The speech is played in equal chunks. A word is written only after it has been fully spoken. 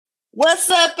What's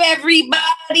up,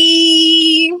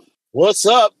 everybody? What's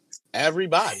up,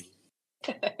 everybody?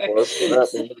 What's up,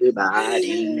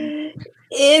 everybody?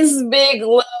 It's Big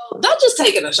Low. Don't just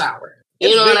take a shower.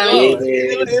 You know what I mean?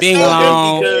 It's Big so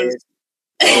Long. good because-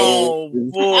 oh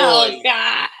boy! Oh,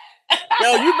 God.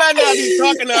 Yo, you better not be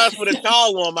talking to us with a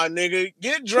towel on, my nigga.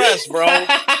 Get dressed, bro.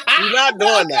 You're not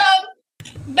doing that.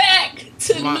 Welcome back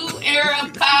to New Era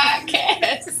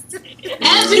Podcast.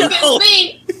 As you can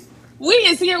see, we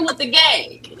is here with the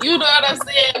gang. You know what I'm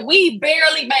saying? We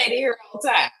barely made it here on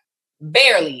time.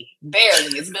 Barely.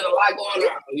 It's been a lot going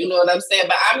on. You know what I'm saying?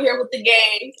 But I'm here with the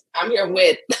gang. I'm here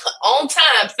with, on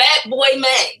time, Fat Boy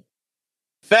May.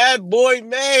 Fat Boy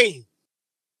May.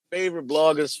 Favorite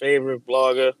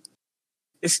blogger.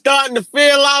 It's starting to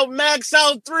feel out Max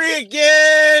Out 3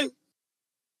 again.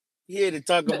 Here to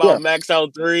talk about Max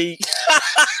Out 3.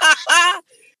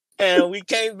 And we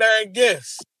came bearing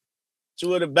gifts.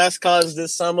 Two of the best cars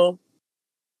this summer.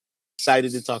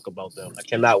 Excited to talk about them. I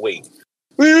cannot wait.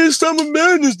 It's Summer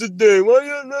Madness today. Why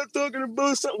y'all not talking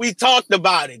about something? We talked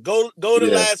about it. Go to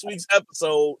last week's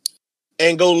episode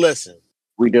and go listen.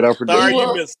 We did our prediction. Sorry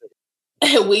you missed it.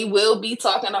 We will be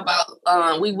talking about,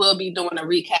 we will be doing a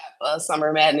recap of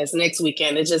Summer Madness next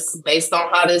weekend. It's just based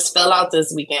on how this fell out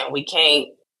this weekend. We can't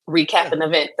recap an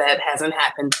event that hasn't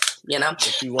happened, you know?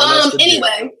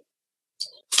 Anyway,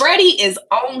 Freddie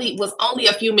was only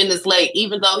a few minutes late,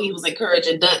 even though he was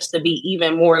encouraging Dutch to be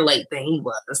even more late than he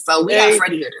was. So we got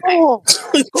Freddie here today.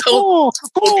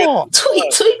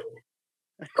 Tweet.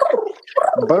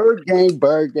 Bird gang,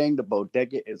 the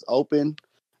bodega is open.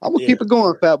 I'm gonna keep it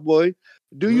going, Fat Boy.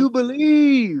 Do you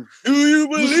believe?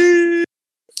 Do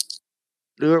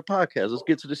our podcast. Let's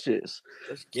get to the shits.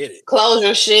 Let's get it. Close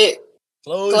your shit.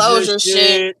 Close your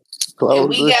shit. And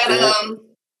we got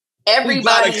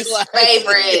everybody's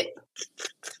favorite.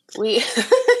 We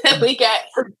got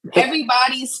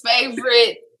everybody's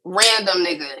favorite random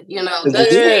nigga. You know, Dutch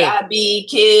KIB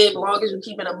kid. As long as you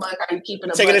keep it a buck, are you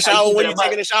keeping a taking buck? a shower when you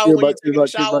taking a shower? When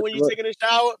you taking a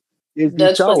shower?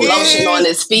 Dutch put lotion on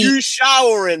his feet. You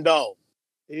showering though?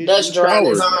 Dutch drying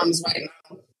his arms right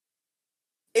now.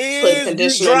 Putting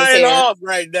conditioner drying off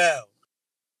right now.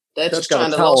 Dutch is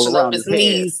trying to lotion up his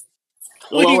knees.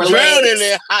 We drowning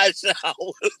in hot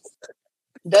showers.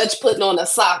 Dutch putting on a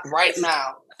sock right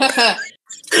now. Dutch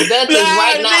is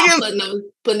right now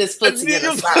putting his foot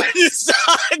together. Putting his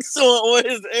socks on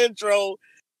his intro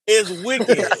is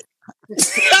wicked.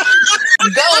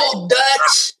 Go,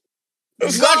 Dutch. Go,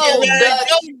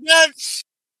 Dutch.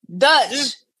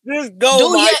 Dutch. Just go.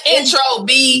 Do your intro,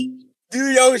 B.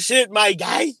 Do your shit, my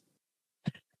guy.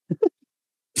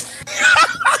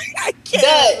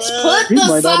 Dutch, put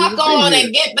the sock on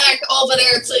and get back over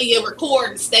there to your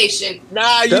recording station.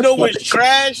 Nah, you know what's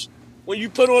trash? When you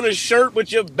put on a shirt but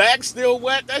your back still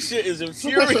wet, that shit is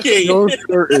infuriating. Your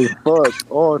shirt is fucked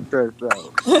all dressed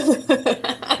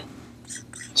out.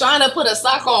 Trying to put a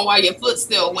sock on while your foot's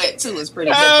still wet too is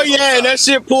pretty good. Hell yeah, and that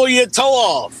shit pull your toe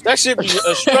off. That shit be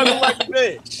a struggle like a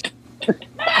bitch.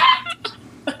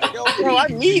 Yo, bro, I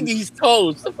need these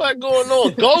toes. What the fuck going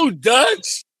on? Go,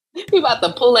 Dutch. You about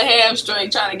to pull a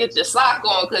hamstring trying to get your sock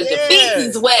on because your feet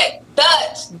is wet.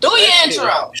 Dutch, do your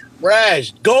intro.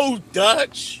 Trash. Go,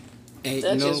 Dutch. Ain't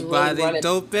Dutch nobody really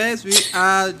dope as we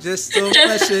are, just so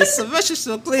precious,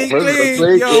 so clean. Yo, boy,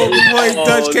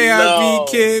 Dutch KIB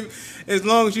Kid. As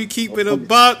long as you keep it a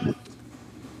buck.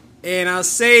 And I'll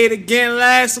say it again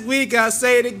last week. I'll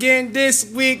say it again this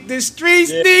week. The streets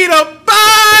need a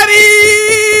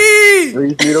body.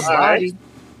 Streets need a body.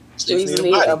 Streets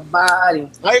need a body.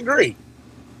 I agree.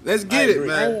 Let's get it,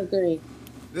 man. I agree.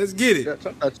 Let's get it.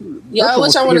 Yeah,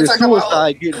 what y'all want to talk about?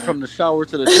 Suicide getting from the shower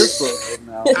to the disco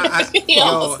now. He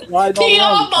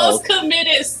almost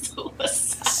committed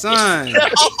suicide. Son,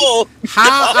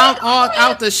 how I'm all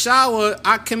out the shower,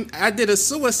 I did a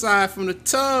suicide from the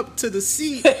tub to the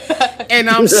seat, and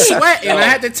I'm sweating. I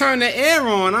had to turn the air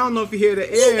on. I don't know if you hear the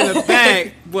air in the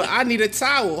back, but I need a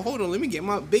towel. Hold on, let me get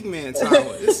my big man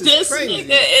towel. This is crazy.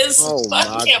 Nigga is my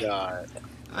God.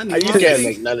 You can't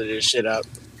make none of this shit up.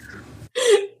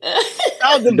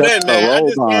 That was the Ben, man. I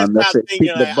just can't stop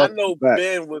thinking. Like, I know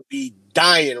Ben would be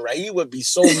dying, right? He would be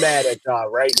so mad at y'all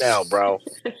right now, bro.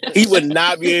 He would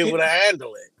not be able to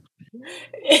handle it.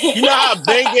 You know how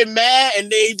Ben get mad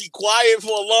and they be quiet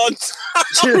for a long time?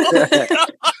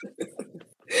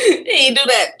 He do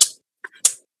that.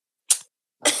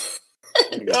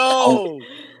 No.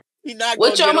 He not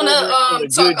what y'all want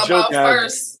to talk about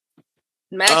first?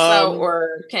 Max Out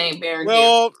or Kane Baron?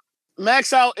 Well,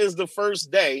 Max Out is the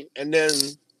first day, and then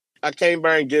I came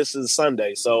bearing gifts is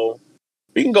Sunday, so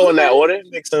we can go in that order.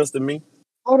 It makes sense to me.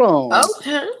 Hold on.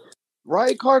 Okay.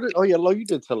 Riot card. Oh yeah, Lo, you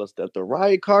did tell us that the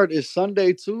Riot card is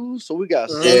Sunday too. So we got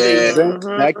Sunday events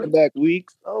back to back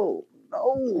weeks. Oh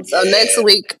no! So next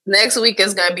week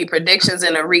is gonna be predictions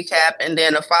and a recap, and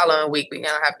then the following week we're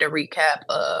gonna have to recap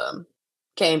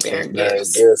Cane Bearing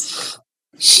Gifts.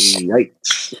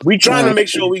 Yikes. We trying to make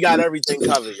sure we got everything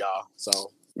covered, y'all.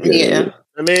 So yeah.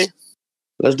 I mean,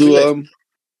 let's do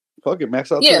fuck it,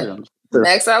 Max Out 3.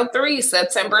 Max Out 3,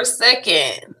 September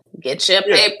 2nd. Get your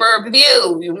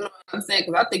pay-per-view. You know what I'm saying?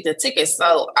 Because I think the tickets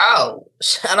sold out.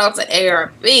 Shout out to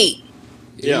ARP.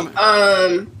 Yeah.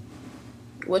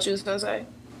 What you was gonna say?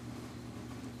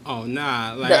 Oh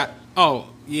nah, we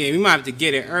might have to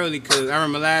get it early because I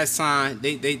remember last time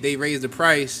they raised the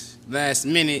price last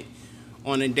minute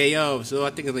on the day of. So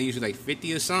I think it's usually like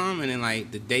 50 or something, and then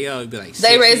like the day of it'd be like 60.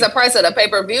 They raised the price of the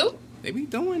pay-per-view? They be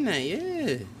doing that,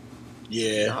 yeah.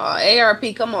 Yeah. ARP,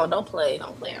 come on, don't play in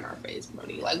our face,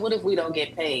 buddy. Like, what if we don't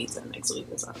get paid till next week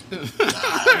or something?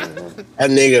 That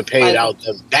nigga paid out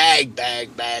the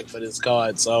bag for this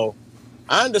card, so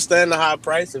I understand the high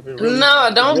price. If it really,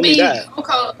 don't really don't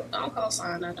call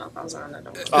sign that. Don't call sign that.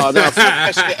 Oh no, fuck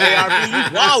that shit, ARP, you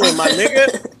wildin', my nigga.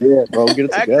 Yeah, bro, get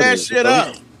it together. Back that shit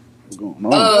up. What's going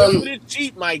on? Put it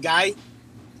cheap, my guy.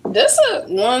 This is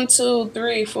 1, 2,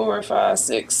 3, 4, 5,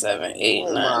 6, 7,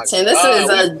 8, 9, 10. This is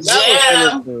a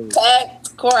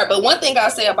jam-packed card. But one thing I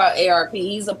say about ARP,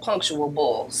 he's a punctual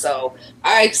bull. So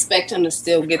I expect him to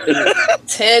still get the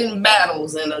 10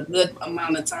 battles in a good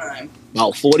amount of time.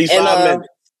 About 45 minutes.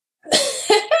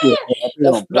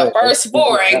 The first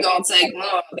 4 ain't gonna take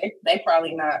long. They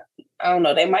probably not. I don't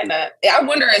know. They might not. I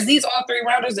wonder, is these all 3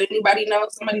 rounders? Does anybody know?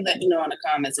 Somebody let me know in the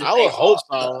comments. I would hope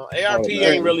so. ARP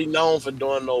ain't really known for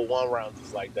doing no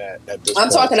 1-rounders like that. I'm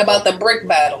talking about the brick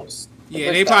battles.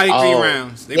 Yeah, they probably 3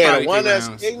 rounds. They probably 3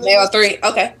 rounds. They are 3.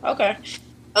 Okay.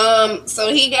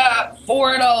 So he got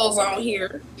 4 of those on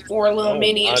here. 4 little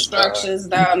mini instructions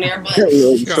down there. But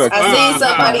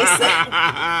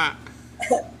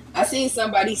I seen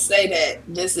somebody say that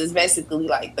this is basically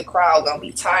like the crowd gonna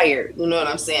be tired. You know what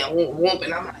I'm saying? Whoop,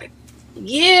 and I'm like,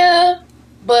 yeah.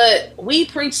 But we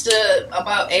preached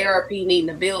about ARP needing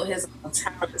to build his own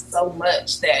talent so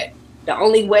much that the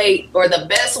only way or the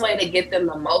best way to get them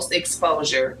the most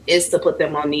exposure is to put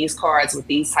them on these cards with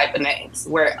these type of names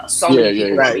where so many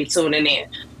people will be tuning in.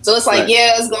 So it's like,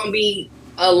 it's gonna be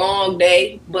a long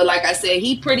day, but like I said,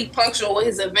 he pretty punctual with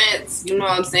his events. You know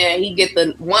what I'm saying? He get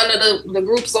one of the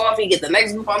groups off, he get the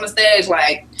next group on the stage.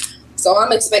 Like, so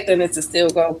I'm expecting it to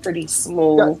still go pretty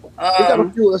smooth. You got a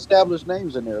few established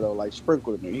names in there though, like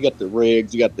sprinkled in there. You got the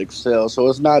Riggs, you got the Excel, so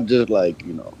it's not just like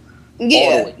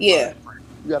Yeah. You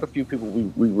got a few people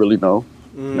we really know.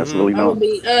 Mm-hmm. That's really know. I'll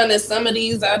be honest, some of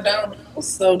these I don't know,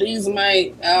 so these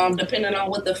might, depending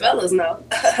on what the fellas know,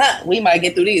 we might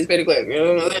get through these pretty quick. You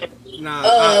know what I'm saying?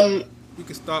 You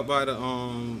can start by the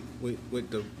with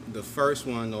the first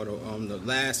one or the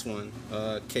last one,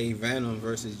 K Venom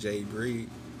versus Jay Breed.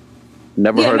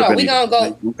 Never heard of it. We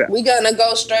gonna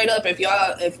go straight up. If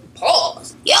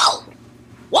pause,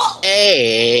 whoa,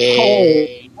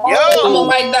 hey, I'm gonna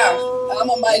mic down.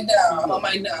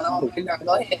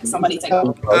 Go ahead, somebody take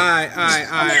over. All right.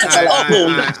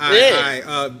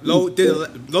 Low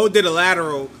did a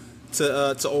lateral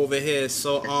to over here,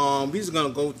 so we just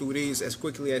gonna go through these as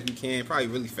quickly as we can, probably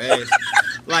really fast.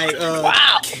 Like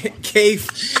K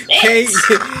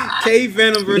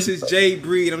Venom versus Jay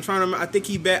Breed. I'm trying to remember. I think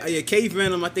K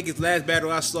Venom. I think his last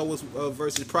battle I saw was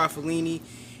versus Profilini.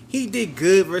 He did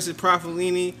good versus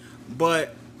Profilini,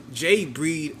 but Jay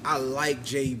Breed, I like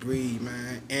Jay Breed,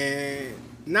 man, and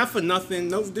not for nothing.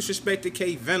 No disrespect to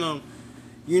K Venom,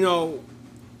 the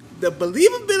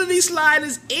believability slide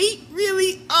ain't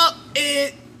really up,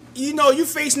 and you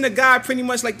facing the guy pretty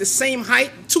much like the same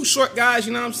height, 2 short guys,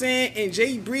 you know what I'm saying? And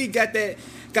Jay Breed got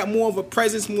more of a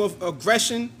presence, more of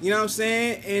aggression, you know what I'm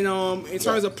saying? And in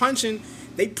terms of punching,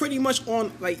 they pretty much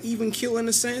on like even kill in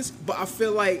a sense, but I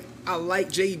feel like I like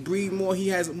Jay Breed more. He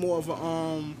has more of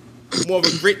a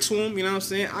grit to him, you know what I'm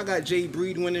saying? I got Jay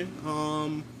Breed winning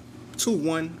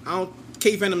 2-1.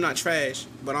 K Venom not trash,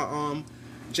 but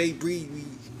Jay Breed,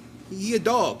 he a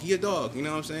dog, you know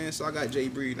what I'm saying? So I got Jay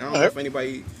Breed. I don't know if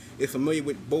anybody is familiar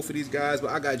with both of these guys,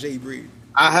 but I got Jay Breed.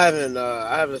 I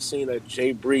haven't seen a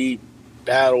Jay Breed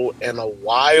battle in a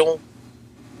while.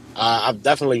 I've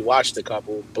definitely watched a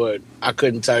couple, but I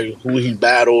couldn't tell you who he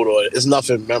battled, or it's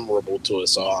nothing memorable to it.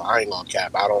 So I ain't gonna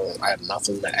cap. I have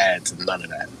nothing to add to none of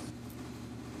that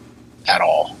at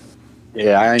all.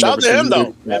 Yeah, I ain't shout out to him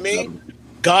though. I mean,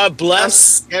 God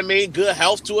bless. I mean, good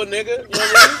health to a nigga. You know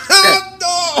what I mean?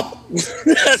 No.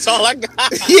 That's all I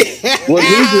got. What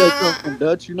league did they come from,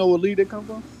 Dutch? You know what league they come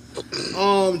from?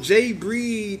 Jay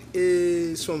Breed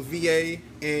is from VA,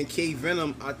 and K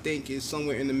Venom I think is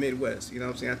somewhere in the Midwest. You know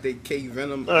what I'm saying? I think K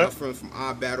Venom from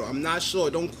our battle. I'm not sure.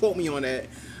 Don't quote me on that.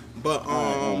 But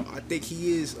I think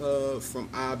he is from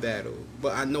our battle.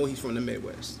 But I know he's from the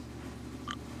Midwest.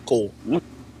 Cool.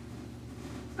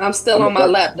 I'm still on my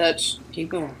lap, Dutch. Keep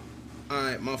going. All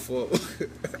right, my fault.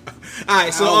 All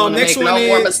right, so next one no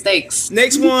more mistakes.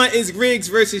 Next one is Riggs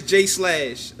versus J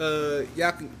Slash.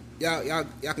 Y'all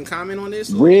can comment on this.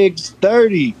 Riggs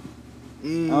 30. I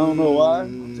don't know why.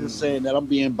 I'm just saying that I'm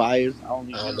being biased. I don't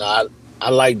know. I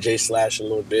like J Slash a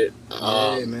little bit.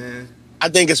 Yeah, man. I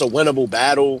think it's a winnable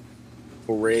battle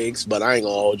for Riggs, but I ain't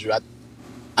gonna hold you.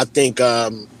 I think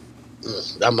I'm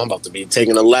about to be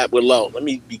taking a lap with Low. Let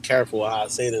me be careful how I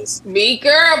say this. Be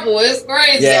careful. It's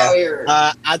crazy out here.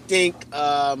 I think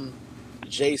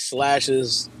J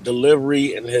Slash's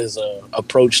delivery and his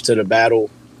approach to the battle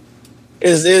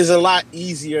is a lot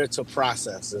easier to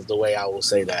process, is the way I will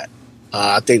say that.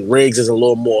 I think Riggs is a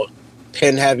little more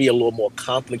pen heavy, a little more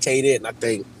complicated, and I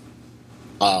think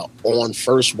on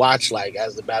first watch, like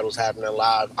as the battle's happening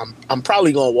live, I'm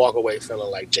probably gonna walk away feeling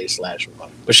like J Slash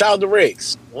won. But shout out to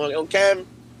Riggs on cam.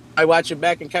 I watch it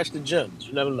back and catch the gems.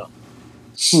 You never know.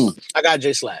 I got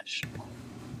J Slash.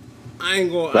 I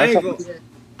ain't gonna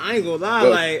lie.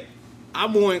 Like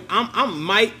I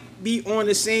might be on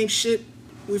the same shit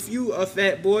with you, a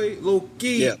fat boy, low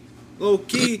key. Yeah. Low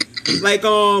key, like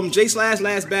J Slash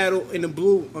last battle in the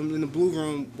blue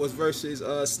room was versus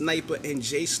Sniper, and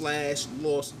J Slash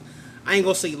lost. I ain't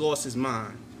gonna say lost his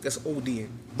mind. That's ODing,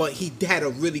 but he had a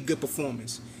really good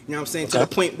performance. You know what I'm saying? Okay. To the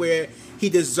point where he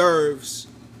deserves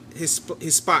his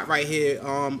spot right here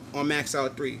on Max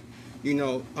Out 3. You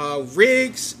know,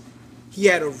 Riggs, he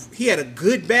had a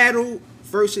good battle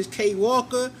versus K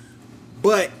Walker,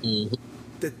 but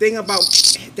the thing about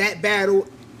that battle,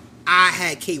 I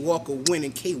had K Walker win,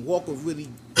 and K Walker really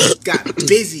got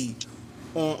busy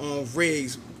on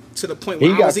Riggs to the point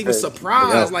where I was even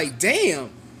surprised. Yeah. Like, damn,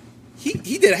 he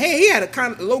did. Hey, he had a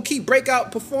kind of low key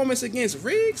breakout performance against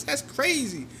Riggs. That's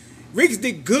crazy. Riggs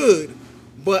did good,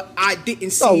 but I didn't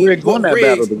see Riggs won that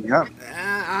battle.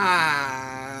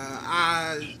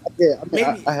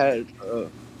 I had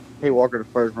K Walker the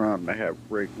first round, and I had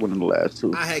Riggs winning the last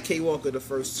two. I had K Walker the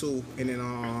first two, and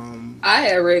then I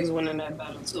had Riggs winning that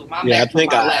battle too. I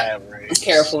think I have Riggs.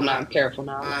 Careful now.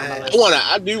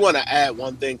 I do want to add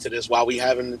one thing to this while we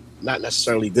having not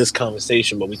necessarily this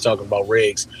conversation, but we talking about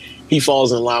Riggs. He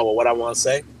falls in line with what I want to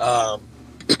say.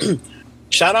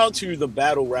 Shout out to the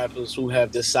battle rappers who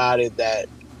have decided that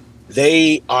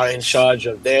they are in charge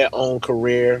of their own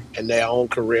career and their own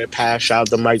career path. Shout out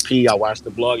to Mike P. I watched the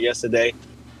blog yesterday.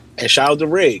 And shout out to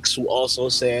Riggs, who also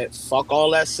said, fuck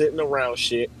all that sitting around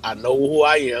shit. I know who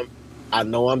I am. I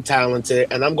know I'm talented.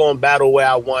 And I'm going to battle where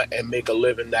I want and make a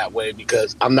living that way,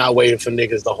 because I'm not waiting for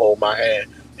niggas to hold my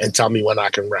hand and tell me when I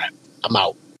can rap. I'm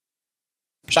out.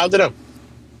 Shout out to them.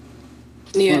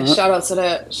 Yeah, shout out to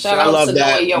that. Shout out to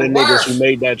that, your the worth. Niggas who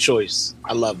made that choice.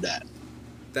 I love that.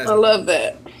 I love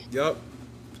that. Yup.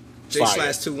 J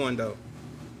Slash 2-1 though.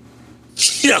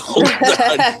 Yo,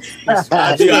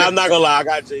 I'm not gonna lie, I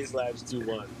got J Slash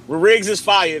 2-1. When Riggs is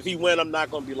fire, if he win, I'm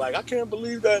not gonna be like, I can't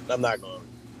believe that. I'm not gonna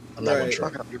try.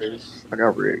 I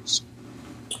got Riggs.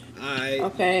 Alright.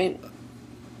 Okay.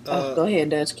 Go ahead,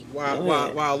 Dutch.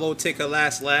 While Low take a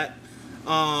last lap.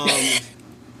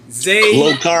 Zay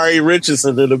Lokari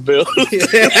Richardson in the building.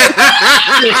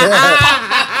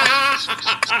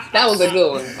 That was a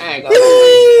good one. I ain't gonna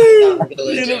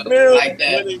lie. In the building, like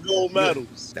that. Winning gold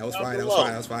medals. That was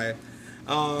fire.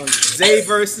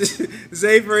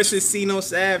 Zay versus Sino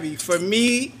Savvy. For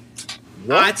me,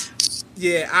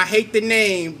 I hate the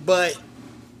name, but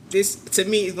this to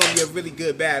me is gonna be a really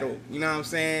good battle. You know what I'm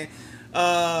saying?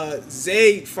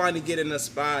 Zay finally getting a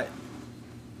spot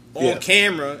on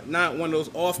camera, not one of those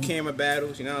off-camera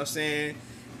battles. You know what I'm saying?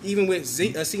 Even with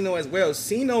Sino as well.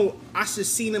 Sino, I should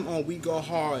seen him on We Go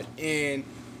Hard, and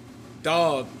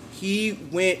dog, he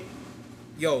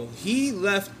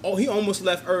almost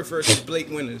left Earth versus Blake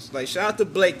Winters. Like, shout out to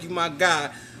Blake, you my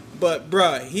guy, but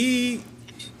bruh, he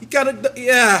gotta,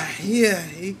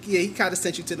 he kind of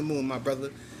sent you to the moon, my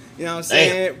brother. You know what I'm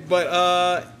saying? Damn.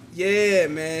 But yeah,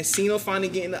 man, Sino finally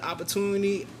getting the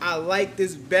opportunity. I like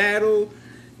this battle.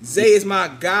 Zay is my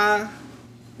guy.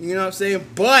 You know what I'm saying?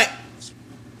 But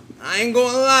I ain't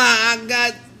gonna lie, I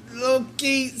got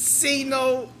low-key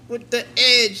Sino with the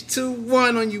edge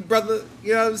 2-1 on you, brother.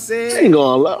 You know what I'm saying? I ain't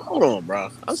gonna lie. Hold on, bro.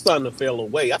 I'm starting to feel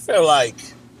away. I feel like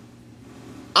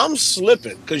I'm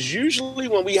slipping, because usually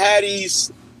when we had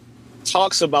these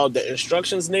talks about the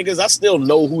instructions niggas, I still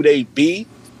know who they be.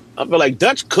 I feel like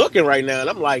Dutch cooking right now, and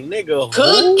I'm like, nigga,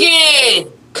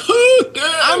 cooking.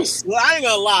 I ain't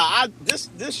gonna lie.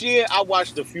 This year I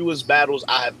watched the fewest battles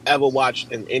I have ever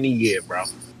watched in any year, bro.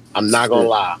 I'm not gonna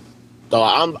lie. So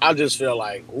I just feel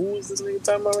like, who is this nigga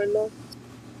talking about right now?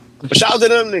 But shout out to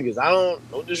them niggas. No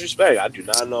disrespect. I do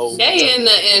not know. They in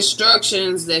the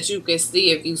instructions that you can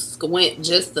see if you squint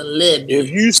just a little bit.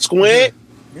 If you squint,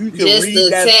 you can just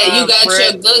read that. You got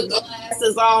your good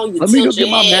glasses on. Let me go get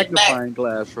my magnifying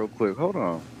glass real quick. Hold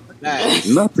on.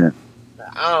 Nothing.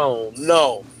 I don't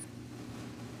know.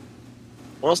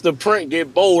 Once the print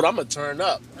get bold, I'm gonna turn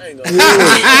up. I ain't gonna.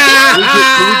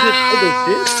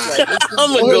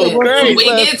 I'm gonna go crazy. We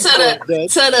get to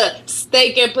the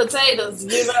steak and potatoes,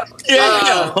 you know.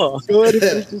 Yeah. Go ahead and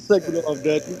finish this segment off,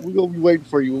 Dutch. We're gonna be waiting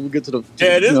for you when we get to the.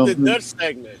 Yeah, this is the Dutch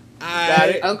segment. Got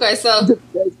it. Okay, so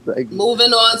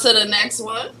moving on to the next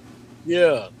one.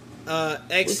 Yeah.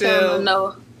 XL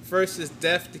versus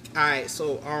Def. All right,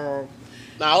 so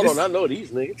Nah, hold on. I know these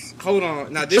niggas. Hold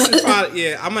on. Now, this is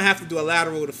probably... I'm going to have to do a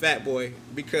lateral to Fat Boy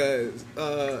because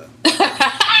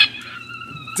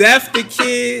Def the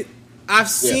Kid, I've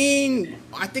seen...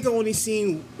 I think I've only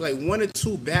seen like 1 or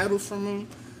 2 battles from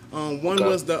him. One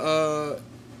was the...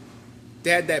 they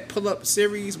had that pull-up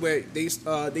series where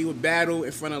they would battle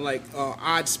in front of like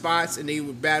odd spots and they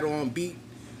would battle on beat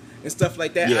and stuff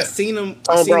like that. I seen them...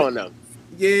 Tom Brown now.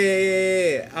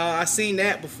 Yeah. I seen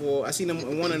that before. I seen him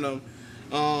in one of them.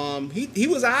 He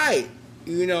was alright,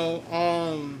 you know.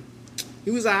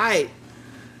 He was alright.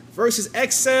 Versus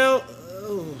XL,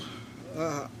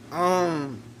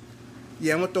 I'm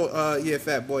gonna throw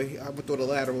Fat Boy. I'm gonna throw the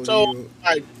lateral. So, all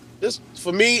right, this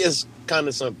for me is kind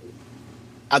of simple.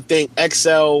 I think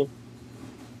XL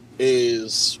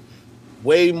is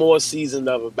way more seasoned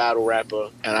of a battle rapper,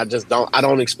 and I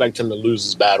don't expect him to lose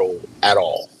his battle at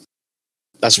all.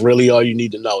 That's really all you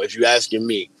need to know if you're asking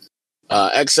me.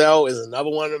 XL is another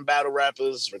one of them battle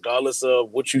rappers, regardless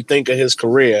of what you think of his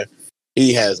career.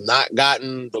 He has not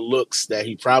gotten the looks that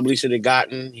he probably should have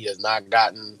gotten. He has not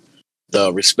gotten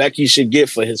the respect he should get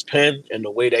for his pen and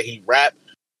the way that he rap.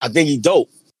 I think he dope,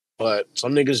 but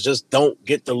some niggas just don't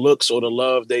get the looks or the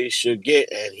love they should get,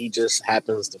 and he just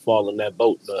happens to fall in that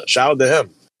boat. Shout out to him.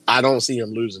 I don't see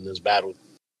him losing this battle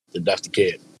to Def the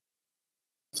Kid.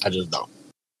 I just don't.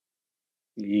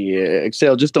 Yeah,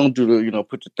 XL, just don't do the,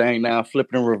 put your thing down, flip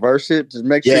it and reverse it. Just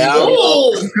make sure you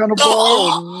kind of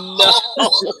ball.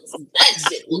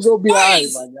 We're going to be all right,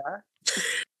 my guy.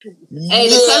 Hey,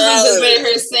 the cousins have been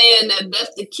here saying that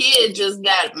Def the Kid just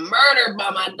got murdered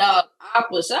by my dog,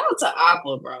 Appa. Shout out to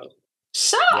Appa, bro.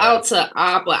 Shout out to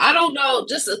Appa. I don't know,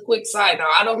 just a quick side note.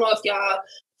 I don't know if y'all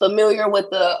familiar with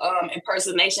the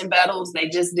impersonation battles. They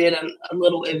just did a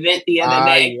little event the other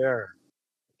day.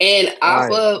 And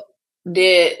Appa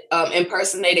did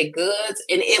impersonated Goods,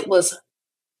 and it was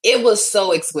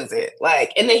so exquisite.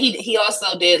 Like, and then he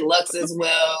also did Lux as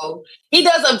well. He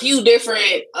does a few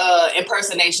different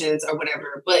impersonations or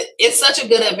whatever, but it's such a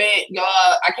good event, y'all.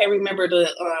 I can't remember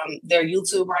their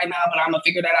YouTube right now, but I'm gonna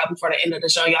figure that out before the end of the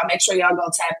show. Y'all make sure y'all go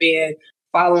tap in,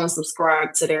 follow and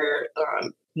subscribe to their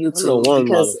YouTube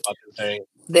because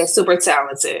they're super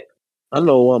talented. I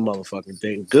know one motherfucking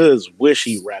thing. Goods wish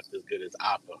he rapped as good as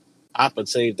Appa. Appa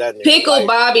saved that nigga. Pickle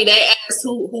Bobby, they asked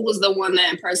who was the one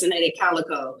that impersonated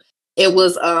Calico. It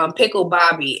was Pickle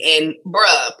Bobby. And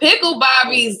bruh, Pickle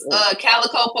Bobby's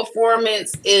Calico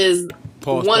performance is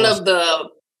one of the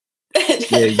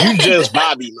yeah, you just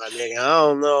Bobby, my nigga. I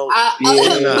don't know.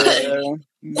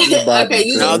 Okay,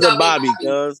 you just the Bobby,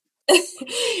 cuz.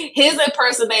 His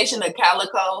impersonation of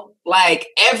Calico, like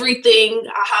everything,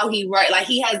 how he write, like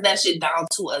he has that shit down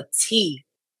to a T.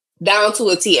 Down to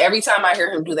a T. Every time I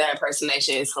hear him do that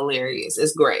impersonation, it's hilarious.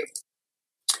 It's great.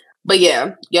 But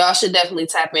yeah, y'all should definitely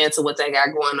tap into what they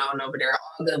got going on over there.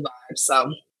 All good vibes.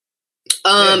 So,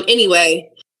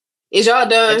 anyway, is y'all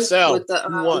done with the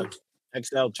one?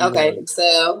 XL 2. Okay,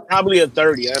 XL. Probably a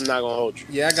 30. I'm not gonna hold you.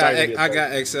 Yeah, I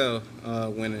got XL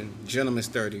winning. Gentleman's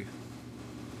 30.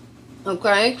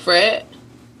 Okay, Fred.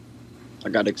 I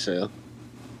got XL.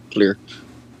 Clear.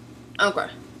 Okay.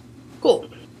 Cool.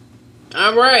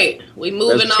 All right. We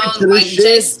moving on. Like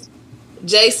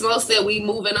Jay Smoke said, we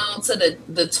moving on to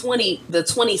the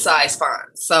 20 size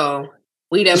font. So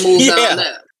we done moved on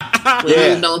up. We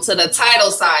moved on to the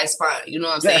title size font. You know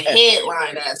what I'm saying?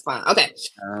 Headline ass font. Okay.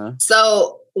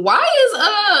 So why is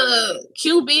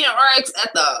QB and RX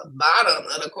at the bottom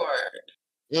of the card?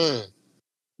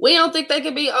 We don't think they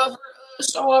could be over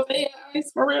show off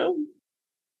AIs for real?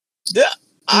 Yeah,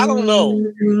 I don't know.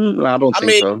 I don't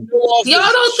think so. Y'all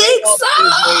don't think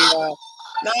so?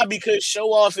 Nah, because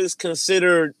show off is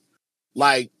considered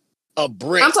like a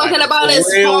brick. I'm talking about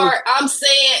I'm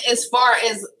saying as far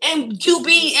as, and QB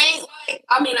ain't like,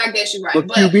 I mean, I guess you're right. But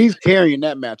QB's carrying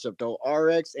that matchup though.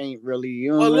 RX ain't really.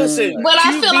 Well, listen, but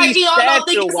I feel like you all don't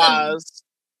think it's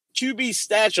QB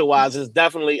stature-wise is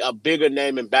definitely a bigger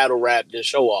name in battle rap than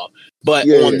Show Off. But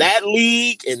on that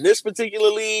league, in this particular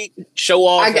league, Show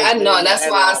Off. I know. That's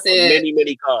why I said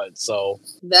many cards. So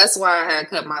that's why I had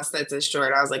cut my sentence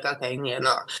short. I was like, okay, yeah,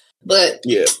 no. But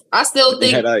I still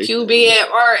think QB and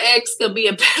RX could be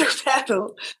a better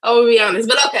battle. I'm gonna be honest.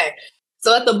 But okay.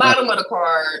 So at the bottom of the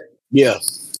card,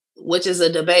 which is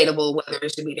a debatable whether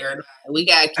it should be there or not, we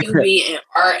got QB and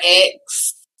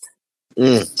RX.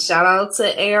 Shout out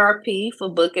to ARP for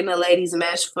booking the ladies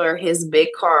match for his big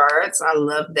cards. I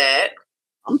love that.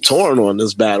 I'm torn on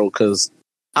this battle because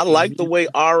I like the way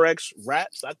RX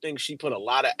raps. I think she put a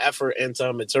lot of effort into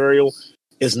her material.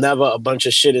 It's never a bunch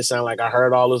of shit. It sounds like I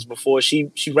heard all this before. She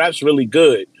raps really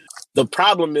good. The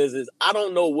problem is I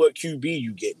don't know what QB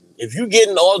you getting. If you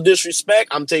getting all disrespect,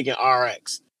 I'm taking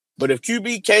RX. But if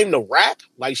QB came to rap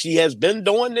like she has been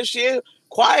doing this year,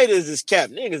 quiet as is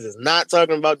kept. Niggas is not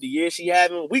talking about the year she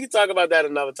having. We can talk about that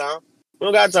another time. We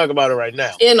don't gotta talk about it right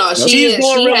now. You know, she's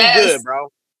doing really good,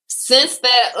 bro. Since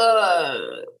that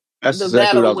that's the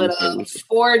exactly battle with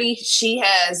 40, she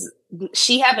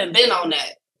haven't been on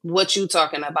that. What you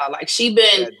talking about? Like she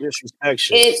been disrespect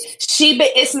shit.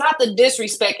 It's not the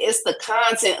disrespect, it's the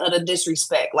content of the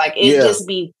disrespect. Like it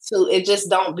just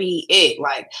don't be it.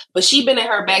 Like, but she been in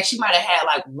her bag. She might have had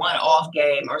like one off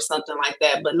game or something like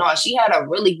that. But no, she had a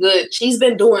really good. She's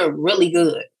been doing really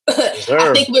good.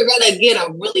 I think we're gonna get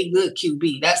a really good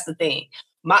QB. That's the thing.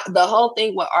 The whole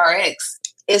thing with RX,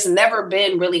 it's never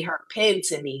been really her pen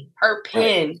to me. Her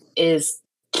pen is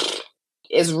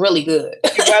really good.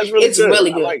 It's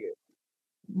really good. I like it.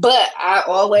 But I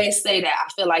always say that I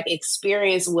feel like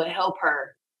experience would help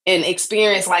her, and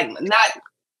experience, like, not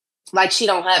like she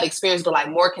don't have experience, but like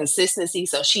more consistency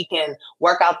so she can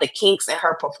work out the kinks in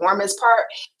her performance part.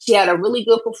 She had a really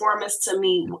good performance to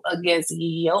me against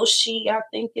Yoshi, I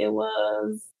think it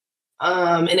was.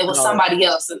 And it was somebody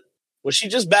else. Well, she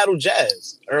just battled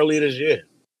Jazz earlier this year.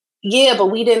 Yeah, but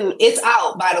we didn't. It's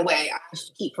out, by the way. I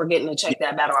keep forgetting to check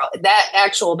that battle out. That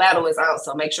actual battle is out,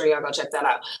 so make sure y'all go check that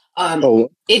out.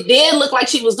 It did look like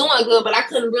she was doing good, but I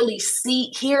couldn't really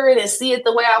hear it and see it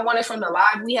the way I wanted from the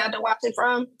live we had to watch it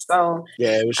from. So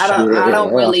yeah, it was I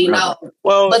don't really know.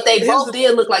 Well, but they both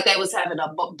did look like they was having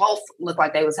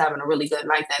a really good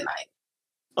night that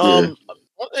night.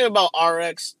 One thing about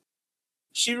RX,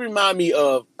 she remind me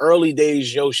of early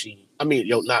days Yoshi. I mean,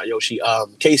 not Yoshi.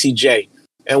 Casey J.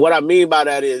 And what I mean by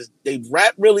that is they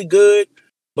rap really good,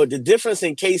 but the difference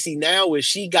in Casey now is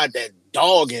she got that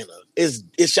dog in her.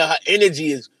 Her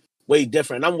energy is way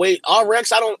different.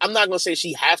 RX. I'm not gonna say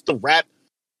she has to rap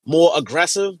more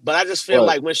aggressive, but I just feel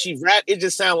like when she rap, it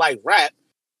just sounds like rap,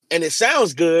 and it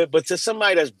sounds good. But to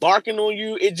somebody that's barking on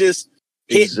you, it just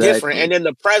hits different. And then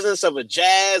the presence of a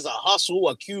Jazz, a Hustle,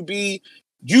 a QB,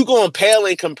 you gonna pale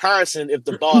in comparison. If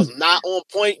the ball's not on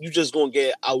point, you just gonna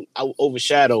get out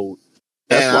overshadowed.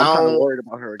 That's why I'm kind of worried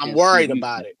about her. I'm worried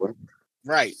about it.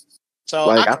 Right. So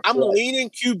I'm leaning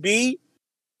QB,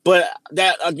 but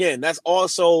that's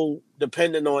also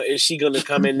depending on is she going to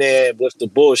come in there with the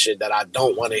bullshit that I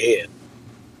don't want to hear.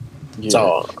 Yeah.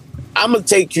 So I'm going to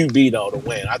take QB, though, to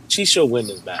win. She should win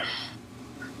this battle.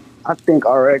 I think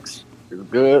RX is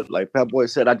good. Like Pat Boy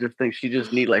said, I just think she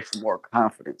just need like some more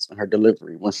confidence in her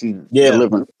delivery when she's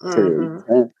delivering.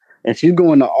 And she's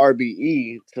going to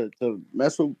RBE to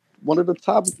mess with one of the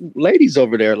top ladies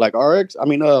over there, like RX. I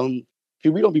mean,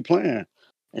 QB don't be playing,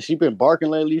 and she's been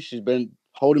barking lately. She's been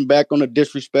holding back on the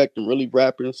disrespect and really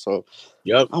rapping. So,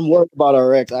 I'm worried about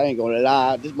RX. I ain't gonna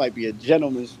lie. This might be a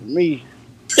gentleman's for me.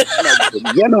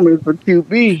 A gentleman for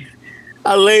QB.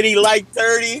 A lady like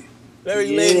 30.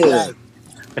 Very lady like.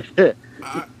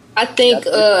 I think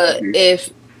if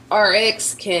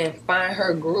RX can find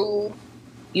her groove,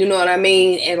 you know what I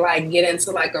mean, and like get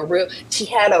into like she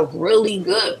had a really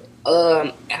good.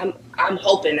 I'm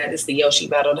hoping that it's the Yoshi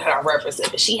battle that I referenced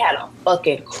it, but she had a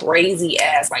fucking crazy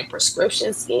ass like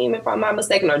prescription scheme, if I'm not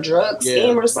mistaken, or drug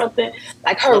scheme or something.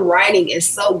 Like her writing is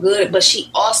so good, but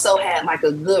she also had like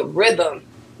a good rhythm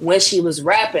when she was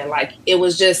rapping. Like it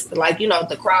was just like,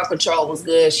 the crowd control was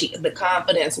good. The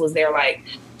confidence was there. Like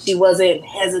she wasn't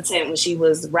hesitant when she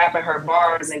was rapping her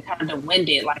bars and kind of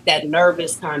winded, like that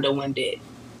nervous kind of winded.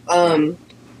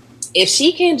 If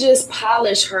she can just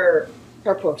polish her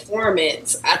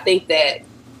performance, I think that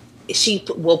she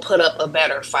will put up a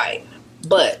better fight.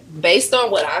 But based on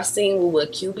what I've seen with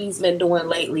what QB's been doing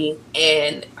lately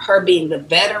and her being the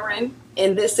veteran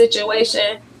in this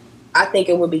situation, I think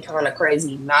it would be kind of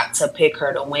crazy not to pick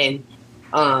her to win.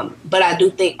 But I do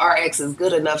think RX is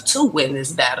good enough to win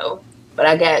this battle. But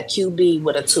I got QB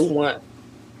with a 2-1.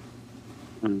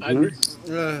 I agree.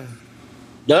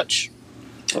 Dutch.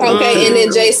 Okay, and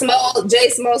then Jay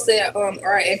Smo said,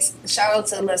 RX, shout out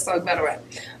to Let's Talk Battle Rap.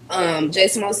 Jay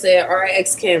Smo said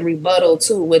RX can rebuttal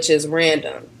too, which is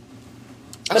random.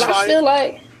 But I feel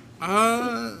like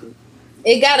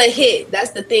it gotta hit.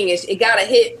 That's the thing, is it gotta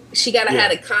hit. She gotta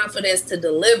have the confidence to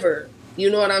deliver. You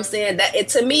know what I'm saying? That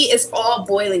to me, it's all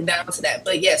boiling down to that.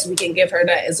 But yes, we can give her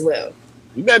that as well.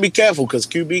 You better be careful because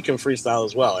QB can freestyle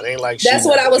as well. It ain't like that's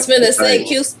what I was finna say.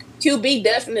 QB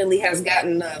definitely has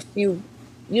gotten a few,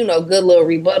 good little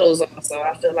rebuttals on. So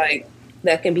I feel like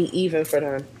that can be even for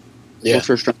them. Yeah. What's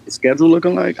her schedule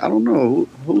looking like? I don't know.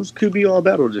 Who's QB all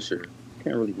battle this year?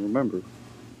 Can't really remember.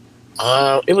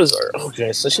 It was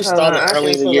okay. So she started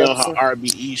early in the year on her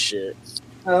RBE shit.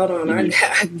 Hold on, I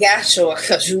got you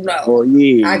because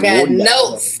I got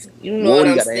notes. You know what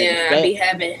I'm saying? I be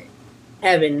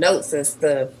having notes and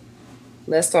stuff.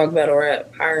 Let's talk battle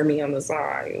rap. Hire me on the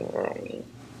side. You know what I mean?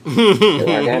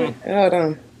 Hold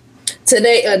on.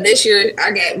 Today, this year,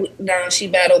 I got down. She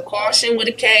battled Caution with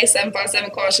a K, 757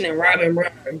 Caution, and Robin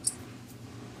Rhymes.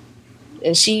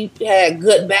 And she had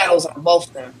good battles on both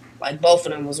of them. Like, both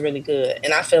of them was really good.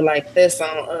 And I feel like this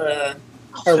on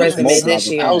her resume this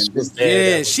year.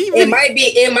 Yeah, it might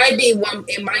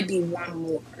be one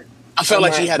more. I felt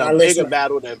like she had a bigger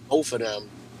battle than both of them.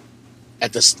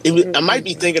 I might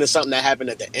be thinking of something that happened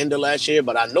at the end of last year,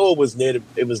 but I know it was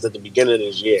at the beginning of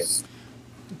this year.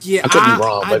 Yeah, I could be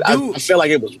wrong, but I feel like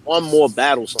it was one more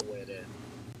battle somewhere there.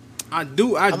 I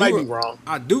might be wrong.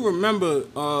 I do remember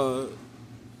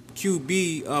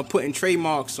QB putting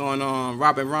trademarks on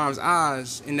Robin Rhymes'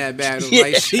 eyes in that battle. Yeah.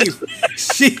 Like she really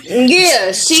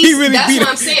that's what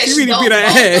I'm saying. She really beat her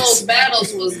ass. Those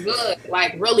battles was good,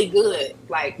 like really good,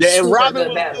 like and Robin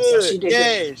good battles. Good. So she did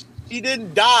good. She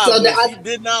didn't die, so she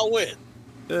did not win.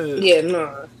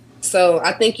 No. So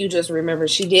I think you just remember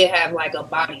she did have like a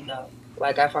body though.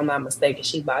 Like if I'm not mistaken,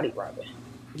 she bodied Robin.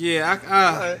 Yeah,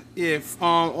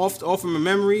 off of my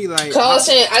memory, like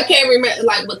Caution. I can't remember.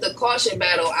 Like with the Caution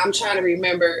battle, I'm trying to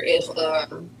remember if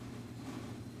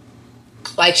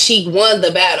like she won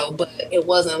the battle, but it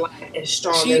wasn't like as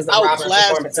strong as the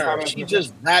Robin performance. She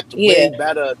just rapped way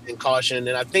better than Caution,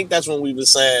 and I think that's when we were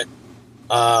saying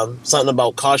something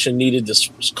about Caution needed to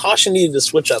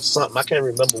switch up something. I can't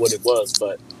remember what it was,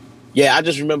 but yeah, I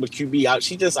just remember QB out.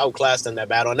 She just outclassed in that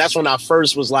battle, and that's when I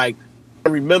first was like. I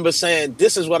remember saying,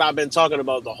 this is what I've been talking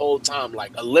about the whole time.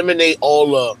 Like, eliminate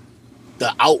all of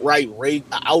the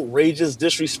outrageous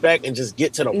disrespect and just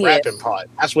get to the rapping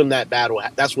part. That's when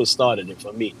that's what started it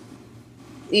for me.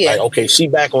 Yeah. Like, okay, she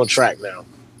back on track now.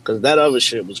 Because that other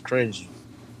shit was cringy.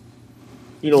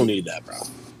 You don't need that, bro.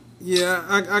 Yeah,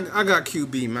 I got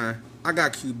QB, man. I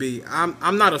got QB.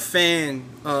 I'm not a fan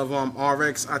of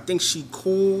RX. I think she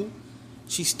cool.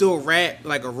 She still rap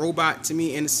like a robot to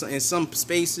me in some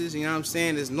spaces, you know what I'm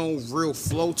saying? There's no real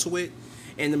flow to it.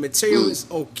 And the material is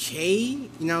okay, you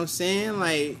know what I'm saying?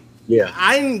 Like, yeah,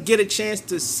 I didn't get a chance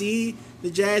to see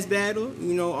the jazz battle,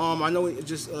 I know it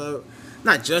just,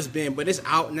 not just been, but it's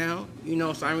out now, so I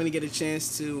didn't really get a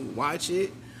chance to watch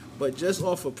it. But just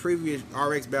off of previous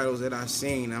RX battles that I've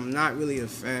seen, I'm not really a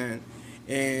fan.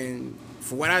 And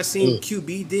for what I've seen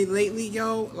QB did lately,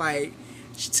 like,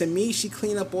 to me, she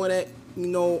cleaned up all that,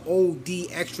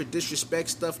 OD extra disrespect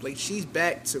stuff. Like, she's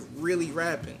back to really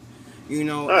rapping,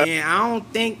 and I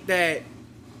don't think that,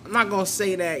 I'm not gonna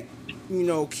say that,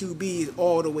 QB is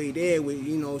all the way there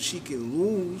with, she can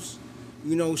lose,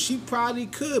 she probably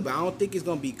could, but I don't think it's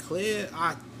gonna be clear.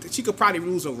 She could probably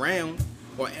lose a round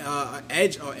or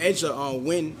edge a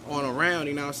win on a round,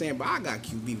 you know what I'm saying? But I got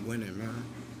QB winning, man.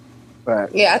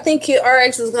 Right. Yeah, I think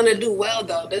RX is going to do well,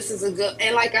 though. This is a good...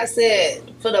 And like I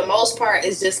said, for the most part,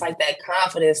 it's just like that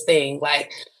confidence thing.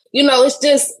 Like, it's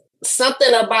just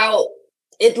something about...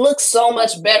 It looks so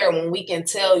much better when we can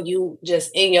tell you just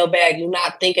in your bag, you're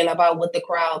not thinking about what the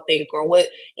crowd think or what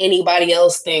anybody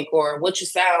else think or what you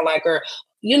sound like or,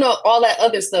 all that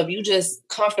other stuff. You just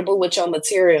comfortable with your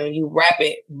material and you rap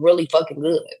it really fucking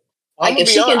good. Like, if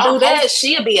she can do that,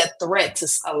 she'll be a threat to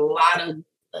a lot of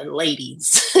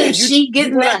ladies. You're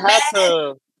gonna have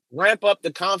to ramp up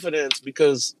the confidence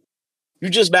because you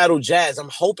just battled Jazz. I'm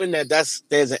hoping that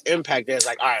there's an impact there. It's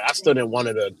like, all right, I stood in one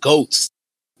of the GOATs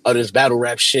of this battle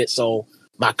rap shit, so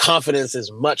my confidence is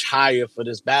much higher for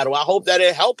this battle. I hope that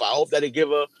it help. I hope that it give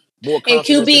her more confidence.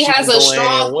 And QB has a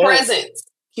strong presence.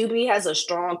 QB has a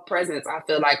strong presence, I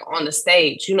feel like, on the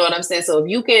stage. You know what I'm saying? So if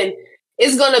you can,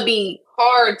 it's gonna be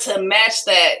hard to match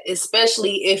that,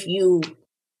 especially if you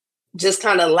just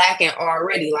kind of lacking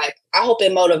already. Like, I hope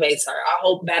it motivates her. I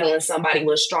hope battling somebody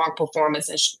with strong performance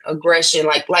and aggression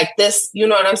like this, you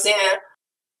know what I'm saying,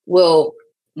 will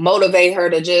motivate her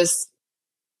to just,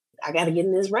 I got to get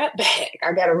in this rap bag.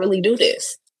 I got to really do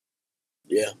this.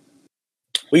 Yeah.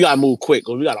 We got to move quick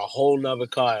because we got a whole nother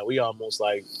car. We almost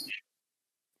like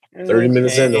 30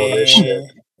 minutes in on this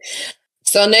shit.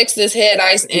 So next is Head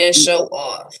Ice and Show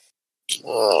Off.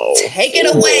 Oh, take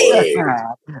it away.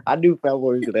 I knew Fat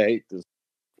Boy was gonna hate this.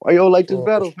 Why you don't like this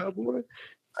battle, Fat Boy?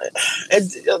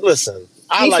 Listen,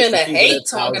 I He's like finna hate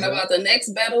talking about the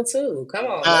next battle too. Come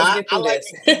on, let's get through this.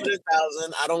 Keep it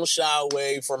 1,000. I don't shy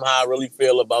away from how I really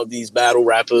feel about these battle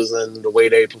rappers and the way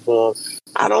they perform.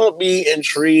 I don't be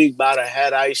intrigued by the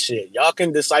Head Ice shit. Y'all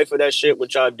can decipher that shit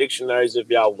with y'all dictionaries if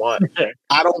y'all want.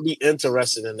 I don't be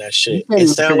interested in that shit. It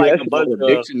sounds like a bunch of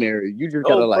dictionary. You just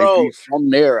gotta be from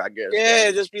there, I guess.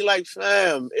 Yeah, just be like,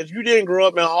 fam, if you didn't grow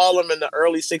up in Harlem in the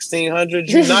early 1600s,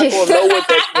 you're not gonna know what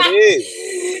that shit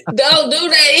is. Don't do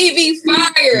that, EV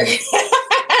fire.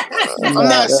 I'm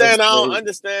not saying I don't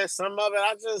understand some of it.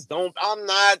 I just don't. I'm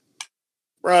not,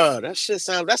 bruh. That shit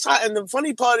sounds. That's how. And the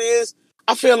funny part is,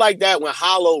 I feel like that when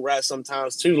Hollow rap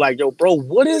sometimes too. Like, yo, bro,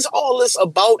 what is all this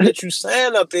about that you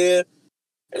saying up here?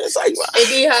 And it's like, it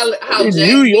be how Jack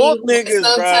New York niggas,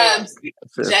 sometimes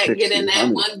bro. Jack get in that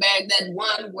one bag, that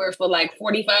one word for like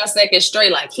 45 seconds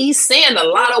straight. Like, he's saying a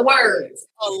lot of words.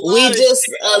 We just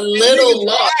a little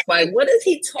lost. Like, what is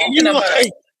he talking about?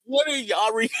 Like, what are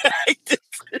y'all reacting to?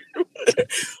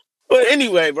 But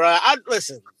anyway, bro,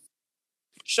 listen.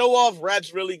 Show Off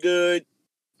rap's really good.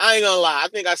 I ain't gonna lie. I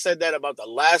think I said that about the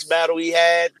last battle he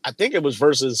had. I think it was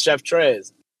versus Chef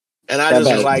Trez. And I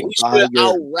just was like, he should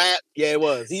out-rap. Yeah, it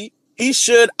was. He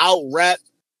should out-rap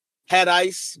Head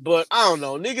Ice, but I don't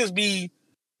know. Niggas be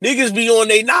on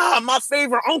they, my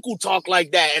favorite uncle talk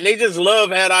like that, and they just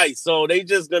love Head Ice, so they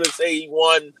just gonna say he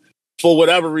won for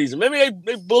whatever reason. Maybe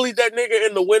they bullied that nigga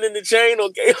into winning the chain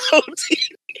on KOT.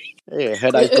 Yeah,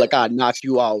 Head Ice like, I knock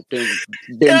you out. Then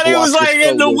they was like,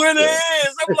 and the winner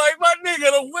is. I'm like, my nigga,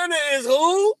 the winner is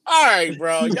who? All right,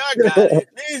 bro. Y'all got it.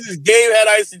 Niggas just gave Head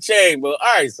Ice the chain, but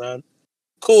all right, son.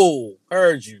 Cool.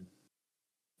 Heard you.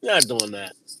 You're not doing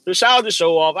that. The shout out to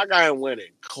Show Off. I got him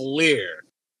winning. Clear.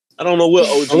 I don't know what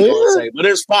OG gonna say, but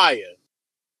it's fire.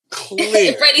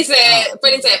 Clear. Freddie said,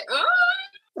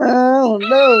 I don't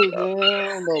know, man. I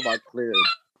don't know about clear.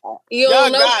 You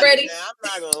don't know, Freddie? I'm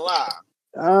not gonna lie.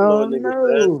 I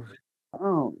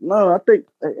don't know. I think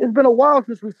it's been a while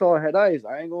since we saw Head Ice.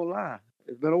 I ain't gonna lie.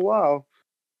 It's been a while.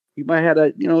 He might have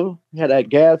that, had that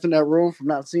gas in that room from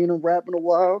not seeing him rap in a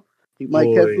while. He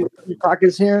might catch some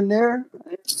pockets here and there. I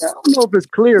don't know if it's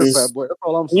clear, Fat Boy. That's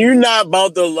all I'm saying. You're not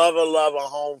about to love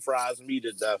home fries me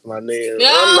to death, my nigga.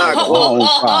 No. I'm not going.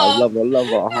 Home fries, love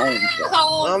home fries.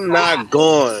 I'm not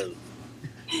going.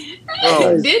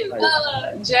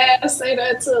 Didn't Jazz say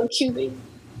that to QB?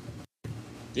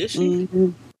 Did she?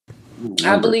 Mm-hmm.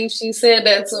 I believe she said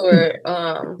that to her.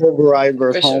 Pulverized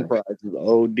versus home fries is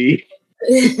OD.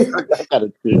 I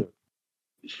gotta chill.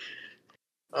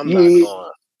 I'm not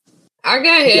going. I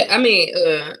got hit. I mean,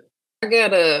 I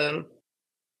got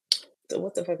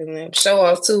what the fuck is his name? Show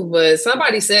Off too, but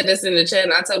somebody said this in the chat,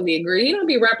 and I totally agree. He don't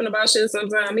be rapping about shit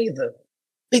sometime either.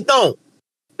 He don't.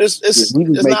 It's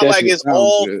not like it's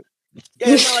all. Good. Yeah,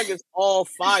 it's not like it's all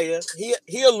fire.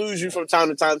 He'll lose you from time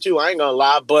to time too. I ain't gonna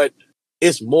lie, but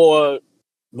it's more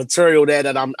material that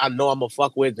I know I'm gonna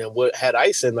fuck with than what Head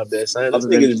Ice in up there. Son, this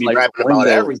nigga be rapping about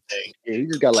everything. Yeah, he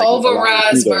just got like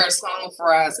Pulverized versus home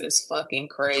fries is fucking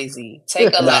crazy.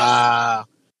 Take a lap.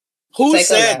 Who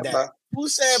said that? Bro. Who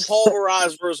said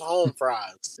pulverized versus home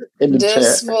fries?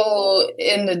 This fool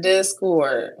in the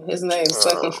Discord. His name's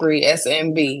Sucking Free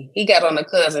SMB. He got on the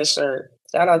cousin shirt.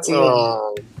 Shout out to you.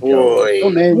 Oh boy.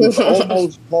 Your name was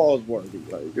almost pause worthy.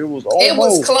 Like it was almost. It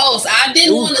was close. I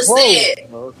didn't want to say it.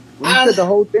 When you said the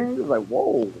whole thing, it was like,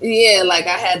 whoa. Yeah, like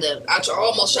I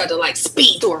almost tried to like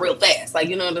speed through it real fast. Like,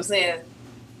 you know what I'm saying?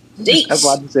 Deep. That's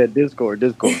why I just said Discord. I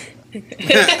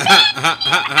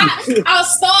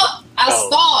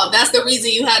stalled. That's the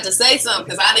reason you had to say something,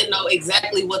 because I didn't know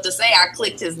exactly what to say. I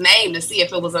clicked his name to see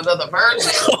if it was another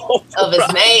version of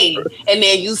his name, and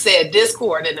then you said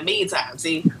Discord in the meantime.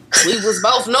 See, we was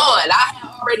both knowing.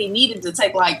 I already needed to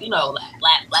take like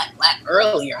black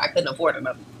earlier. I couldn't afford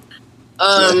another.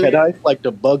 Head Ice like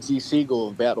the Bugsy Siegel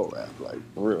of battle rap, like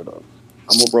for real though.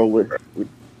 I'm gonna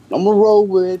roll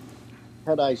with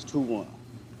Head Ice 2-1.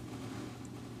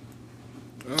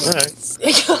 Right.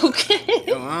 Okay.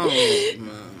 Yo, he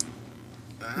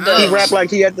rap like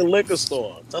he at the liquor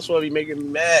store. That's why he making me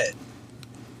mad.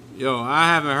 Yo, I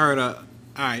haven't heard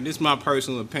All right, this is my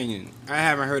personal opinion. I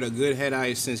haven't heard a good head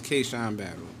ice since K-Shine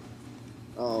battle.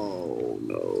 Oh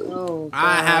no! Oh,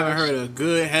 I haven't heard a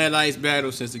good head ice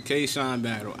battle since the K-Shine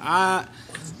battle.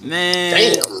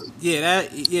 Damn.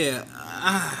 Yeah.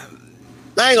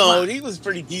 Hang on, he was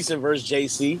pretty decent versus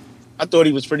JC. I thought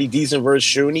he was pretty decent versus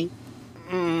Shuni.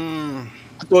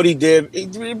 I thought he did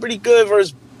pretty good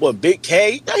versus Big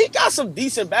K. He got some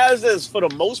decent battles. For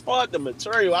the most part, the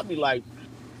material, I'd be like,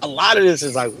 a lot of this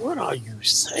is like, what are you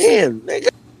saying, nigga?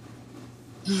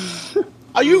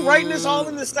 Are you writing this all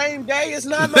in the same day? It's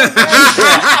not no day.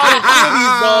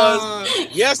 I started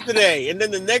these yesterday, and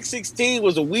then the next 16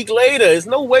 was a week later. There's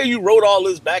no way you wrote all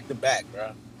this back to back,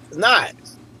 bro. It's not.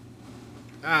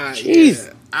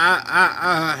 Jeez.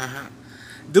 Yeah.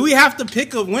 Do we have to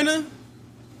pick a winner?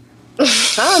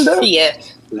 Kinda. Yeah.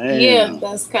 Damn. Yeah,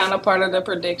 that's kind of part of the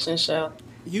prediction show.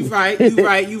 You right. All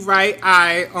right.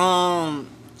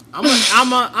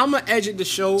 I'm a edge of the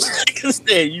show.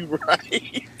 You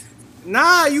right.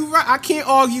 Nah, you right. I can't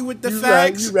argue with the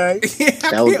facts. You right.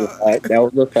 That was a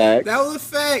fact. That was a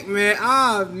fact, man.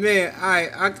 Man.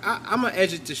 I'm an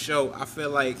edge of the show. I feel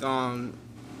like and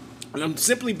I'm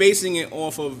simply basing it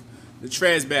off of the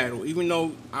Trez battle. Even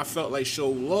though I felt like Show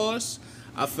lost,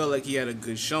 I felt like he had a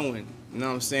good showing. You know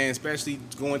what I'm saying? Especially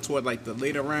going toward like the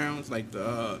later rounds, like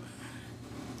the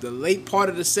late part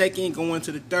of the second, going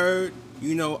to the third.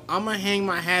 You know, I'm gonna hang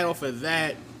my hat off of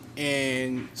that,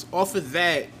 and off of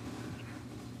that,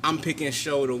 I'm picking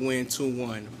Show to win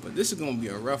 2-1. But this is gonna be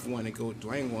a rough one to go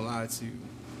through. I ain't gonna lie to you.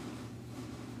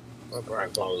 I'm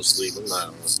probably falling asleep. I'm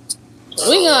not.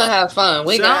 We gonna have fun.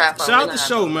 Shout out the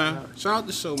show, man. Shout out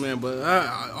the show, man. But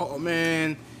oh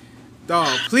man,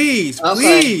 dog, please, bro,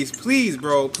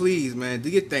 please, man, do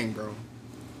your thing, bro.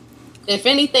 If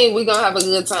anything, we gonna have a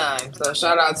good time. So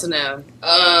shout out to them.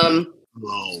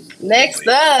 Next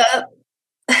up,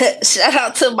 shout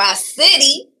out to my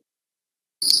city.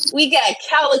 We got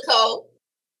Calico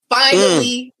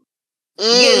finally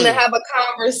getting to have a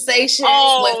conversation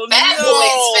with Fat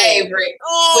Boy's favorite.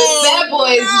 With Fat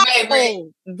Boy's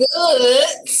favorite,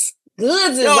 Goods.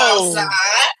 Goods is outside.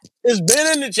 Is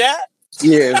Ben in the chat?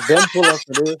 Yeah, Ben pulled up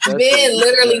for this. Ben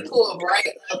literally pulled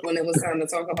right up when it was time to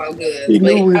talk about Goods. He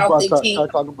knew we were talking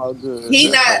about Goods. He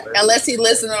not, unless he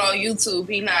listening on YouTube,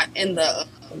 he not in the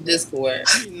Discord.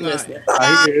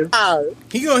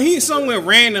 He's somewhere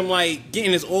random, like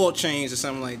getting his oil changed or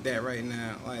something like that right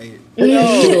now. Like, me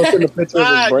and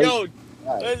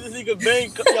this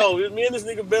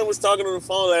nigga Ben was talking on the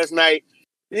phone last night.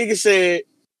 Nigga said,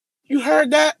 "You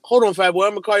heard that? Hold on, Fat Boy.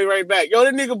 I'm gonna call you right back." Yo,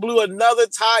 that nigga blew another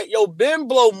tire. Yo, Ben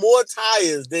blow more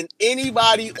tires than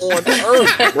anybody on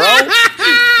earth, bro.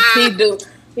 He do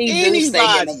stay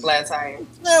getting a flat tire.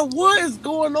 Man, what is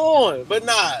going on? But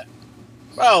nah.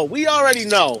 Bro, we already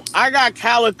know. I got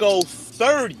Calico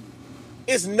 30.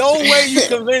 It's no way you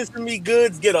convincing me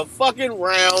Goods get a fucking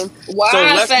round. Why, so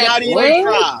let's Fat not Boy? even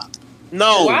try.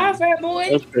 No. Why, Fat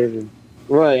Boy? That's crazy.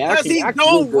 Right. Because he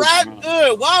don't rap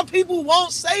good. Why people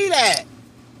won't say that?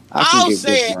 I'll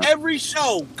say it every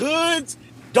show. Goods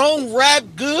don't rap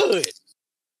good.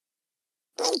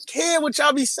 I don't care what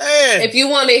y'all be saying. If you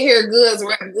want to hear Goods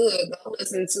rap good, go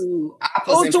listen to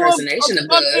Alpha's impersonation of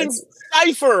Goods.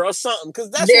 Cypher or something,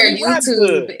 because that's their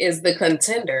YouTube is the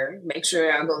contender. Make sure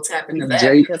y'all go tap into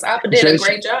that because Alpha did a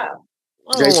great job.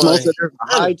 Jay Smoke said there's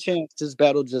a high chance this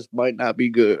battle just might not be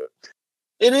good.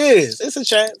 It is. It's a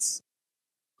chance.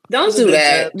 Don't do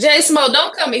that. Jay Smoke,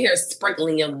 don't come in here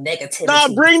sprinkling your negativity. Nah,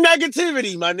 bring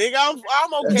negativity, my nigga. I'm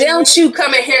okay. Don't you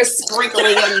come in here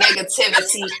sprinkling your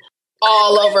negativity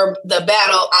all over the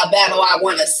battle. I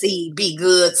want to see. Be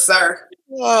good, sir.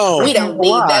 Whoa. We don't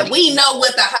need that. We know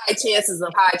what the high chances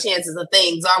of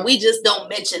things are. We just don't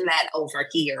mention that over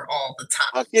here all the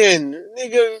time. Fucking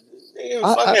nigga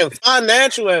fucking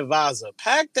financial advisor.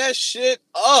 Pack that shit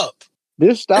up.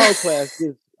 This style class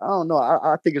is, I don't know.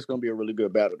 I think it's going to be a really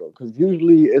good battle, though, because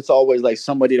usually it's always like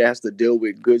somebody that has to deal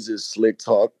with Goods' slick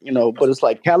talk, you know, but it's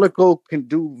like Calico can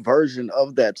do version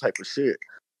of that type of shit.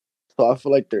 So I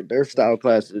feel like their style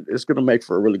class is going to make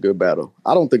for a really good battle.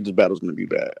 I don't think this battle's going to be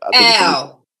bad.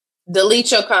 Al,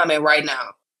 delete your comment right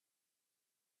now.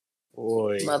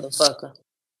 Boy. Motherfucker.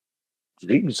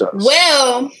 Jesus.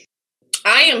 Well,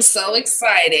 I am so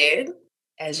excited,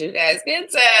 as you guys can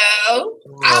tell.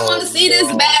 I want to see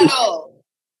this battle.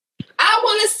 I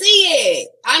want to see it.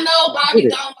 I know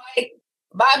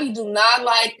Bobby do not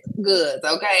like Goods,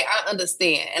 okay? I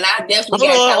understand. And I definitely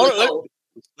got Calico.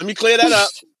 Let me clear that up.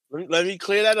 Let me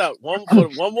clear that up one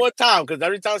more time, because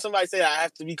every time somebody say that, I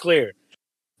have to be clear.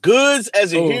 Goods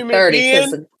as a human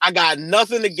being, I got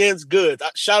nothing against Goods.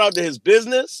 Shout out to his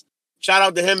business. Shout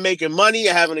out to him making money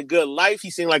and having a good life. He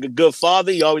seemed like a good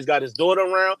father. He always got his daughter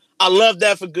around. I love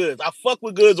that for Goods. I fuck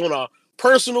with Goods on a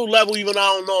personal level, even though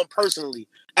I don't know him personally.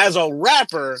 As a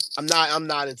rapper, I'm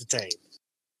not entertained.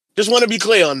 Just want to be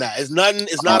clear on that. It's not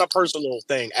a personal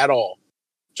thing at all.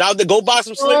 Shout out to go buy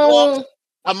some slick walks.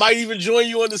 I might even join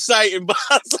you on the site and buy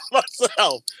some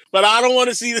myself. But I don't want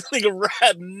to see this nigga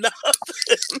rap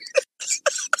nothing.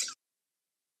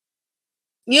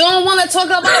 You don't want to talk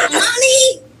about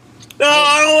money? No,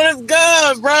 I don't want his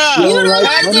guns, bro. You don't want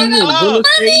to talk about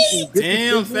money?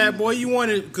 Damn, fat boy, you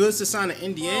wanted Goods to sign an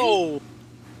NDA? Oh,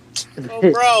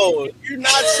 bro, you're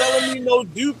not selling me no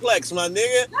duplex, my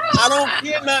nigga. I don't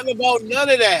care nothing about none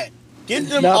of that. Get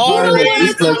them all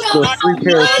duplex for a free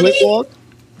pair of slip walks.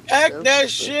 Pack that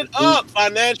shit up.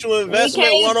 Financial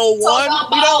investment 101.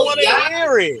 We don't want to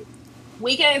hear it.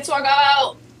 We can't talk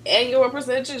about annual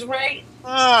percentage rate.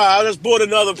 I just bought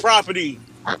another property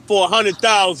for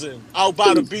 $100,000 out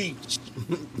by the beach.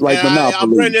 Like Monopoly.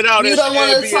 I'm renting it out. You don't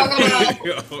want to talk about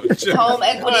home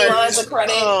equity lines of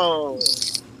credit. Oh,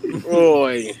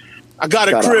 boy. I got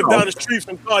a crib down the street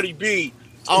from Cardi B.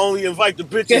 I only invite the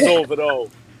bitches over,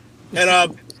 though.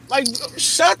 And,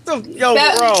 shut the... Yo,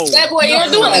 bro. That boy, you're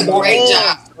doing a great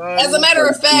job. As a matter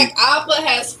of fact, Alpha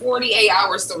has 48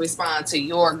 hours to respond to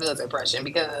your Goods impression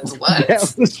because what?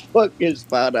 That was fucking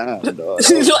spot on, dog.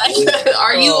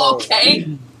 Are you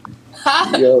okay?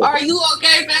 Huh? Are you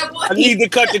okay, fat boy? I need to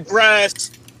cut the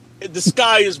grass. The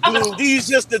sky is blue. These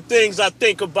just the things I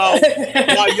think about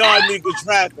while y'all niggas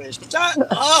rapping. Shut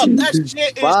up. That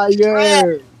shit is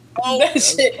fire. Oh, that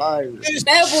boy is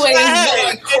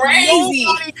going crazy.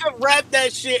 Nobody can rap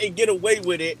that shit and get away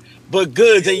with it, but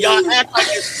Goods, and y'all act like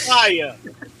it's fire.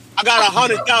 I got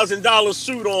 $100,000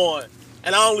 suit on,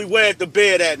 and I only wear it to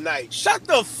bed at night. Shut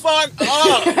the fuck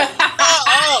up. Shut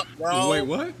up, bro. Wait,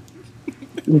 what?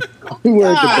 You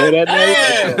wear it to bed at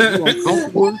night?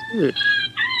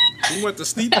 You went to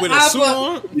sleep with a suit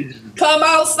on? Come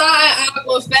outside,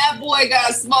 Aqua. Fat boy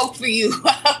got smoke for you.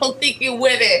 I don't think you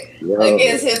with it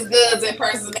against his Goods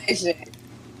impersonation.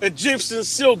 Egyptian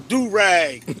silk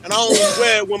do-rag, and I only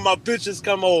wear it when my bitches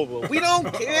come over. We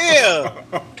don't care.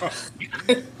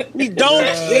 We don't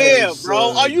care,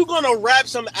 bro. Are you going to rap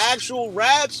some actual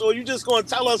raps, or are you just going to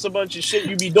tell us a bunch of shit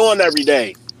you be doing every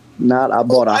day? Not, I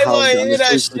bought a house down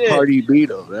the street for Cardi B,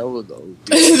 though. That was the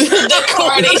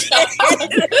Cardi.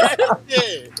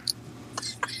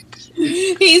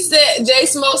 He said, J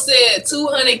Smo said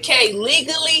 200K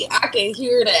legally. I can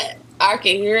hear that. I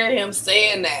can hear him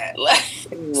saying that. Like,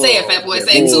 say it, fat boy.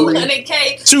 Say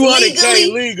 200K.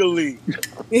 200K legally.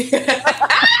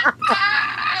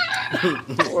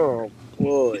 Oh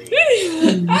boy.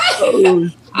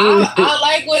 I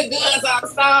like when Goods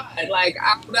outside. Like,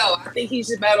 I don't know. I think he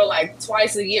should battle like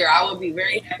twice a year. I would be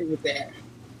very happy with that.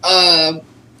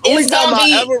 Only time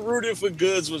I ever rooted for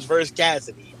Goods was versus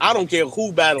Cassidy. I don't care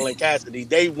who battling Cassidy.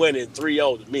 They winning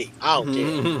 3-0 to me. I don't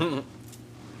care.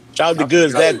 Shout out to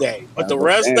Goods that day. But the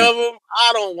rest of them,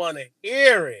 I don't want to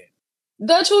hear it.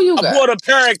 Dutch, who you got? I bought a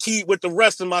parakeet with the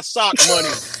rest of my sock money.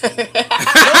 Stop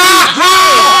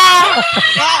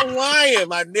lying,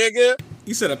 my nigga.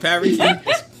 You said a parakeet?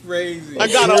 That's crazy. I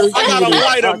got a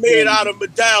lighter made out of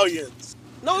medallions.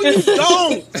 No, you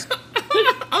don't.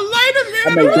 A lighter made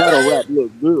I make battle rap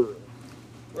look good.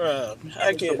 Bruh,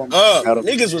 I can't.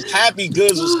 Niggas was happy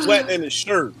Goods was sweating in his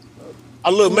shirt.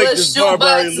 I make this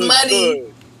Burberry look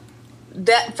good.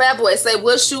 That fat boy say,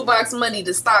 what's shoebox money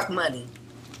to stock money?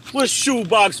 What's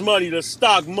shoebox money to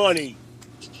stock money?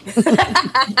 Oh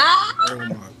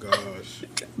my gosh.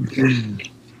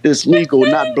 It's legal,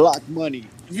 not block money.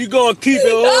 If you gonna keep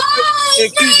it hood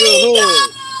and keep it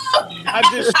hood. I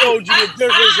just showed you the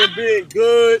difference in being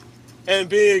good and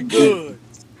being good.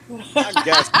 I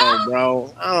guess so,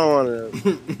 bro. I don't want to.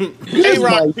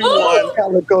 Tay-Rock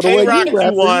 2-1. Tay-Rock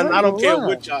 2-1. I don't care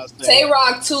what y'all say.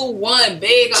 Tay-Rock 2-1.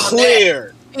 Big on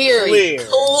Clear. that. Period.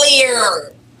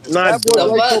 Clear. Not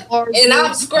and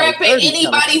I'm scrapping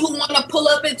anybody who want to pull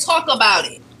up and talk about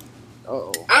it.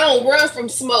 I don't run from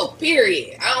smoke,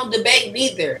 period. I don't debate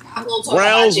neither. I'm going to talk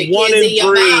rounds about your kids in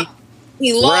your mouth.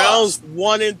 He lost. Rounds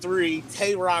 1 and 3,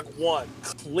 Tay-Rock 1.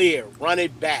 Clear. Run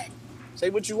it back. Say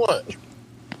what you want.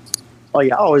 Oh,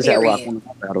 yeah, I always have Rock one of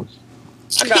my battles.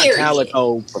 I got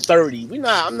Calico for 30.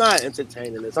 I'm not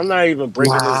entertaining this. I'm not even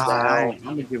breaking this down. I'm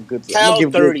going to give good. Cal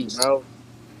 30, bro.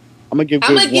 I'm gonna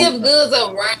give Goods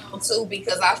a round too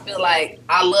because I feel like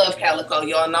I love Calico.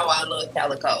 Y'all know I love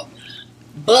Calico,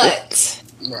 but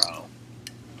bro,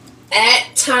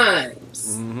 at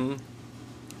times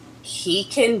he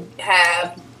can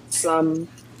have some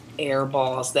air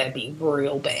balls that be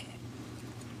real bad.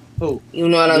 Who? You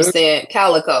know what I'm saying?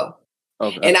 Calico.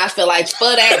 Okay. And I feel like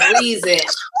for that reason,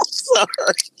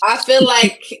 I feel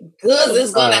like Goods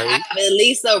is going to have at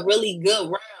least a really good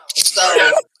round.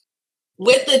 So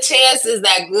with the chances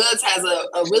that Goods has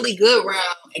a really good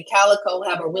round and Calico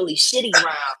have a really shitty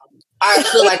round, I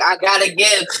feel like I got to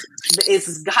give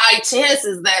it's high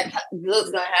chances that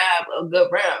Goods going to have a good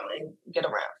round and get a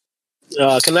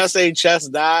round. Can I say Chess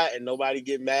died and nobody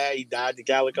get mad? He died to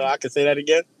Calico. I can say that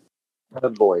again.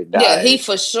 That boy died. Yeah, he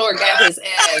for sure got his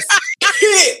ass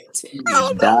kicked. He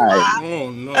died. Oh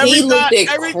no! He looked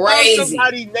every crazy. time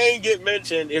somebody's name get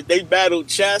mentioned, if they battled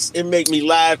Chess, it make me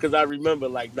laugh because I remember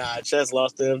like, nah, Chess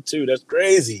lost to him too. That's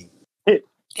crazy.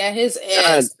 Got his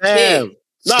ass damn.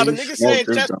 Nah, but He niggas saying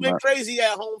smoked Chess him, went crazy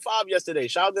at Home 5 yesterday.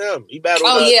 Shout out to him. He battled.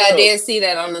 Oh yeah, I did see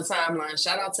that on the timeline.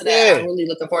 Shout out to that. Yeah. I'm really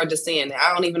looking forward to seeing that.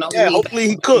 I don't even know who hopefully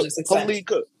he cooked. Hopefully he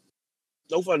cooked.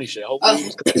 No funny shit.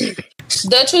 Hopefully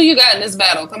Dutch, who you got in this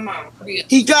battle? Come on.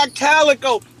 He got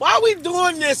Calico. Why are we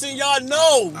doing this and y'all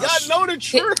know? Y'all know the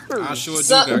truth. I sure do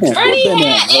So, got Freddie Calico.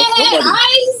 had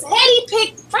ice. Hetty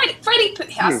picked Freddie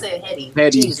picked. I said Hetty.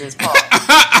 Jesus, Paul.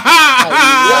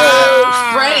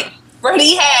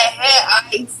 Freddie had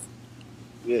ice.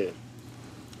 Yeah.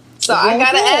 So I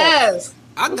gotta ask.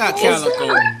 I got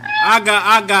Calico.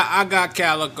 I got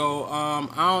Calico. I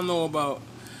don't know about.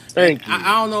 Thank you.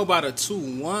 I don't know about a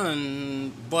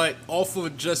 2-1, but off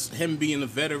of just him being a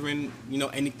veteran,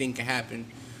 anything can happen.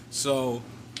 So,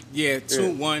 yeah,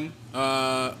 2-1.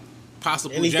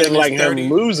 Possible anything like 30.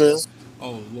 Him losing.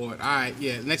 Oh Lord! All right,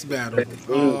 yeah. Next battle. Next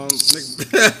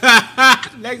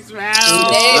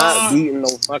battle. Not beating no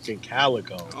fucking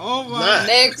Calico. Oh my.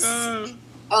 Next.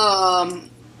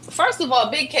 First of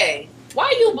all, Big K.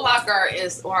 Why you block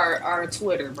our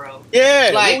Twitter, bro?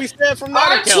 Yeah, like what we said from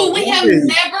that account. We have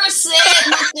never said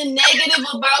nothing negative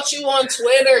about you on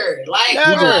Twitter. Like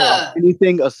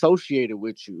anything associated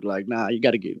with you. Like, nah, you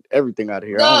got to get everything out of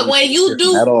here. Look, when you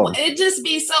do, it just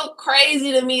be so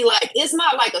crazy to me. Like, it's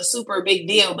not like a super big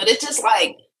deal, but it's just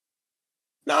like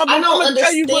I don't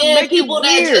understand people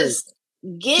that just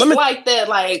get like that.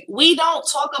 Like, we don't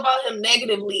talk about him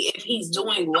negatively if he's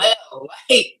doing well.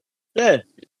 Like, yeah.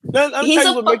 I'm telling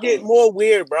you what make it more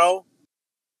weird, bro.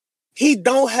 He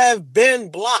don't have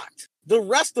been blocked. The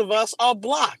rest of us are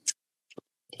blocked.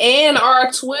 And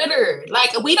our Twitter.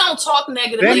 Like, we don't talk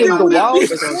negatively about the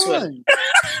wildest one.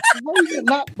 He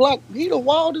not blocked. He the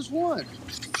wildest one.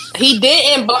 He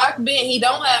didn't block Ben. He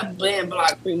don't have Ben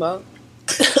blocked, Primo.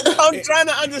 I'm trying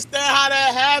to understand how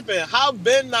that happened. How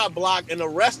Ben not blocked and the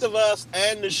rest of us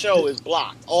and the show is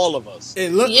blocked. All of us.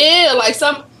 Like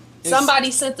somebody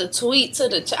sent a tweet to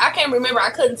the I can't remember. I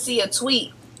couldn't see a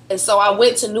tweet. And so I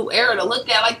went to New Era to look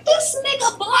at like, this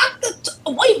nigga blocked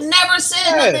we've never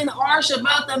said nothing harsh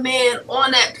about the man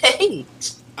on that page.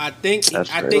 I think he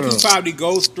probably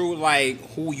goes through like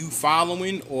who you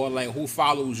following or like who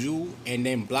follows you and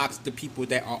then blocks the people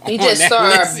that are he on just that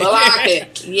started list. blocking.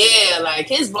 Yeah, like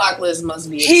his block list must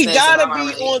be he extensive.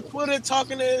 gotta be on Twitter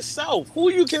talking to himself.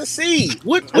 Who you can see?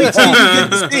 What tweets you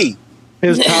can see?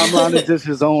 His timeline is just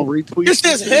his own retweets. It's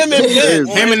just him and Ben.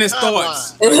 Him and his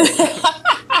thoughts.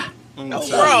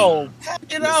 Bro, pack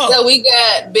it up. So we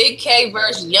got Big K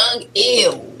versus Young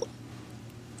Ill.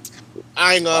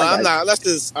 I ain't gonna. I'm not. Let's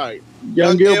just. All right.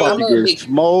 Young Ill about to get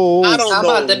smoked. I don't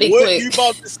know what you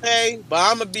about to say, but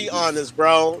I'm gonna be honest,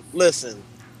 bro. Listen,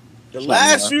 the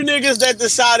last few niggas that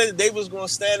decided they was gonna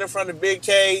stand in front of Big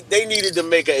K, they needed to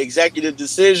make an executive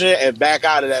decision and back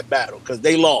out of that battle because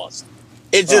they lost.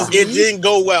 It just it didn't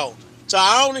go well. So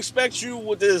I don't expect you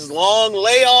with this long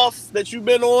layoff that you've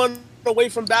been on away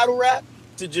from battle rap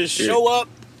to just show up.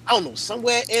 I don't know,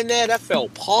 somewhere in there that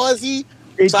felt pausey.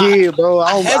 It did, bro.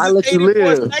 I'll let you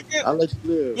live. I'll let you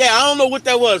live. Yeah, I don't know what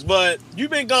that was, but you've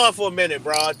been gone for a minute,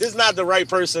 bro. This is not the right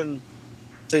person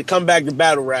to come back to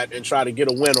battle rap and try to get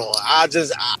a win on. I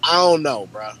don't know,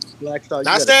 bro. Black Star,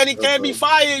 not saying he can't be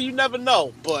fired. You never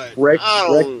know, but Rex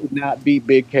did not beat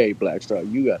Big K. Black Star,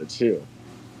 you gotta chill.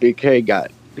 Big K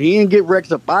he didn't get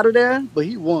Rex up out of there, but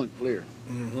he won clear.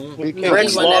 Mm-hmm.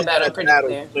 Rex lost that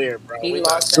battle clear, bro. He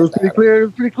lost that battle. It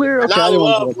was pretty clear. Okay, I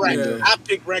love Rex. I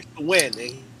picked Rex to win.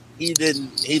 He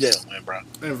didn't win, bro.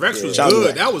 And Rex was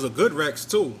good. That was a good Rex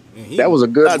too. That was a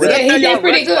good Rex. Yeah, he did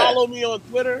pretty good. Follow me on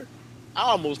Twitter. I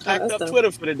almost packed up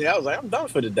Twitter for the day. I was like, I'm done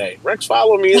for the day. Rex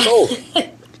follow me. It's over.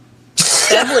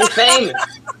 Definitely famous.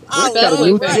 Rex got a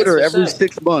new Twitter every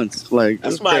 6 months. Like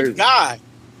that's my guy.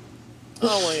 I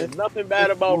don't want nothing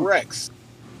bad about Rex.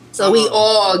 So we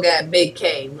all got Big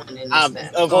K winning this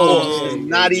battle. Of course,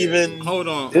 not even. Hold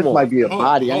on. This might be a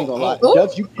body. I ain't gonna lie.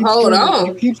 Dutch, you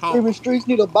keep screaming streets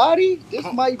need a body. This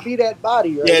might be that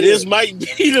body right here. This might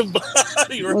be the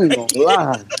body. Right? I ain't gonna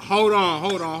lie. Hold on.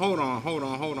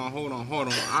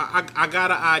 I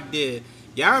got an idea.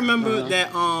 Y'all remember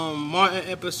that Martin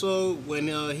episode when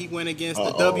he went against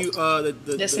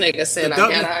this nigga said I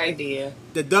got an idea.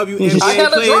 The WNBA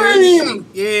players.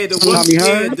 Yeah,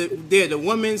 the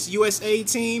women's USA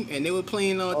team, and they were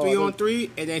playing 3-on-3,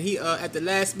 and then he at the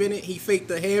last minute he faked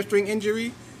the hamstring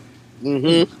injury.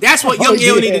 Mm-hmm. That's what Young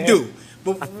Ill need to do.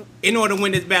 But in order to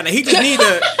win this battle, he just need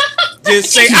to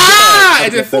just say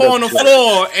and just fall on the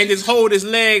floor and just hold his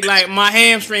leg like my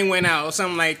hamstring went out or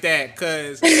something like that.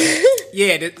 Cause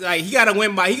like he gotta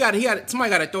win by somebody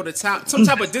gotta throw the top some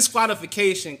type of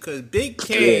disqualification. Cause Big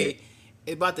K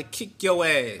is about to kick your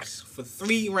ass for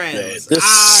 3 rounds.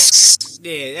 This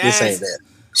ain't that.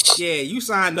 Yeah, you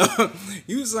signed up.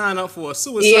 You signed up for a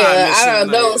suicide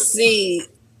mission.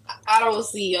 I don't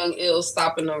see Young Ill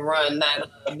stopping the run that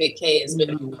Big K has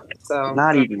been on. So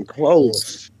not even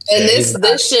close. And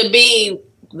this should be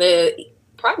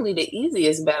probably the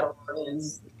easiest battle on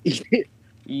his.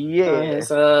 He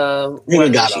got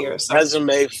a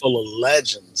resume full of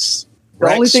legends.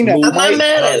 The only thing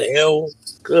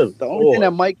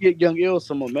that might get Young Ill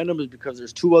some momentum is because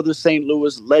there's 2 other St.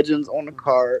 Louis legends on the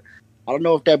card. I don't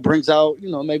know if that brings out,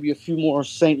 maybe a few more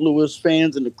St. Louis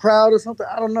fans in the crowd or something.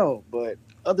 I don't know, but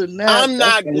other than that, I'm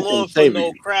not going for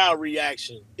no crowd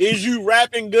reaction. Is you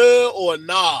rapping good or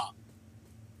nah?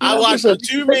 I watched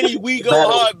too many We Go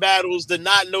Hard battles to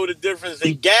not know the difference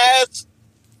in gas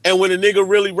and when a nigga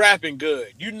really rapping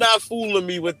good. You not fooling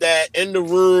me with that in the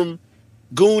room,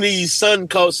 Goonies,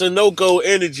 Sunoco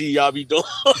energy y'all be doing.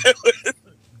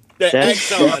 The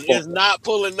Exxon is not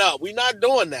pulling up. We not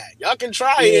doing that. Y'all can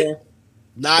try it.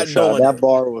 Not doing that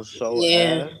bar was so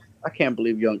ass. I can't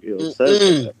believe Young Ill said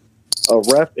that. A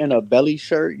ref in a belly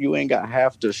shirt, you ain't got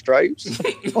half the stripes.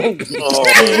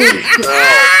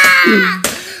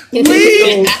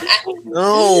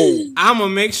 No. I'm gonna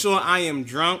make sure I am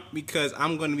drunk because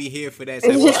I'm gonna be here for that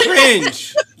type of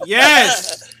cringe.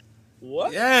 Yes.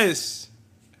 What? Yes.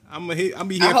 I'm be here I for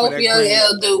that. hope Young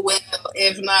L do well.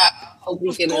 If not, I hope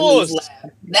we can at least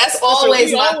laugh. That's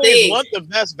always my thing. Want the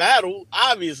best battle,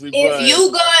 obviously.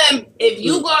 If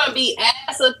you gonna be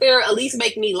ass up there, at least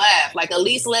make me laugh. Like at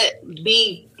least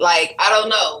be like, I don't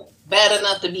know, bad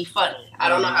enough to be funny. I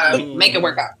don't know how to make it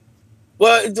work out.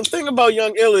 Well, the thing about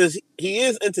Young Ill is he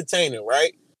is entertaining,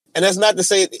 right? And that's not to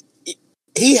say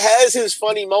he has his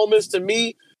funny moments. To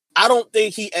me, I don't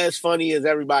think he as funny as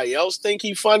everybody else think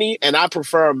he funny, and I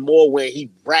prefer more when he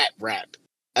rap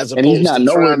as opposed and he's not to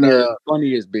nowhere trying near to as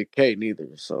funny as Big K neither.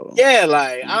 So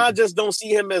I just don't see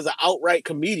him as an outright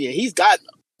comedian. He's got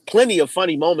plenty of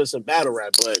funny moments in battle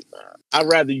rap, but I'd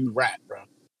rather you rap, bro.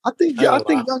 I think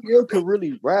Young Ill could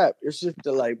really rap. It's just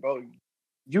bro,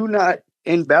 you not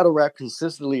in battle rap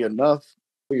consistently enough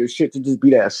for your shit to just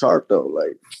be that sharp though.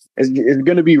 Like it's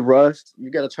gonna be rushed. You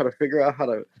gotta try to figure out how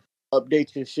to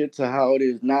update your shit to how it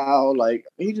is now. Like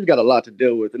he just got a lot to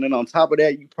deal with. And then on top of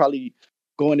that, you probably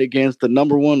going against the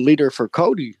number 1 leader for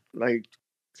Cody. Like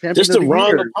just the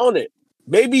wrong opponent.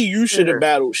 Maybe you should have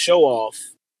battled Show Off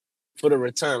for the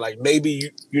return. Like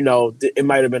maybe it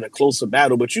might have been a closer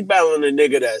battle, but you battling a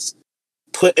nigga that's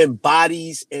putting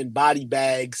bodies in body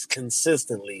bags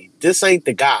consistently. This ain't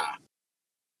the guy.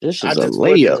 This is a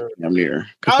layup, Amir.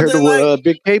 Compared to what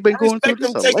Big K been going through, this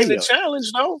is a layup. Taking the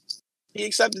challenge, though. He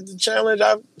accepted the challenge.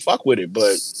 I fuck with it,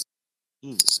 but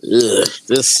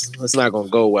it's not gonna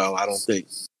go well. I don't think.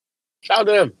 Shout out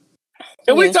to him.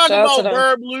 Can we talk about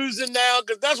Verb losing now?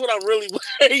 Because that's what I'm really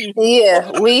waiting for.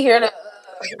 Yeah, we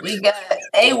got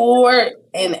A Ward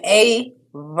and A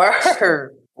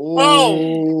Verb.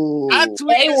 Oh, I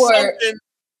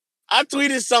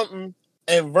tweeted something,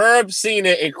 and Verb seen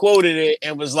it and quoted it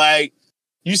and was like,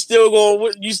 You still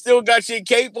got your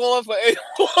cape on for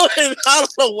A1? I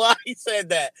don't know why he said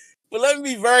that. But let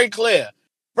me be very clear.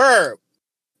 Verb,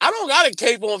 I don't got a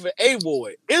cape on for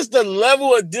A-Boy. It's the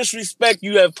level of disrespect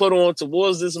you have put on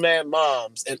towards this man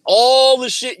moms and all the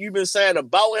shit you've been saying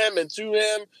about him and to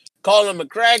him, calling him a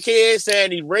crackhead,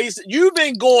 saying he racist. You've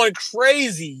been going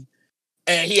crazy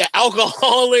and he an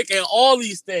alcoholic and all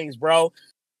these things, bro.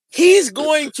 He's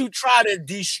going to try to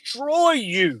destroy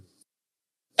you.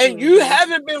 And you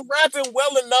haven't been rapping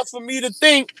well enough for me to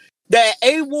think that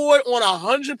A-Ward on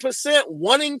 100%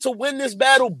 wanting to win this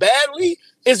battle badly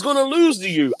is going to lose to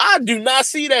you. I do not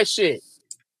see that shit.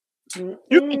 You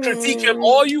can critique him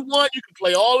all you want. You can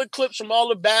play all the clips from all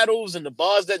the battles and the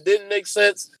bars that didn't make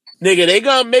sense. Nigga, they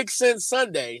going to make sense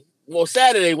Sunday. Well,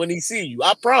 Saturday when he see you,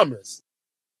 I promise.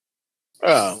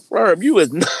 Verb, you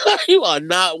are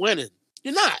not winning.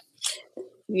 You're not.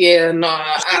 Yeah, no,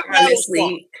 I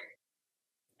honestly,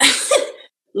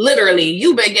 literally,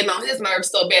 you've been getting on his nerves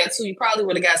so bad too. You probably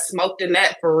would have got smoked in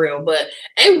that for real. But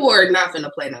A Ward not finna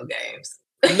play no games.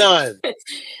 None.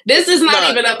 This is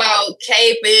not even about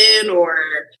caping or,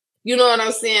 you know what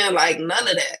I'm saying? Like, none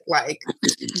of that. Like,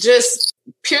 just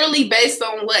purely based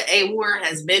on what A Ward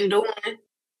has been doing.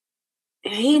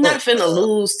 He not finna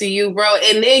lose to you, bro.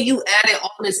 And then you added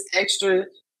all this extra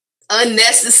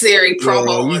unnecessary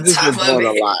promo on top of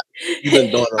it. You've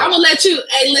been doing a lot. I'm gonna let you.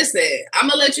 Hey, listen. I'm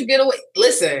gonna let you get away.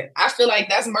 Listen. I feel like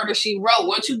that's Murder She Wrote.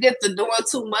 Once you get to doing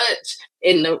too much,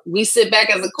 and we sit back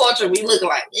as a culture, we look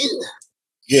like, ew.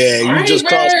 Yeah, you just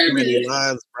crossed too many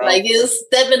lines, bro. Like you're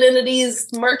stepping into these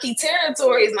murky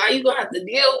territories. Now you're gonna have to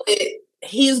deal with it.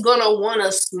 He's gonna want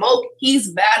to smoke.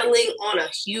 He's battling on a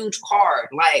huge card.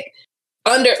 Like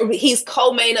he's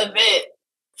co-main event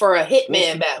for a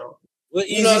Hitman battle. What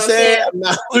you know what I'm saying? I'm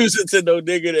not losing to no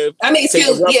nigga that. I mean,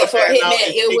 excuse me, for a Hitman,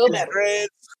 it will matter.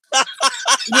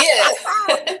 Yeah.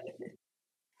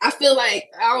 I feel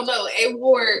like, I don't know, A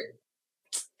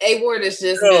Ward is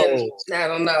just been, I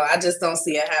don't know. I just don't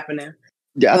see it happening.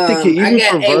 Yeah, I think even I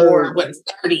got for A Verb, Ward with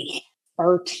 30.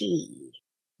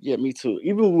 Yeah, me too.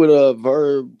 Even with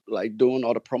Verb like doing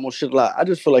all the promo shit, like I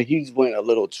just feel like he's went a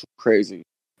little too crazy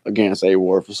against A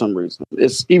Ward for some reason.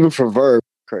 It's even for Verb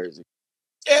crazy.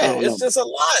 Yeah, it's just a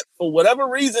lot. For whatever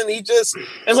reason, it's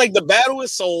like the battle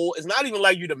is sold. It's not even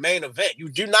like you the main event. You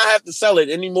do not have to sell it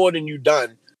any more than you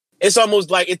done. It's almost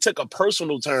like it took a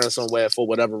personal turn somewhere for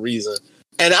whatever reason.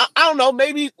 And I don't know,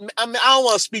 maybe, I don't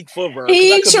want to speak for Verb.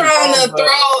 He trying to throw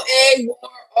A Ward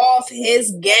off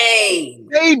his game.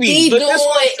 Maybe. He doing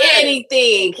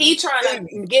anything. He trying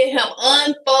to get him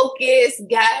unfocused,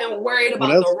 got him worried about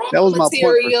the wrong material. That was my point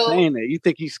for saying that. You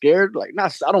think he's scared? Like, I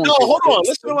don't No, hold on.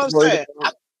 Listen to what I'm saying.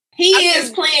 He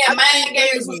is playing mind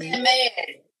games with that man.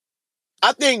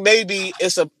 I think maybe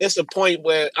it's a point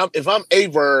where if I'm A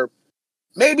Verb,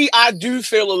 maybe I do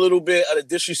feel a little bit of the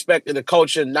disrespect in the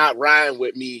culture not riding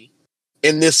with me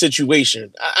in this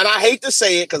situation. And I hate to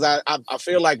say it because I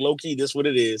feel like low-key this is what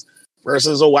it is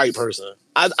versus a white person.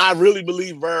 I really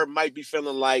believe Verb might be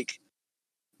feeling like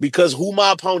because who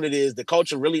my opponent is, the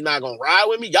culture really not going to ride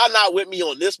with me. Y'all not with me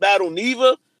on this battle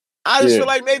neither. I just feel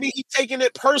like maybe he's taking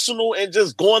it personal and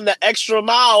just going the extra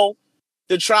mile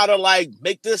to try to like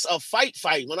make this a fight.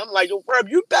 When I'm like, yo, Verb,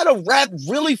 you better rap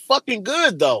really fucking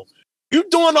good though. You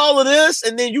doing all of this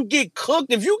and then you get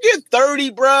cooked. If you get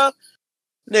 30, bruh,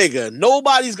 nigga,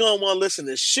 nobody's gonna want to listen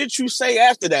to shit you say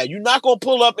after that. You're not gonna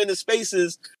pull up in the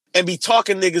spaces and be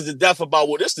talking niggas to death about,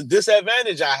 well, this is the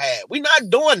disadvantage I had. We not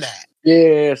doing that.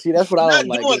 Yeah, see, that's what I don't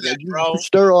like. That, you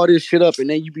stir all this shit up and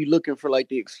then you be looking for like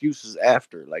the excuses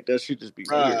after. Like that should just be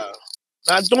weird.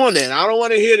 Not doing that. I don't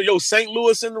want to hear the St.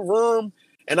 Louis in the room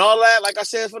and all that. Like I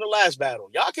said for the last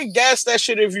battle, y'all can gas that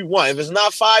shit if you want. If it's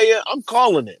not fire, I'm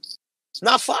calling it. It's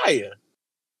not fire.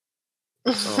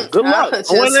 Good luck. I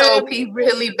just hope he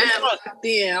really been locked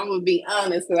in. I'm gonna be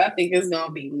honest, because I think it's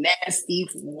gonna be nasty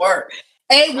work.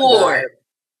 A Ward,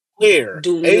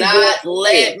 do not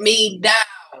let me down.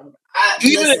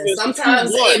 Listen,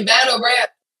 sometimes in battle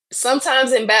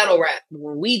rap,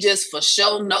 when we just for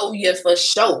sure know you for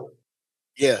sure.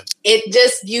 Yeah. It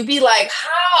just, you be like,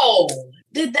 how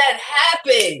did that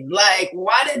happen? Like,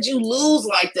 why did you lose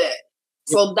like that?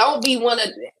 So don't be one of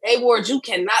A Ward. You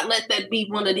cannot let that be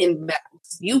one of them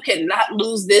battles. You cannot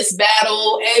lose this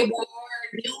battle, A Ward.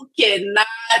 You cannot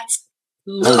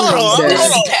lose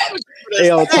this battle. Hey,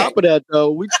 on top of that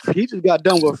though, he just got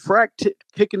done with Frack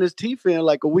kicking his teeth in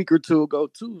like a week or two ago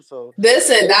too. So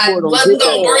listen, I wasn't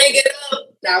gonna bring it up.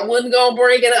 I wasn't gonna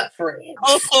bring it up for him.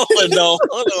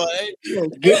 Hold on.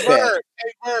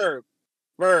 Hey,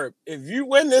 Verb, if you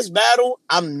win this battle,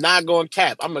 I'm not going to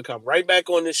cap. I'm going to come right back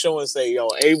on this show and say, yo,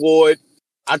 A Ward,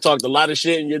 I talked a lot of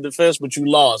shit in your defense, but you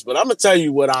lost. But I'm going to tell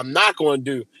you what I'm not going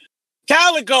to do.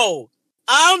 Calico,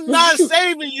 I'm not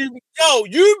saving you. Yo,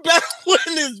 you better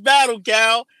win this battle,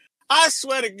 Cal. I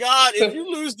swear to God, if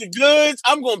you lose the goods,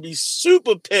 I'm going to be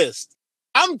super pissed.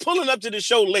 I'm pulling up to the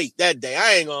show late that day.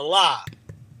 I ain't going to lie.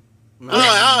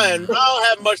 I don't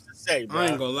have much to say, bro. I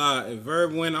ain't going to lie. If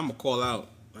Verb win, I'm going to call out.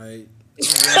 Like,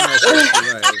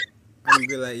 I'm gonna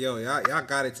be like, yo, y'all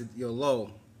got it to your low.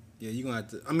 Yeah, you gonna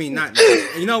have to. I mean, not.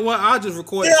 You know what? I'll just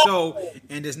record the show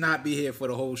and just not be here for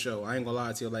the whole show. I ain't gonna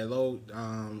lie to you. Like, low.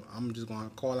 I'm just gonna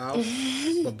call out,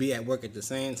 but be at work at the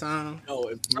same time. No,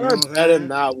 if Verb better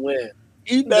not win.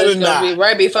 He better not. Be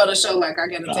right before the show, like I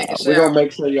gotta take a shower. We're gonna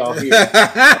make sure y'all hear. Let's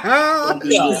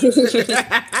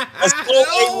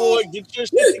A-Ward, get your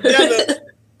shit together.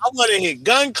 I want to hit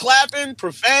gun clapping,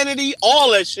 profanity,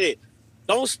 all that shit.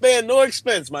 Don't spare no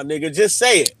expense, my nigga. Just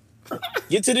say it.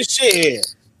 Get to the shit here.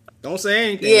 Don't say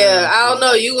anything. Yeah, I don't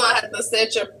know. You gonna have to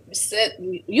set.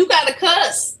 You gotta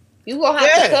cuss. You gonna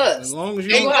have to cuss. As long as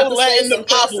you ain't no letting the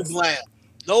Bible blab.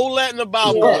 No letting the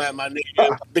Bible blab, my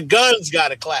nigga. The guns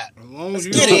gotta clap. As long as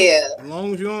you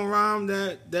don't rhyme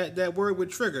that word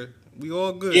with trigger, we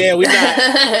all good. Yeah, we not.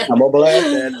 I'm gonna blast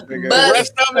that trigger. But, the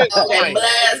rest of it, okay,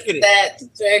 blast that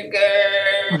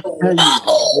trigger.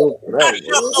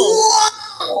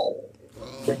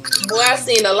 Boy, I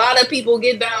seen a lot of people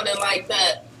get down in like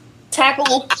that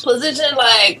tackle position,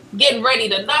 like getting ready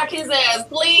to knock his ass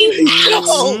clean.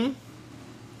 Mm-hmm.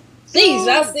 Jeez,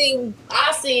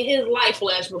 I seen his life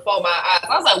flash before my eyes.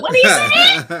 I was like, what are you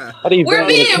saying? We're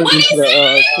being, what are you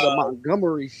saying? To the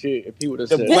Montgomery shit, if he would have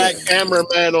the said black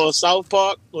cameraman on South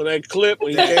Park on that clip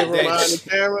when he came from behind the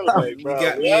camera. Like, bro,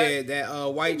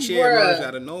 that white chair rose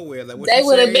out of nowhere. Like, what they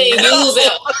would have been using.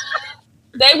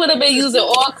 They would have been using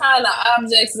all kind of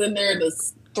objects in there to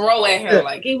throw at him.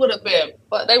 Like he would have been,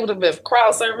 but they would have been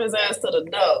crowd surfing his ass to the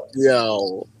door.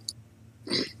 Yo.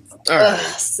 Right.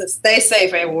 So stay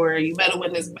safe, A-Ward. You better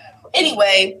win this battle.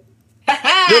 Anyway. Good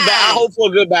I hope for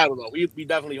a good battle, though. We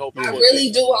definitely hope for it. I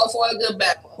really do hope for a good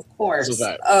battle, of course.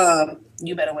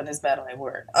 You better win this battle,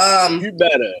 A-Word. You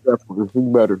better. Definitely. You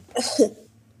better.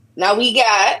 Now we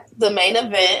got the main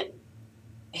event.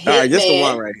 All right, this is the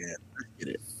one right here. Let's get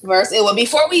it. Well,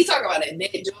 before we talk about it,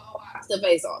 did y'all watch the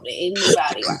face off? Did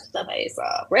anybody watch the face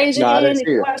off? Raise your hand if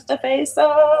you watch the face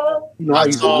off. You know, I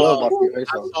saw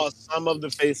some of the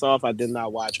face off. I did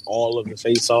not watch all of the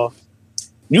face off.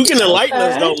 You can enlighten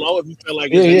us, though, Lo, if you feel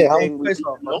like I'm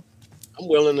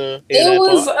willing to hear that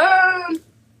was, part.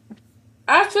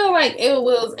 I feel like it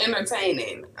was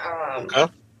entertaining.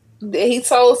 He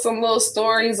told some little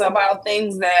stories about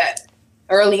things that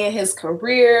early in his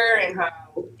career and how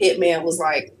Hitman was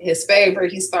like his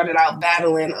favorite. He started out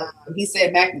battling. He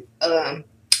said Mac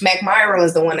Myra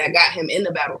was the one that got him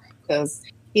into battle rap because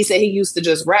he said he used to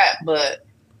just rap, but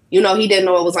he didn't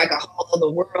know it was like a whole other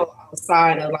world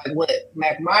outside of like what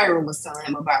Mac Myra was telling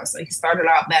him about. So he started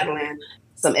out battling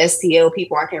some STL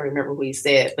people. I can't remember what he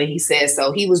said, but he said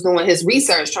so he was doing his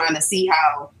research trying to see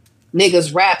how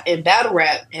niggas rap and battle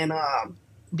rap, and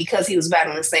because he was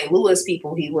battling St. Louis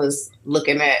people, he was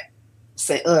looking at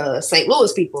St.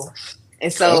 Louis people.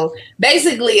 And so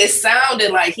basically it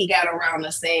sounded like he got around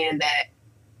to saying that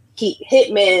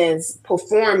Hitman's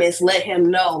performance let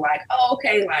him know like, oh,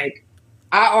 okay, like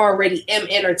I already am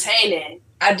entertaining.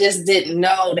 I just didn't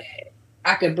know that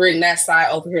I could bring that side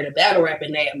over here to battle rap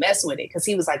and they'd mess with it. Cause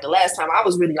he was like, the last time I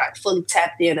was really like fully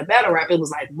tapped into battle rap, it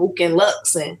was like Mook and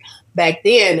Lux and back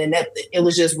then, and that it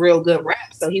was just real good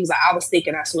rap. So he was like, I was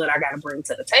thinking that's what I got to bring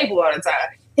to the table all the time.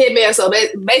 Hitman. So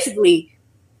basically,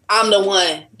 I'm the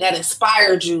one that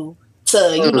inspired you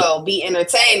to, be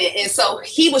entertaining. And so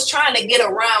he was trying to get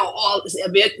around all this,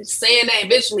 saying that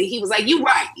eventually he was like, you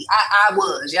right. I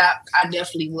was. Yeah, I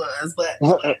definitely was. But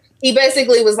he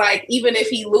basically was like, even if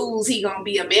he lose, he going to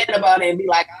be a man about it and be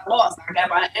like, I lost. I got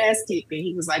my ass kicked. And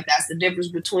he was like, that's the difference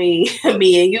between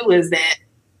me and you is that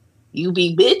you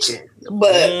be bitching.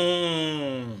 But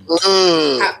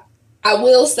I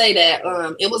will say that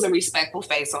it was a respectful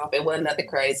face-off. It wasn't nothing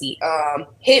crazy.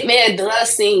 Hitman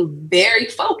does seem very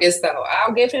focused, though.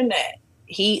 I'll give him that.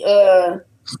 He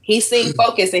seemed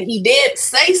focused, and he did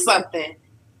say something.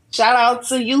 Shout out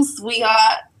to you,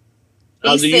 sweetheart.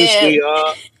 He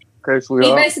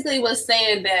basically was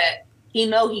saying that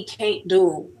he can't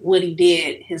do what he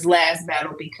did his last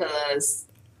battle because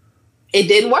it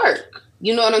didn't work.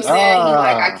 You know what I'm saying? He's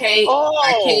like, I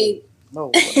can't. No.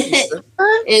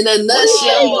 In a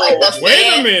nutshell, like the fan.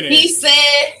 Wait a minute. He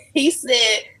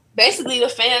said basically the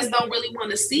fans don't really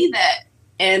want to see that.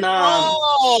 And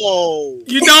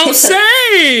you don't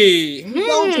say. You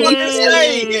don't want to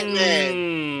say it,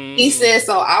 man. He said,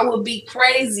 so I would be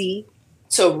crazy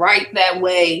to write that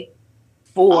way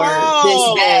for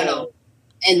this battle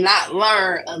and not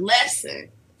learn a lesson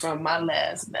from my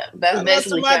last battle. That's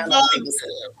basically kind of what he was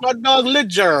saying. My dog Lit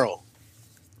Gerald.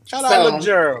 Shout out Lit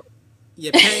Gerald.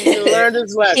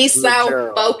 He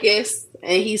sound focused,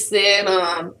 and he said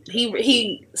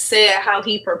he said how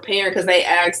he prepared because they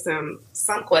asked him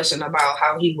some question about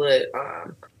how he would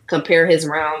compare his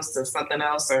rounds to something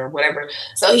else or whatever.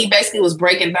 So he basically was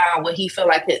breaking down what he felt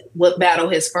like what battle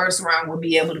his first round would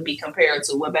be able to be compared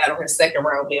to, what battle his second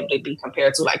round would be able to be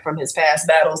compared to, like from his past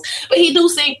battles. But he do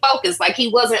seem focused, like he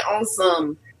wasn't on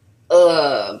some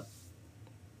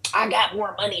I got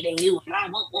more money than you, and I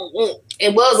won't.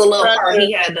 It was a little part.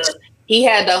 he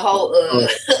had the whole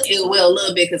Ill Will a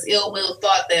little bit because Ill Will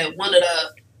thought that one of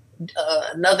the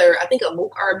another, I think a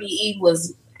Mook RBE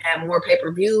had more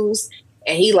pay-per-views,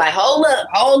 and he like, hold up,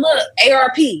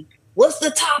 ARP, what's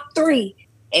the top 3?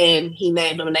 And he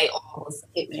named them, and they all was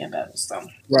Hitman battles. So.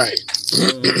 Right.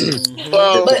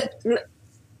 Well, but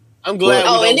I'm glad.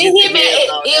 Oh, and then Hitman,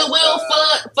 it will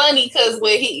funny because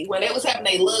when they was having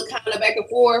a little kind of back and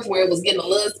forth where it was getting a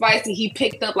little spicy, he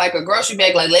picked up like a grocery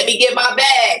bag, like, let me get my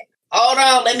bag. Hold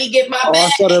on, let me get my bag. I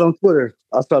saw that on Twitter.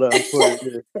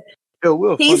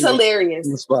 Yeah. He's hilarious.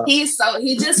 He's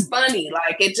just funny.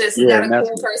 Like he got a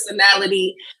cool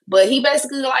personality. But he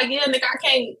basically like, yeah, nigga, I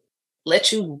can't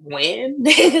let you win.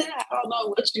 I don't know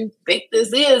what you think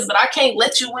this is, but I can't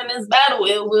let you win this battle.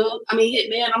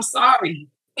 Hitman, I'm sorry.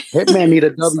 Hitman need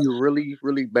a W really,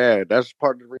 really bad. That's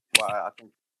part of the reason why I think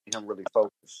him really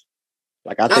focused.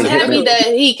 Like I'm happy that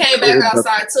he came back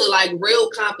outside to like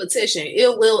real competition.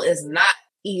 Ill Will is not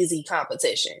easy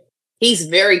competition. He's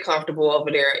very comfortable over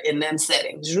there in them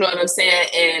settings. You know what I'm saying?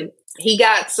 And he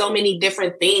got so many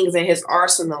different things in his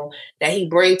arsenal that he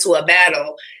brings to a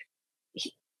battle.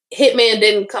 Hitman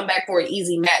didn't come back for an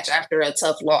easy match after a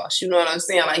tough loss. You know what I'm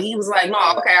saying? Like he was like, no,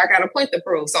 okay, I got a point to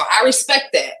prove. So I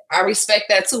respect that. I respect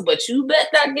that too. But you bet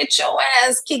not get your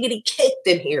ass kickity kicked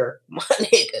in here, my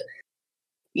nigga.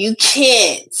 You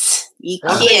can't. You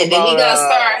can't. Then we gotta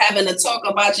start having to talk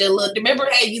about your little. Remember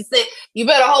how you said you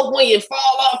better hope when you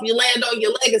fall off, you land on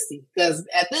your legacy. Because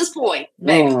at this point,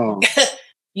 man,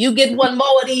 you get one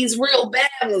more of these real bad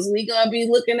ones, we gonna be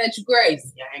looking at you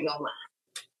crazy. I ain't gonna lie.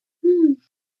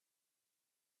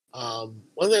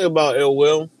 One thing about Ill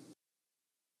Will,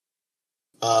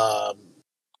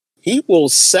 he will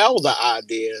sell the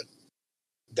idea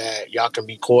that y'all can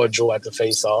be cordial at the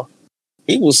face-off.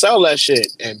 He will sell that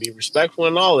shit and be respectful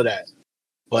and all of that.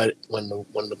 But when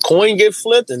the coin get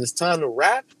flipped and it's time to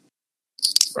rap,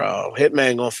 bro,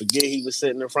 Hitman gonna forget he was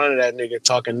sitting in front of that nigga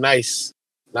talking nice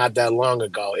not that long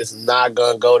ago. It's not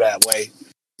gonna go that way.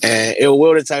 And Ill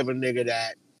Will the type of nigga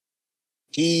that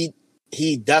he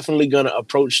definitely gonna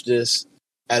approach this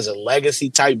as a legacy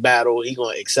type battle. He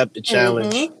gonna accept the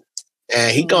challenge.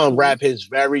 And he gonna rap his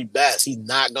very best. He's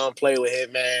not gonna play with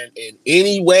Hitman in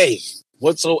any way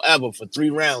whatsoever for 3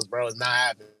 rounds, bro. It's not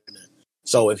happening.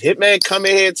 So if Hitman come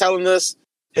in here telling us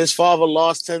his father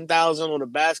lost $10,000 on a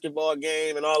basketball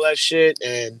game and all that shit,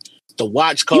 and the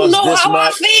watch costs this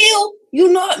much, I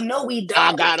feel. No, we don't.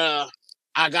 I got a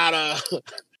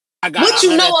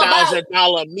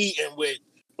 $100,000 meeting with,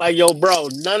 like, yo, bro.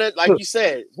 None of, like you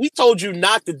said, we told you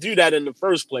not to do that in the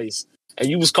first place. And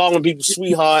you was calling people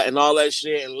sweetheart and all that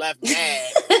shit and left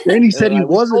mad. Then he said he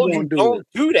wasn't going to do it. Don't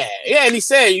do that. Yeah, and he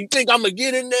said, you think I'm going to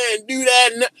get in there and do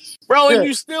that? Bro, and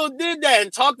you still did that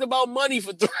and talked about money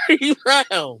for 3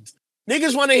 rounds.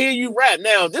 Niggas want to hear you rap.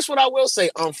 Now, this is what I will say.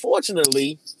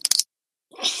 Unfortunately,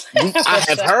 I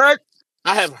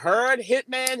have heard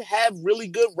Hitman have really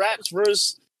good raps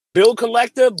versus Bill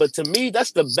Collector, but to me,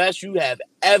 that's the best you have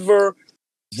ever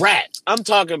rapped. I'm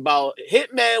talking about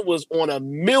Hitman was on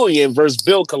 1,000,000 versus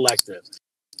Bill Collector.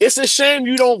 It's a shame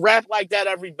you don't rap like that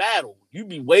every battle. You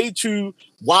be way too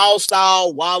wild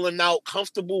style, wilding out,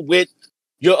 comfortable with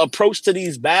your approach to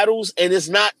these battles, and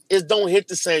it don't hit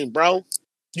the same, bro.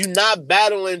 You're not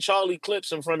battling Charlie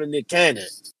Clips in front of Nick Cannon.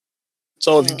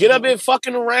 So if you get up here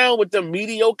fucking around with the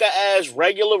mediocre ass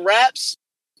regular raps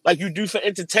like you do for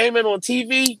entertainment on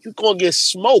TV, you're gonna get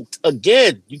smoked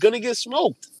again. You're gonna get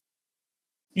smoked.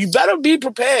 You better be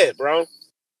prepared, bro.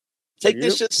 Take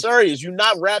this shit serious. You're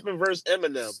not rapping versus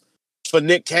Eminem for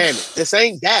Nick Cannon. This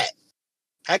ain't that.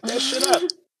 Hack that shit up.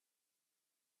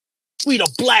 We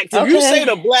the black team. Okay. You say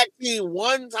the black team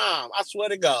one time, I swear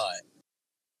to God.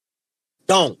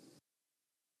 Don't.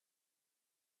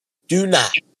 Do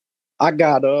not. I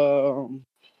got Ill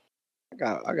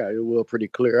Will pretty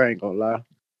clear. I ain't gonna lie.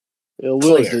 Ill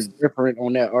Will is just different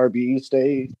on that RBE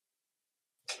stage.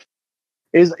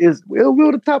 Is Ill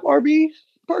Will the top RBE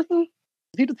person?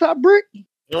 Is he the top brick?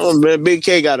 Oh man, Big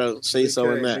K gotta say so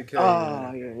in that. Okay.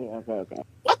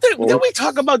 I think did we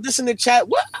talk about this in the chat?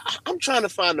 What I'm trying to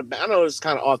find I know it's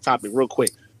kind of off topic, real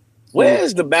quick. Where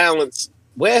is the balance?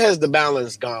 Where has the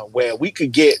balance gone? Where we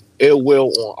could get Ill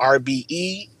Will on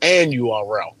RBE and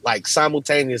URL like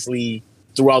simultaneously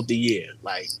throughout the year?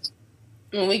 Like,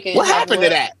 what happened to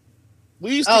that?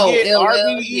 We used to get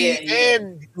RBE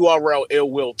and URL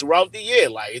Ill Will throughout the year.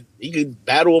 Like, he could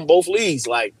battle in both leagues.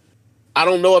 Like, I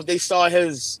don't know if they saw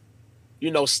his,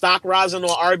 stock rising on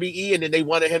RBE and then they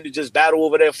wanted him to just battle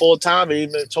over there full time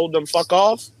and he told them fuck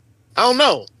off. I don't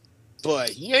know. But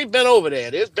he ain't been over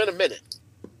there. It's been a minute.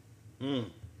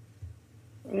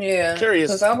 Yeah.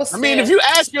 Curious. I mean, if you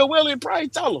ask Ill Will, he'd probably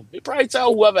tell him. He'd probably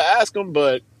tell whoever asked him,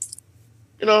 but,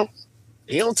 you know,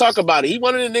 he don't talk about it. He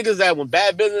one of the niggas that when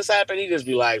bad business happen, he just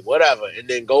be like, whatever, and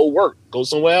then go work, go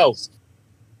somewhere else.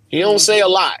 He don't say a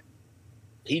lot.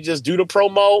 He just do the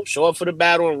promo, show up for the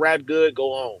battle, and rap good,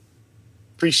 go home.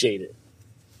 Appreciate it.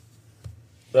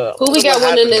 Who we got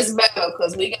winning this battle?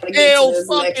 Because we got to get to this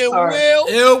next part.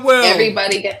 Ill Will.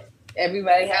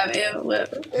 Everybody have Ill Will.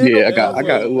 Yeah, I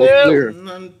got Ill Will clear.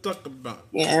 Nothing to talk about.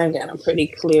 Yeah, I got them pretty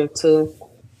clear too.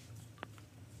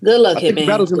 Good luck, Hitman. The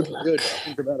battle's gonna be good. I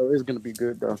think the battle is gonna be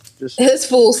good though. His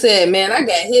fool said, "Man, I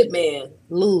got Hitman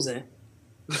losing."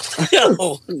 And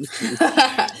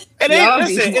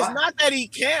listen, it's not that he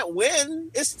can't win.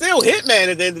 It's still Hitman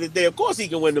at the end of the day. Of course he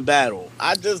can win the battle.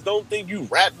 I just don't think you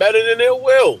rap better than Ill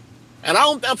Will. And I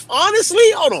don't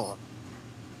honestly, hold on.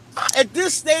 At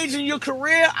this stage in your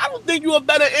career, I don't think you're a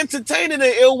better entertainer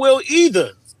than Ill Will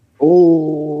either.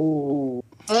 Oh,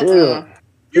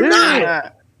 you're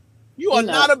not. You are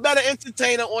not a better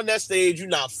entertainer on that stage. You're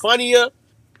not funnier.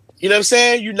 You know what I'm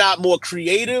saying? You're not more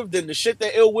creative than the shit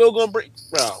that Ill Will gonna bring.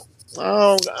 Bro,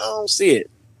 I don't see it.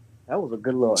 That was a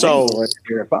good little angle right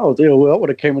there. If I was Ill Will, I would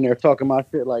have came in there talking my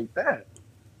shit like that.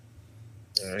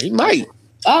 He might.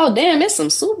 Oh damn! It's some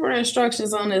super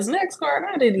instructions on this next card.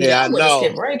 I didn't. Yeah, I know.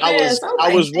 Right past.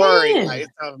 I was worried. Like,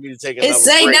 it's time for me to take another break. It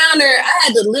say break. Down there. I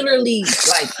had to literally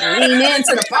like lean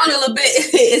into the phone a little bit.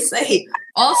 It say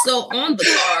also on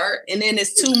the card, and then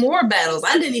it's 2 more battles.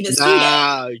 I didn't even see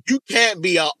that. You can't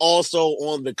be also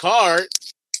on the card.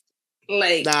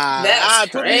 Like that's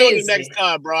put me on the next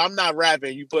card, bro. I'm not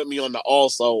rapping. You put me on the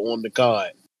also on the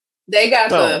card. They got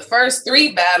the first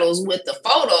 3 battles with the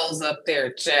photos up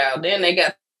there, child. Then they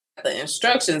got the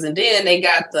instructions, and then they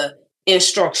got the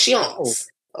instructions.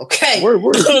 Okay. Where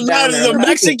that is a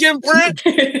Mexican print?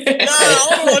 No,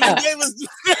 hold on. They was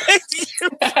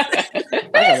I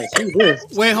gotta see this.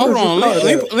 Wait, hold on.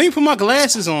 Let me put my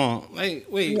glasses on.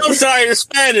 Wait. I'm sorry, the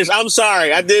Spanish. I'm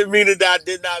sorry. I didn't mean it. I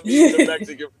did not mean the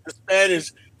Mexican. The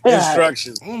Spanish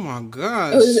instructions. Oh my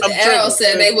god. Arrow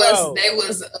said they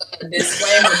was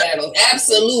disclaimer battles.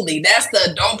 Absolutely. That's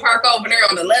the don't park over there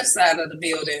on the left side of the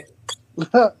building.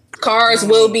 Cars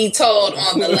will be towed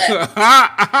on the left.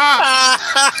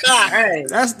 Right.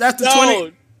 That's the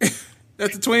 20.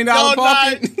 That's the $20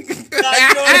 parking.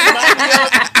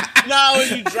 No,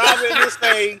 when you drive it and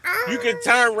say you can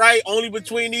turn right only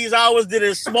between these hours, then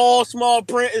in small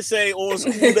print and say on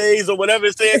school days or whatever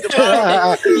it says.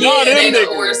 Y'all them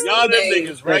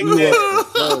niggas right there.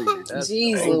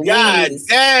 Jeez, God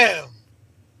damn.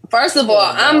 First of all,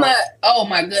 I'm not. Oh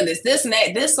my goodness, this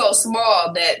so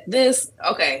small that this.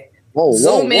 Okay,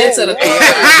 zoom into the car.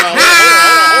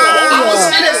 I was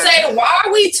gonna say, why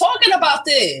are we talking about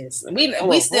this?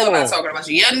 We still not talking about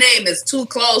you. Your name is too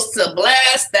close to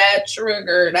blast that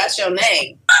trigger. That's your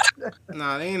name.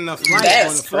 Nah, they ain't enough light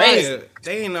on the flyer.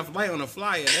 They ain't enough light on the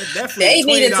flyer. That definitely they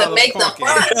needed to make the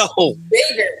font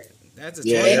bigger. That's a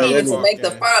they needed to make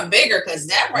the font bigger because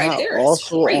that right there is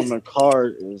also crazy. On the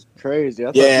card is crazy.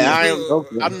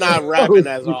 I'm not rapping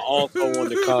as an also on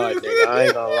the card, nigga. I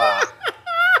ain't gonna lie.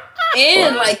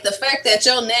 And like the fact that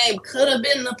your name could have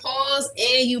been the pause,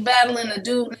 and you battling a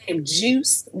dude named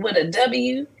Juice with a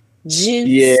W. Juice.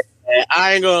 Yeah,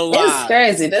 I ain't gonna lie. It's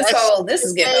crazy. This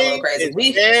is getting a little crazy.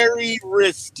 It's very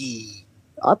risky.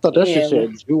 I thought that shit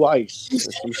said Jew Ice.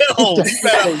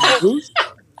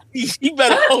 You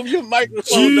better hope your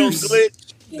microphone don't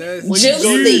glitch. When you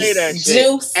go to say that shit.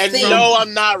 And no,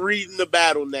 I'm not reading the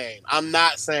battle name. I'm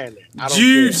not saying it. I don't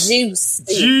care.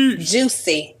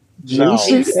 Juicy. No.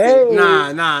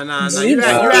 Nah. You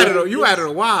added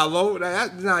a while, Lo.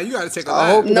 Nah, you gotta take a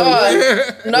lap.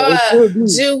 No,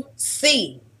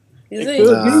 juicy. Is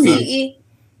it C-E?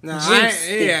 Nah,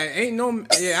 ain't no.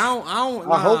 Yeah, I don't.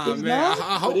 I hope it's man.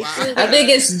 I think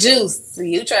it's juice.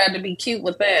 You tried to be cute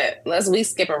with that. We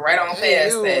skip it right on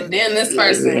past that. Then this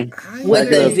person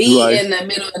with the V in the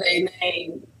middle of their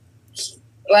name,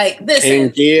 like this.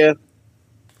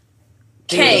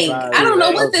 Kang. I don't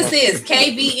know what this is.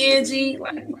 KVNG.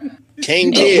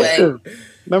 Kang.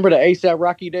 Remember the ASAP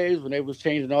Rocky days when they was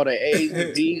changing all the A's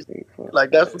and D's? Like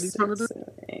that's what he's trying to do.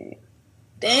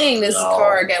 Dang, this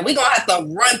card got. We gonna have to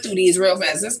run through these real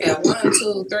fast. This got 1,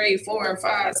 2, 3, 4,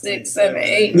 5, 6, 7,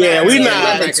 8, 9, 10,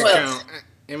 11, 12.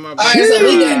 All right, so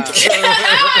we got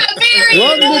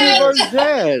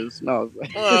Jazz. No,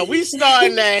 we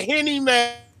starting that Henny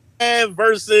Man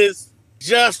versus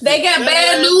Justin. They got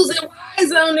Bad News and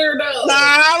Wise on there though. Nah,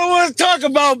 I don't want to talk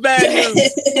about bad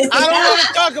news. I'm tired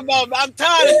of talking about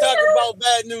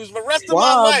bad news for the rest of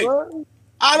my life. Bro.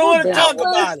 I don't want to talk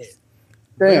about it.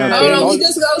 Damn, we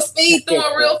just gonna speed through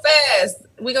it real fast.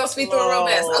 We gonna speed through it real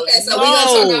fast. Okay, so we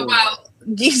gonna talk about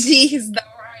GG's the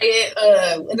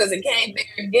Riot. What does it? Game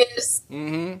Bear Gifts.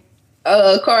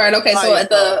 Card. Okay, so at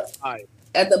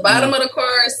the bottom of the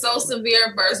card, So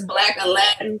Severe versus Black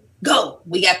Aladdin. Go.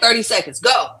 We got 30 seconds.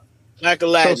 Go. Black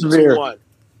Aladdin 2-1.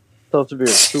 So Severe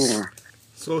 2-1.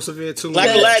 So Severe 2-1.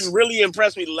 Black Aladdin really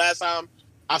impressed me the last time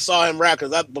I saw him rap.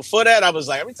 Because before that, I was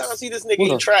like, every time I see this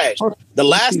nigga, he trash. The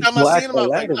last time I seen him, I was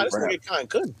like, this nigga kind of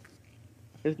good.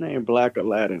 His name Black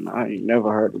Aladdin. I ain't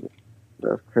never heard of it.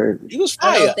 That's crazy. He was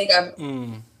fire. I don't think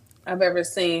I've ever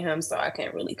seen him, so I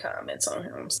can't really comment on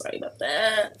him. I'm sorry about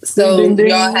that. So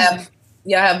y'all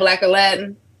have Black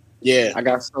Aladdin? Yeah, I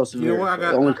got So Severe. You know what?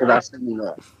 Only because I seen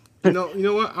that. You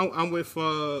know what? I'm with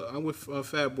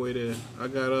Fat Boy there. I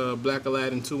got Black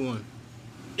Aladdin 2-1.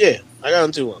 Yeah, I got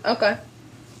him 2-1. Okay,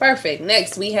 perfect.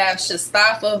 Next we have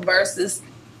Shastafa versus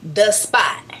The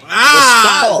Spot. The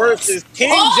Spot versus King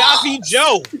Joffy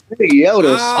Joe. Yo,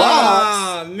 The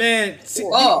Spot. Man. See,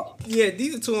 yeah,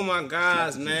 these are two of my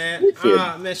guys, man.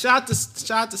 Man, shout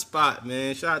out to Spot,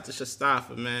 man. Shout out to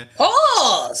Shastafa, man.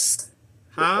 Pause.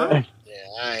 Huh?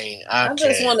 Yeah, I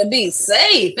just want to be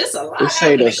safe. It's a lot. They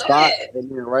say The Spot, and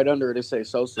then right under it, they say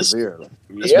So Severe.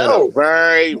 It's been a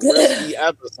very risky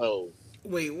episode.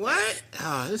 Wait, what?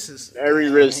 Oh, this is very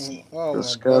risky. Oh,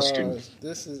 disgusting.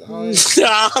 This is.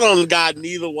 I don't got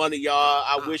neither one of y'all.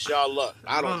 I wish y'all luck.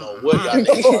 I don't know what y'all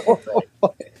niggas.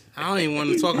 I don't even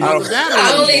want to talk about the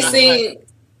battle.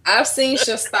 I've seen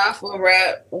Shastafa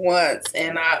rap once,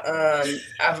 and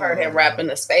I've heard him rap in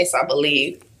the space, I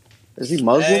believe. Is he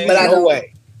Muslim? But I don't.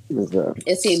 Way.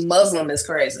 Is he Muslim? Is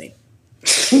crazy.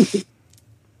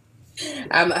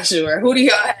 I'm not sure. Who do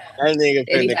y'all have? That nigga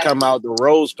finna come out the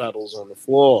rose petals on the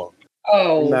floor.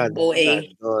 Oh, boy.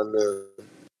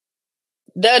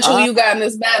 Dutch, who you got in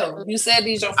this battle? You said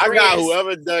these your friends. I got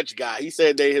whoever Dutch got. He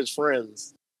said they his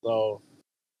friends. So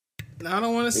I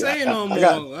don't want to say no more. I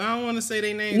don't want to say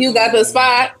their names. You got The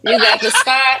Spot. You got The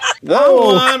Spot. I don't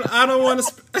want to. I don't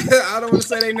want to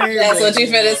say their names. That's what you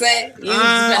finna say. You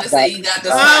finna say you got The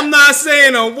Spot. I'm not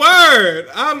saying a word.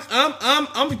 I'm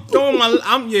throwing my.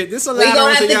 This a lot. We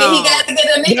gonna have to get. He got to get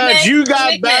a nickname. You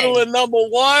got battler number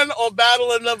 1 or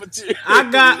battler number 2? I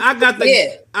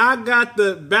got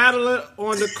the battler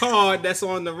on the card that's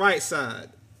on the right side.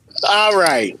 All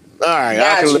right.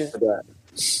 I can live with that.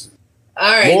 All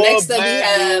right, more next up we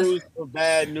have news for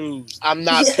bad news. I'm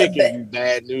not picking you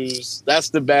bad news. That's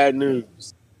the bad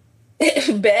news.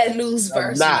 Bad news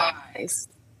versus Wise.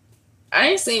 I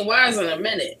ain't seen Wise in a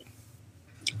minute.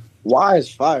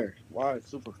 Wise fire. Wise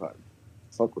super fire.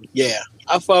 Fuck with him. Yeah,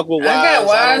 I fuck with Wise. I got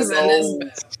Wise in this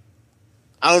battle.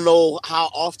 I don't know how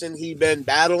often he been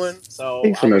battling, so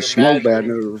he's gonna smoke bad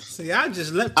news. See, I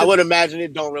would imagine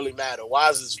it don't really matter.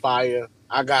 Wise is fire.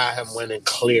 I got him winning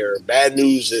clear. Bad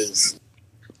news is,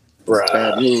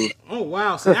 bad news. Oh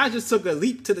wow! So I just took a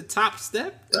leap to the top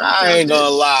step. I ain't gonna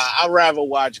lie. I'd rather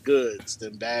watch goods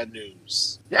than bad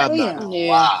news. I'm not gonna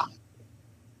lie.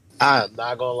 I'm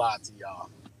not gonna lie to y'all.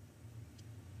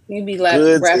 You be like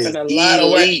rapping a lot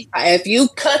of weight. If you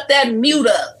cut that mute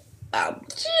up, I'm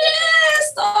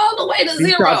just all the way to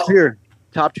 0.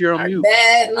 Top tier on mute.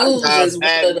 Bad news is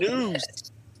bad news.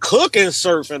 Cooking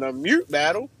surfing a mute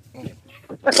battle.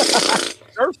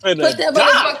 Surfing put that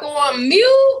motherfucker on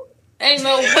mute. Ain't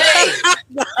no way.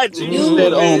 You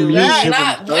said on mute. He's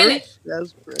not winning.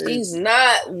 That's crazy. He's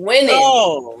not winning.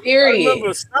 Oh, period. I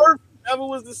remember surf never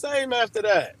was the same after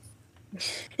that.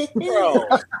 Bro,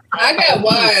 I got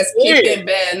Wise kicking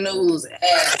bad news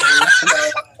ass.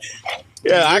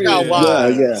 Yeah, I got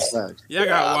Wise. Yeah, I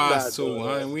got Wise too.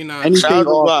 Huh? We not anything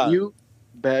off you.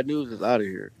 Bad news is out of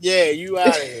here. Yeah, you out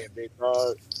of here, big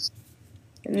dog.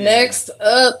 Next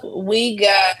up, we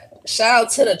got shout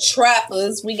out to the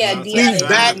trappers. We got Deanna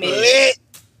backlit.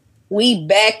 We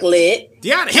backlit.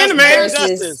 Deanna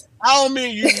Henneman. I don't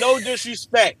mean you no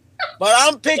disrespect, but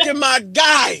I'm picking my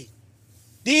guy.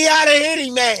 Deanna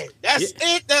Henneman. That's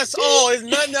it. That's all. There's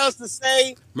nothing else to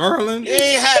say. Merlin. It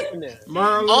ain't happening.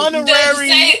 Merlin.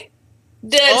 Honorary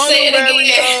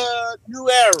new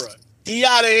era.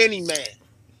 Deanna Henneman.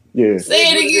 Yeah. Say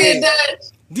it again,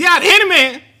 Dutch. Deanna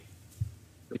Henneman.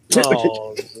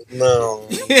 Oh, no.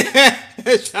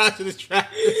 Shout out to the trap.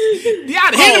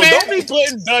 Deanna Henneman. Don't be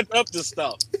putting Dutch up to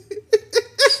stuff.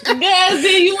 Guys,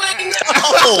 you ain't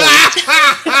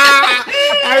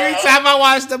Every time I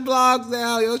watch the vlogs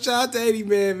now, shout out to Eddie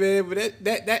Man, but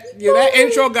that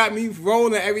intro got me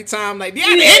rolling every time. Like,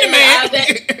 Deanna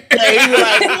Henneman. Yeah, he was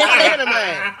like,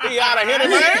 Deanna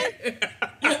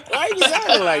Henneman. Why you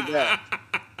sounding like that?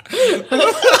 Turn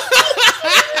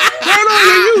on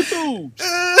your YouTube.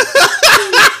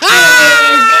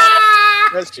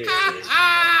 That's shit.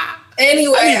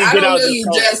 Anyway, I don't know you,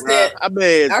 Justin. I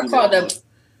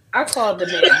called the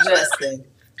man Justin.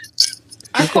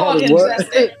 I called him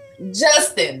Justin.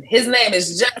 Justin. His name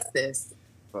is Justice.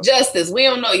 Justice, we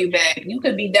don't know you back. You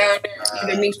could be down there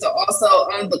underneath the also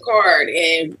on the card,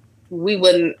 and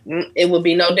it would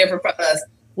be no different for us.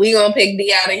 We gonna pick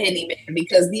D out of Henny Man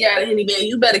because D out of Henny Man,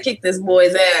 you better kick this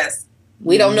boy's ass.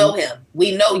 We don't know him.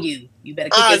 We know you. You better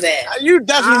kick his ass. You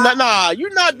definitely not.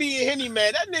 You're not being Henny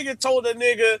Man. That nigga told a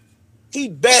nigga he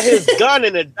bet his gun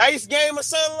in a dice game or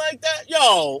something like that.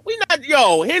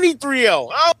 Henny 3-0.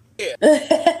 I don't care.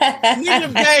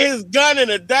 Nigga bet his gun in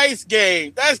a dice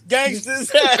game. That's gangster's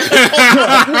ass.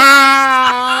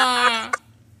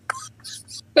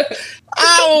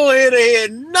 I don't want to hear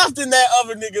nothing that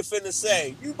other nigga finna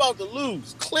say. You about to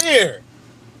lose. Clear.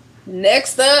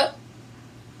 Next up,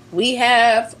 we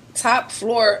have Top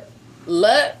Floor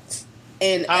Lutz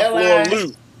and Top Floor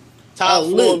Loot. Top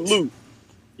Floor Loot.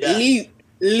 Yeah.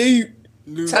 Loot.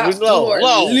 Top Floor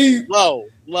Loot. Low.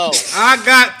 I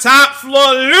got Top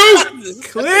Floor Loot.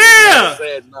 Clear.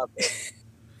 Said nothing.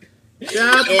 And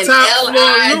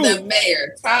L.I. the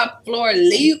mayor. Top Floor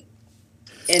Loot.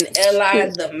 And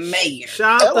L.I. the mayor.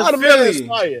 Shout out to Philly.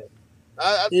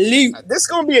 This is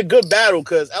going to be a good battle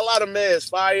because L.I. the mayor is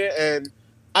fire. And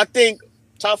I think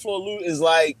Top Floor Loot is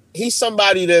like, he's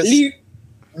somebody that's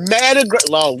mad aggressive.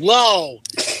 Low.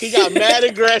 He got mad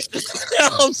aggression.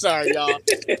 I'm sorry, y'all.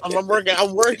 I'm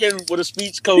working with a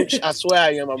speech coach. I swear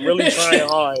I am. I'm really trying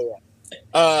hard here.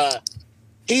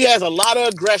 He has a lot of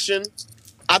aggression.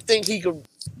 I think he could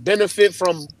benefit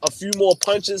from a few more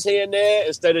punches here and there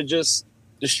instead of just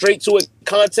the straight to it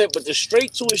content. But the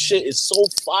straight to it shit is so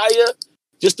fire.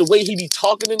 Just the way he be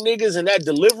talking to niggas and that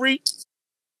delivery.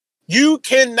 You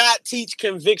cannot teach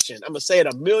conviction. I'm going to say it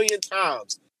 1,000,000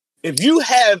 times. If you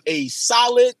have a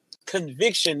solid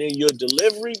conviction in your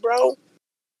delivery, bro,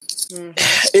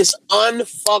 it's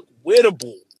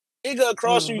unfuckwittable. Nigga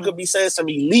across you could be saying some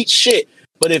elite shit.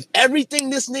 But if everything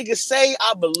this nigga say,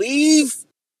 I believe,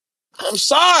 I'm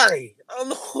sorry. I don't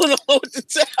know what to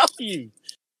tell you.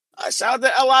 I shout out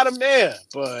to L.I. the mayor,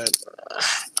 but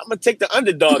I'm going to take the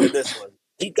underdog in this one.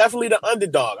 He definitely the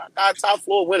underdog. I got Top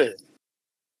Floor winning.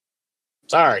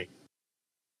 Sorry.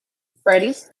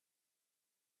 Freddie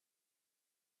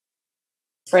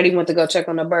went to go check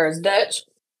on the birds. Dutch?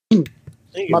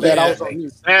 My bad, I was on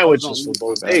mute. Sandwiches for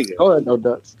both. Go ahead, no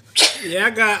Dutch. Yeah,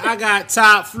 I got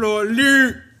Top Floor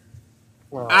Loot.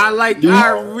 Wow. I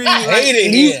hate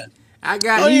it here. I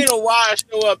got. I don't even know why I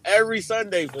show up every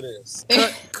Sunday for this.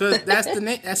 Cause that's the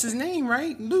name. That's his name,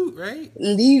 right? Loot, right?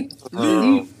 Loot.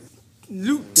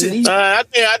 I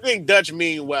think Dutch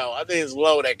mean well. I think it's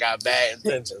Low that got bad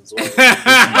intentions.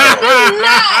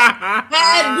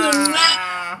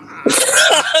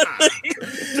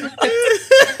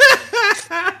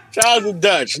 Shout out to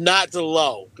Dutch, not to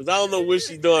Low, because I don't know what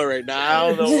she's doing right now. I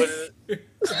don't know what it is.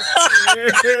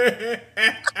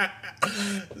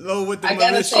 Low with the I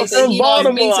gotta take the heat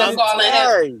off me for calling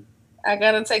him. I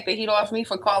gotta take the heat off me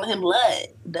for calling him Lut.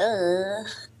 Duh.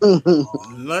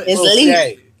 It's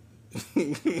Lut.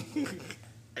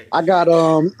 I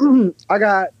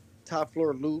got Top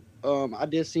Floor Loot. I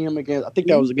did see him against. I think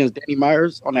that was against Danny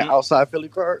Myers on that outside Philly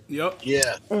card. Yep.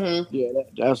 Yeah. Mm-hmm. Yeah.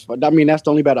 That's. I mean, that's the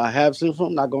only bet I have seen from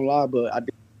him. Not gonna lie, but I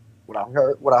did what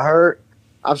I heard.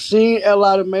 I've seen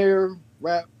L.I. the mayor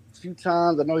rap a few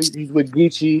times. I know he's with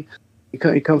Geechee. He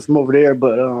comes from over there,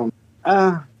 but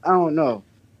I don't know.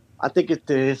 I think it's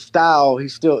his style.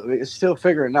 It's still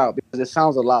figuring out because it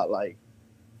sounds a lot like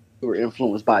we were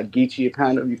influenced by Geechee.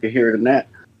 Kind of, you can hear it in that.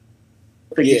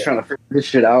 I think he's trying to figure this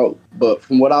shit out. But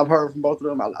from what I've heard from both of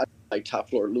them, I like Top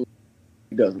Floor Loot.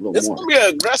 He does a little more. It's gonna be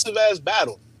an aggressive ass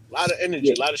battle. A lot of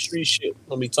energy, a lot of street shit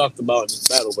gonna be talked about in this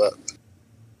battle, but.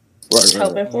 Right.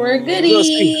 Hoping for a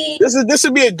goodie. This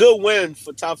would be a good win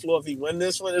for Top Floor if he win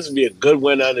this one. This would be a good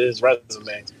win under his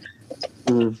resume.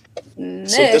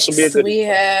 Next, we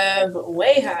have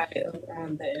way high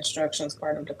on the instructions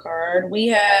part of the card. We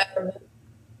have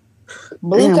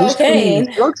blue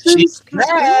cocaine.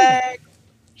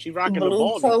 She rocking blue the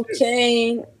ball. Blue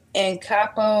cocaine and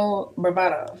Capo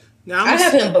Bravado. Now I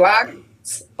have him blocked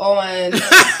on Twitter.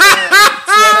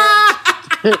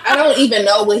 I don't even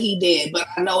know what he did, but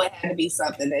I know it had to be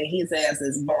something that his ass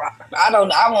is blocked. I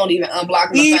won't even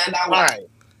unblock him and find out why. Right.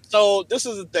 So this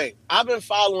is the thing. I've been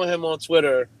following him on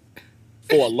Twitter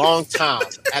for a long time,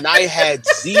 and I had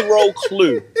zero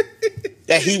clue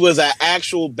that he was an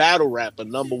actual battle rapper,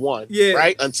 number one. Yeah.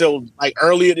 Right? Until like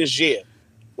earlier this year,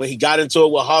 when he got into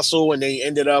it with Hustle, and they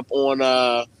ended up on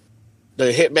the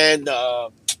Hitman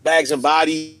Bags and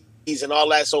Bodies and all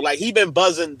that. So like he been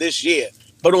buzzing this year.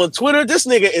 But on Twitter, this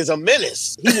nigga is a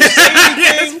menace. He will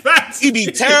say anything. He be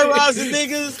terrorizing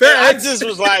niggas. I just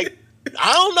was like,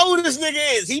 I don't know who this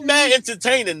nigga is. He mad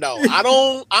entertaining though. I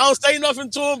don't say nothing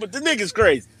to him, but the nigga's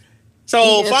crazy.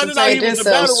 So finding out he was a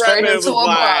battle rapper was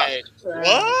like,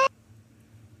 what?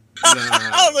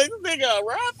 I was like, this nigga a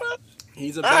rapper?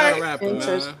 He's a battle rapper,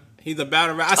 man. He's a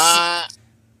battle rapper. I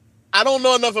don't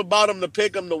know enough about him to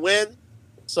pick him to win,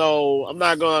 so I'm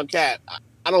not going to cap.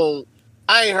 I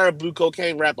ain't heard Blue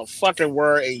Cocaine rap a fucking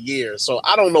word in years, so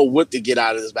I don't know what to get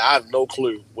out of this, but I have no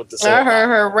clue what to say. I heard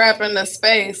her rapping the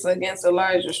space against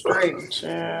Elijah Strait.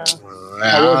 Yeah.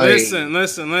 Listen. I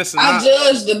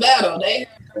judged the battle.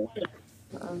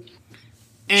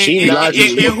 And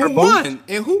who won?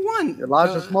 And who won?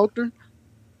 Elijah smoked her.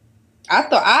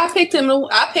 I picked him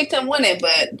winning,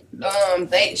 but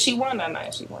she won that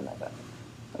night. She won that battle.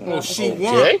 Oh, she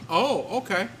won. Oh,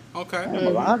 okay.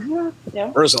 Elijah?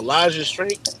 Yeah. Versus Elijah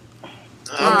Strait.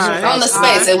 On the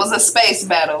space. It was a space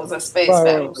battle. It was a space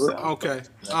battle. So. Okay.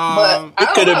 But it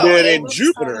could have been in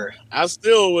Jupiter. I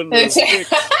still wouldn't have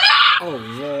picked. Oh,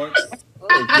 Lord.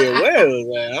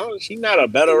 She's not a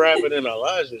better rapper than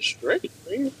Elijah Strait.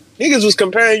 Niggas was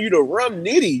comparing you to Rum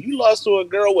Nitty. You lost to a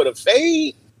girl with a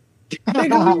fade.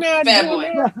 Nigga,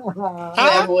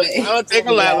 Bad boy. I'll take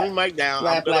a lap. Let me mic down.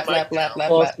 Lap. I'll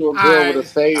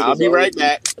be right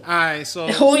back. All right, so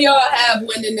who y'all have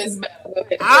winning this battle?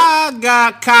 I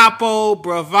got Capo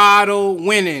Bravado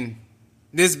winning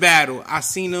this battle. I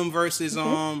seen him versus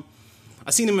I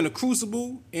seen him in the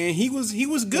Crucible, and he was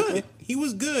good. He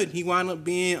was good. He wound up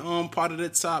being part of the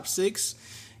top 6.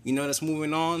 You know, that's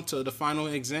moving on to the final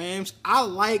exams. I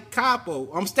like Capo.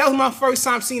 That was my first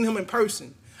time seeing him in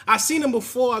person. I've seen him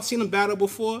before. I've seen him battle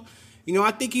before. You know,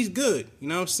 I think he's good. You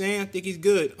know what I'm saying? I think he's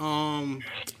good.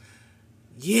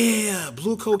 Yeah,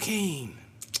 Blue Cocaine.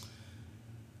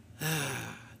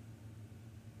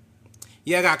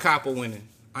 Yeah, I got Capo winning.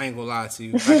 I ain't gonna lie to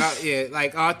you.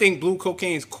 I think Blue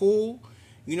Cocaine's cool.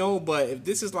 You know, but if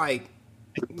this is like,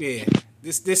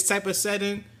 this type of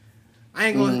setting, I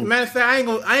ain't gonna. Matter of fact,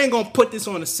 I ain't gonna put this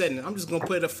on a setting. I'm just gonna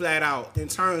put it flat out in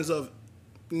terms of,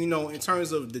 you know, in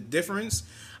terms of the difference.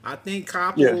 I think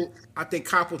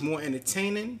Capo's more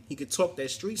entertaining. He could talk that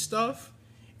street stuff,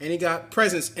 and he got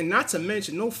presence. And not to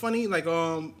mention, no funny, like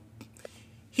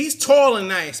he's taller than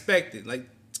I expected. Like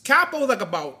Capo's like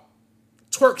about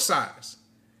twerk size.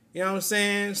 You know what I'm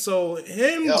saying? So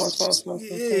him, pause.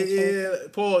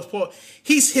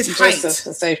 He's his height.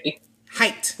 Safety.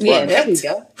 Height. Yeah, there we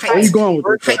go. Where you going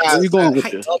with this? Where you going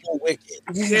with this?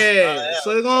 Yeah.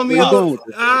 So it's gonna be.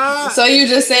 So you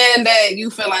just saying that you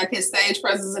feel like his stage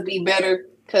presence would be better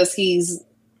because his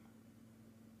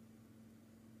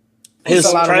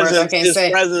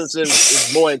presence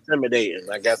is more intimidating.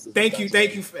 I guess. Thank you,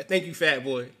 Fat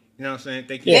Boy. You know what I'm saying?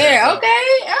 Thank you. Yeah.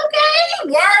 Okay.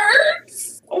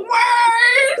 Words.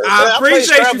 I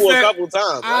appreciate you, Fat Boy.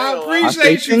 I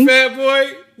appreciate you, Fat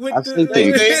Boy. I definitely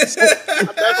think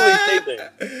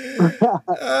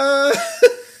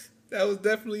that was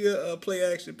definitely a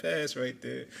play action pass right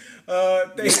there.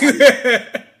 Thank you.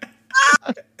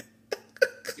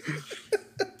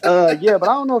 Yeah, but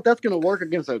I don't know if that's gonna work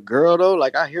against a girl though.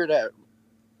 Like I hear that.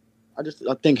 I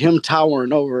think him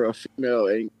towering over a female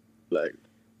ain't like.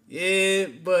 Yeah,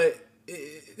 but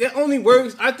that only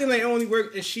works. I think that only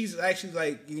works if she's actually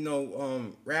like, you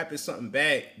know, rapping something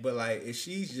back. But like if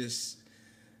she's just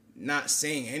not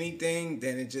saying anything,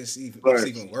 then it's even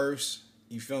worse.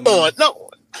 You feel me? No.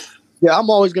 Yeah, I'm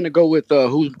always gonna go with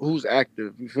who's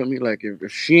active. You feel me? Like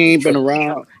if she ain't been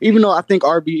around, even though I think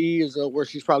RBE is where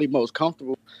she's probably most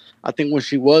comfortable. I think when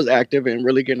she was active and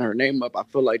really getting her name up, I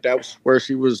feel like that was where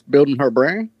she was building her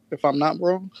brand. If I'm not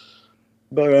wrong.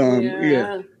 But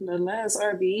yeah, the last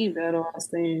RBE battle I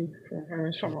seen from her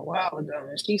is from a while ago,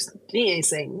 and she ain't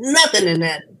saying nothing in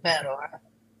that battle.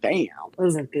 Damn,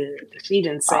 wasn't good. She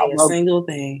didn't say a single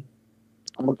thing.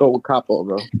 I'm gonna go with Capo,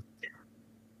 bro.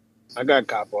 I got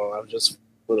Capo. I'm just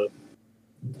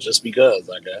because,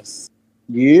 I guess.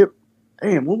 Yep.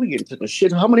 Damn, when we get to the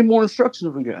shit, how many more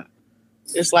instructions we got?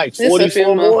 It's like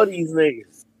 44 more of these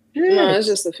niggas. Yeah. No, it's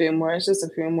just a few more.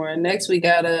 Next, we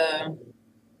got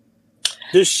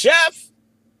the Chef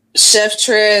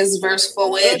Trez versus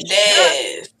Foet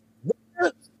Dev.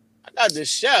 I got the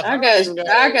Chef. I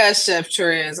got Chef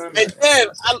Trez. And Dev,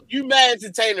 you mad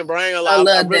entertaining, bro. I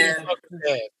love really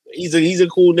Dev. He's a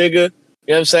cool nigga.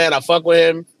 You know what I'm saying? I fuck with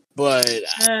him, but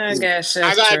I got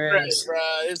Chef Trez, bro.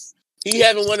 He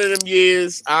having one of them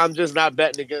years. I'm just not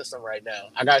betting against him right now.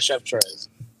 I got Chef Trez.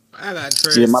 I got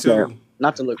Trez too. Bad.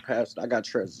 Not to look past, I got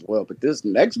Trez as well. But this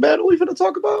next battle we finna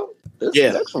talk about, this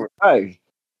next one, right?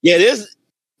 Yeah, this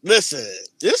Listen,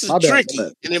 this is tricky,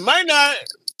 and it might not.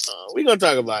 We're gonna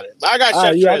talk about it. But I got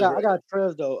Chef Trez. I got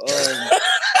Trez though.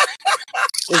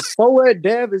 Is Poet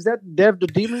Dev? Is that Dev the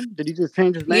Demon? Did he just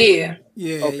change his name?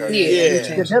 Yeah. Okay.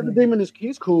 Yeah. Dev the Demon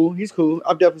he's cool. He's cool.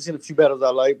 I've definitely seen a few battles I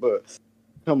like, but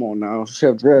come on now,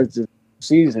 Chef Trez this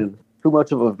season too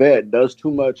much of a vet. Does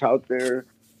too much out there.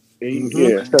 He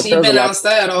been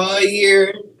outside all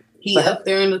year. He up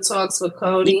there in the talks with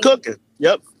Cody. He cooking.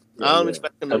 Yep. I don't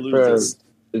expect him to lose this.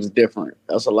 It's different.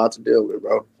 That's a lot to deal with,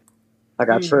 bro. I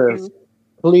got Trez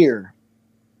clear.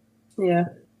 Yeah,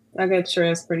 I got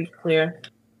Trez pretty clear.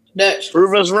 Dutch.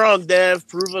 Prove us wrong, Dev.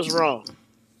 Prove us wrong.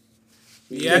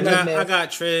 Yeah, I got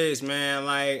Trez, man.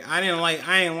 Like I didn't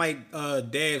like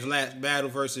Dev's last battle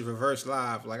versus Reverse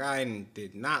Live. Like I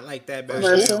did not like that battle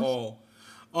at all.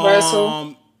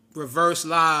 Reverse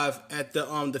Live at the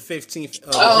 15th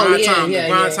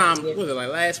grind time. What was it, like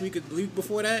last week or the week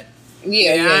before that? I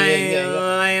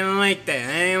ain't like that.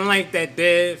 I ain't like that,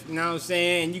 Dev. You know what I'm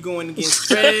saying? You going against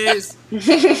Trez. I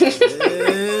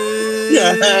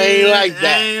ain't like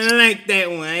that. I ain't like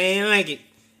that one. I ain't like it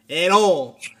at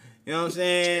all. You know what I'm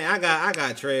saying? I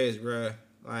got Trez, bro.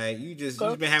 Like you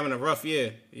been having a rough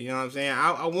year. You know what I'm saying?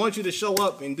 I want you to show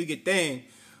up and do your thing,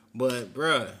 but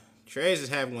bro, Trez is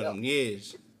having one of them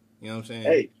years. You know what I'm saying?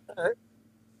 Hey.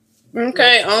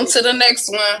 Okay, on to the next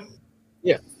one.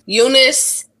 Yeah.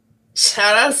 Eunice.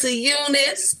 Shout out to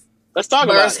Eunice. Let's talk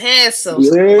about Hansel.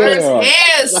 Yeah. Versus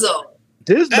Hansel.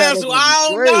 This battle I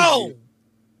don't know.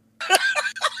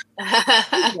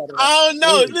 I don't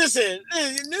know. Listen,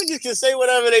 niggas can say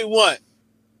whatever they want.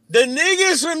 The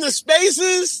niggas from the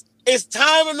spaces, it's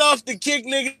time enough to kick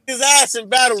niggas' ass in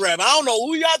battle rap. I don't know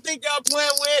who y'all think y'all playing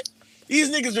with. These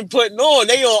niggas been putting on.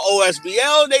 They on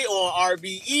OSBL, they on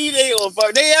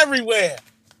RBE, they everywhere.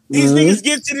 These niggas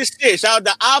get to the shit. Shout out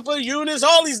to Appa, Eunice,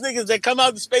 all these niggas that come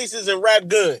out the spaces and rap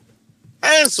good.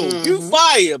 Hansel, you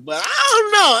fire, but I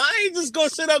don't know. I ain't just gonna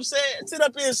sit up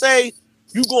here and say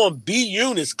you gonna beat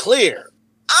Eunice clear.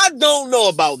 I don't know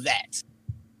about that.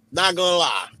 Not gonna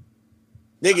lie.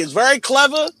 Nigga's very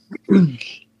clever. You know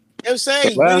what I'm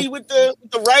saying? Witty with the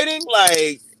writing,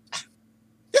 like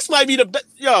this might be the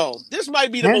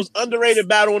most underrated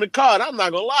battle on the card. I'm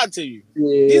not gonna lie to you.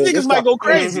 Yeah, these niggas might go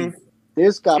crazy.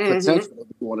 This got potential to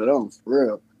be one of them, for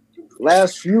real.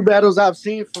 Last few battles I've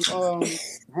seen from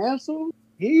Hansel,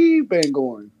 he been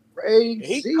going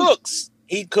crazy.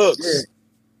 He cooks.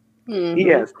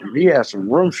 Yeah. He has some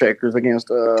room shakers against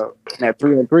that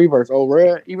 3-on-3 versus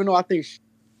Red. Even though I think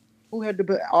who had the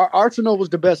best? Arsenal was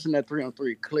the best in that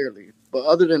 3-on-3, clearly. But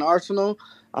other than Arsenal,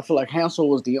 I feel like Hansel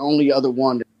was the only other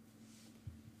one that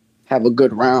have a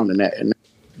good round in that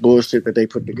bullshit that they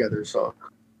put together. So,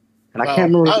 and I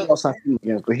can't remember who else I seen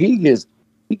against, but he gets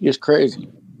crazy.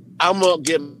 I'm gonna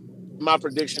get my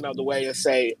prediction out of the way and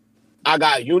say I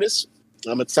got Eunice.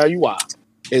 I'm gonna tell you why.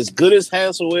 As good as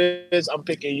Hansel is, I'm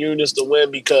picking Eunice to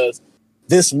win because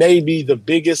this may be the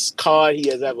biggest card he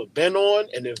has ever been on,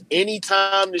 and if any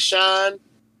time to shine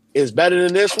is better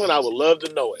than this one, I would love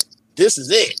to know it. This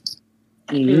is it.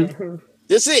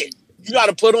 This is it. You got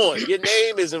to put on. Your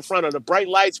name is in front of the bright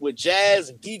lights with Jazz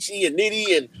and Geechee and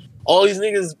Nitty and all these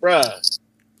niggas, bruh.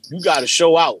 You got to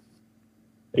show out.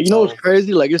 You know what's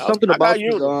crazy? Like, it's something about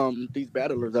these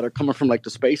battlers that are coming from, like, the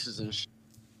spaces and shit.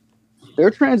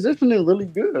 They're transitioning really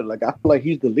good. Like, I feel like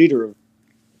he's the leader of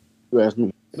you ask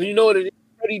me. But you know what it is?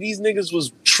 These niggas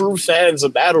was true fans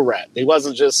of battle rap. They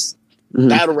wasn't just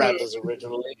battle rappers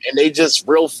originally. And they just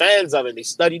real fans of it. They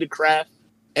study the craft.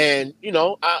 And, you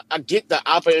know, I get the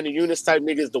Appa and the Eunice type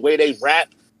niggas, the way they rap.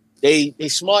 They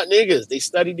smart niggas. They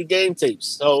study the game tapes.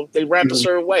 So they rap a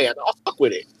certain way. And I'll fuck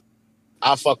with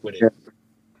it. Yeah.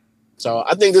 So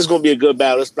I think this is going to be a good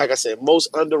battle. It's, like I said, most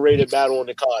underrated battle on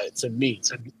the card to me.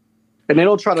 And they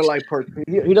don't try to, like,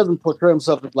 he doesn't portray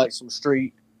himself as, like, some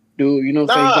street dude. You know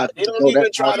what I'm saying? They don't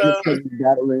even try to.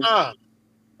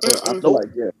 I feel like,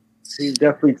 he's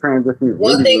definitely transitioning.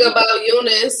 One thing about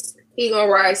Eunice, he gonna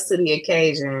rise to the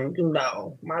occasion. You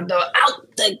know, my dog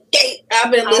out the gate.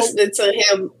 I've been listening to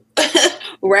him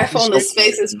rap on the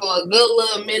spaces for a good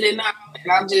little minute now,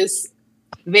 and I'm just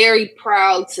very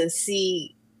proud to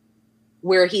see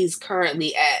where he's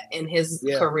currently at in his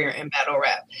career in battle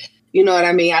rap. You know what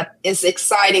I mean? It's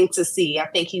exciting to see. I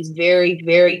think he's very,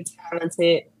 very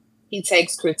talented. He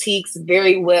takes critiques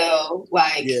very well.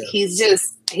 Like he's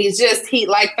just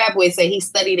like Fat Boy said, he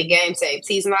studied the game tapes.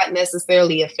 He's not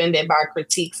necessarily offended by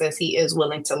critiques as he is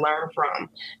willing to learn from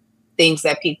things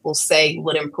that people say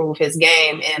would improve his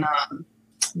game. And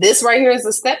this right here is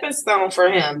a stepping stone for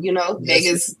him. You know,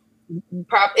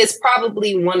 it's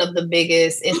probably one of the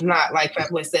biggest, if not, like Fat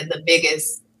Boy said, the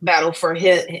biggest battle for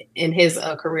his in his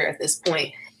career at this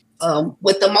point.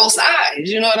 With the most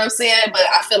eyes, you know what I'm saying? But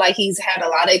I feel like he's had a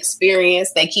lot of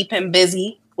experience. They keep him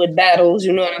busy with battles,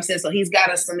 you know what I'm saying? So he's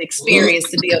got some experience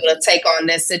to be able to take on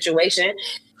this situation.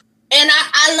 And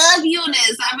I love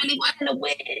Eunice. I really want him to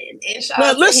win. And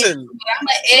but listen,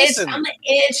 I'm gonna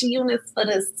edge Eunice for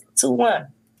this 2-1.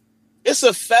 It's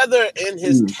a feather in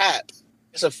his cap.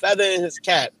 It's a feather in his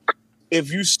cap.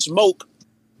 If you smoke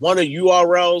one of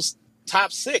URL's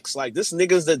top 6, like this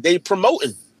niggas that they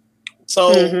promoting.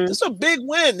 So it's a big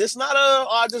win. It's not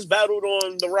I just battled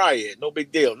on the Riot. No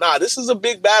big deal. Nah, this is a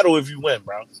big battle if you win,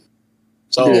 bro.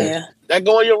 So that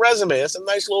go on your resume. That's a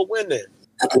nice little win there.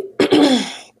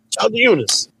 Shout out to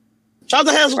Eunice. Shout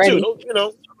out to Hansel too. You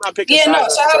know, I'm not picking sides. Yeah, no,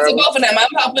 shout out to both of them. I'm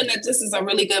hoping that this is a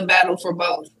really good battle for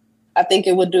both. I think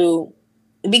it would do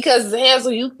because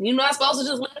Hansel, you're not supposed to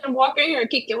just let him walk in here and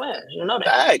kick your ass. You know that.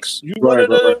 Facts. You one of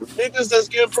the niggas that's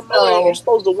getting promoted. You're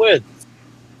supposed to win.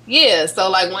 Yeah, so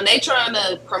like when they trying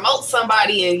to promote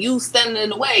somebody and you standing in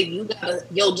the way,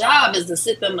 your job is to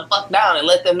sit them the fuck down and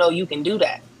let them know you can do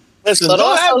that. Listen, so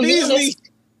don't have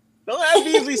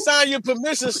Beasley sign your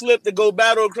permission slip to go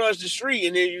battle across the street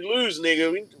and then you lose,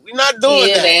 nigga. We not doing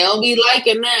that. They don't be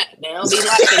liking that.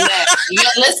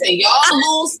 Listen,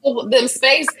 y'all lose to them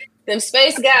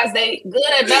space guys. They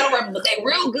good at battle rap, but they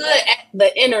real good at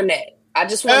the internet. I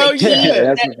just want to keep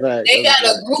that. They got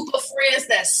a group of friends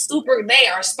that's they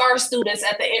are star students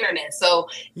at the internet. So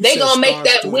they going to make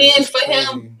that win for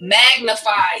him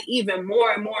magnify even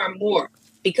more and more and more.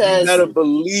 Because you better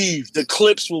believe the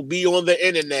clips will be on the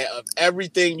internet of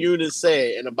everything Eunice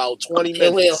said in about 20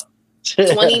 minutes. It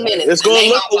will. 20 minutes. It's going to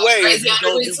look away if you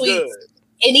don't do good.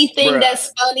 Anything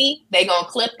that's funny, they going to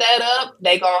clip that up.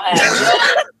 They going to have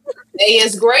jokes. They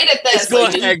is great at that. It's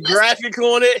going to have graphic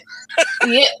on it.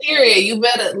 Yeah, period. You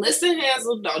better listen,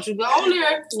 Hansel. Don't you go on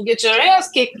there and get your ass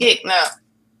kicked now.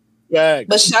 Yeah.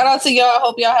 But shout out to y'all. I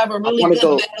hope y'all have a really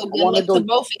good battle. Good luck to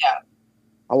both of y'all.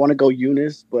 I want to go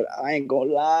Eunice, but I ain't going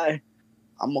to lie.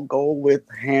 I'm going to go with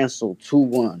Hansel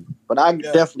 2-1. But I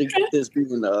definitely get this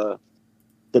being the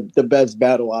best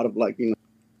battle out of the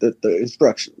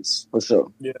instructions for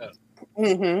sure. Yeah.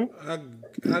 I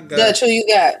got Dutch, who you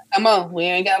got? Come on, we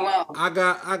ain't got long.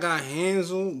 I got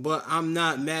Hansel, but I'm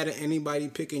not mad at anybody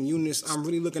picking Eunice. I'm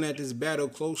really looking at this battle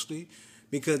closely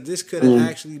because this could have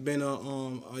actually been a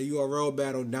URL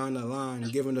battle down the line,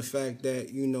 given the fact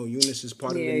that Eunice is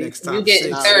part of the next top 6. You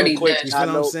getting 30, quick, you know what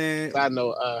I'm saying? I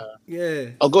know.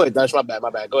 Yeah. Oh, go ahead. That's my bad.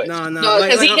 Go ahead. No,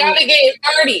 because he gotta get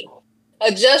 30.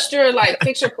 Adjust your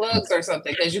picture plugs or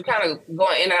something because you kind of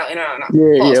going in and out.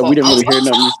 Yeah, we didn't really hear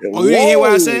nothing. Oh, you didn't hear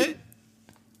what I said?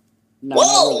 No,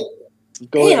 whoa!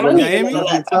 Go ahead. You hear me?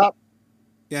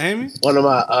 You hear me?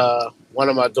 One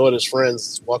of my daughter's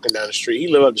friends walking down the street. He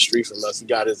lived up the street from us. He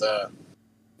got his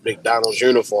McDonald's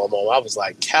uniform on. I was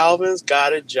like, Calvin's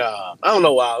got a job. I don't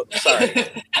know why. Sorry.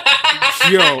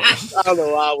 Yo. I don't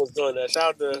know why I was doing that.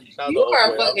 Shout out you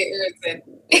are fucking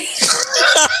irritating.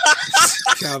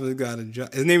 Calvin's got a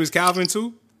job. His name is Calvin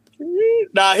too?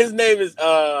 Nah, his name is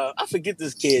I forget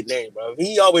this kid's name, bro.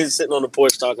 He always sitting on the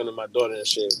porch talking to my daughter and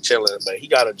shit, chilling, but he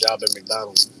got a job at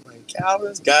McDonald's. Like,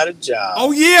 Calvin's got a job.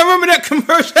 Oh yeah, I remember that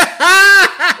commercial.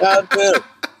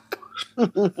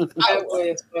 I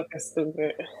was fucking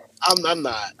stupid. I'm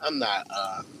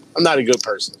not a good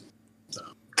person. So.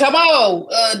 Come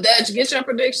on, Dutch, get your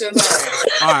predictions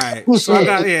on. All right, so I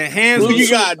got Hansel. Who you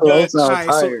got, Dutch?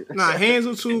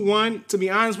 Hansel 2-1. To be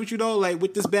honest with you though,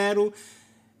 with this battle,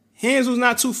 Hansel's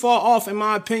not too far off in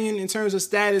my opinion in terms of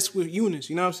status with Eunice.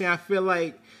 You know what I'm saying? I feel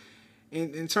like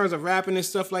in terms of rapping and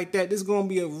stuff like that, this is going to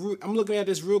be I'm looking at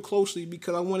this real closely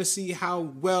because I want to see how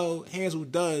well Hansel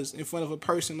does in front of a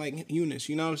person like Eunice.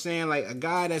 You know what I'm saying? Like a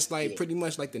guy that's pretty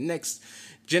much like the next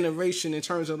generation in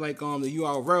terms of the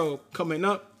URL coming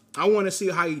up. I want to see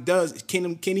how he does.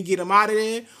 Can he get him out of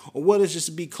there, or will it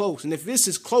just be close? And if this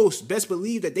is close, best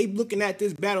believe that they looking at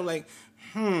this battle like,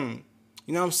 you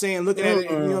know what I'm saying? Looking at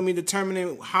it, you know what I mean,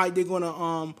 determining how they're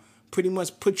gonna pretty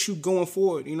much put you going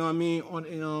forward. You know what I mean,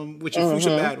 on with your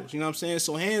future battles. You know what I'm saying?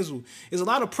 So Hansel, there's a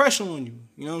lot of pressure on you.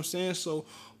 You know what I'm saying? So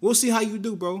we'll see how you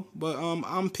do, bro. But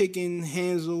I'm picking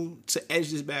Hansel to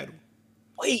edge this battle.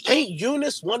 Wait, ain't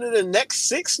Eunice one of the next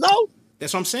 6 though?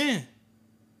 That's what I'm saying.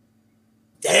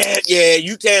 Damn, yeah,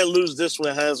 you can't lose this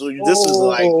one, Hansel. This is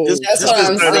this that's is what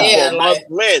I'm saying.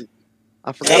 win.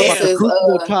 I forgot about the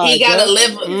crucible time. He gotta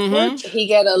live. He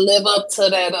gotta live up to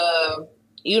that.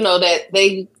 That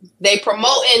they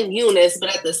promoting Eunice,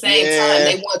 but at the same time,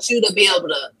 they want you to be able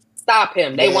to stop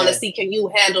him. They want to see, can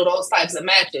you handle those types of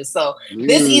matches? So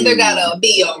this either gotta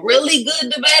be a really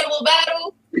good debatable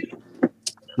battle,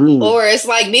 Or it's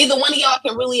like neither one of y'all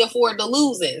can really afford to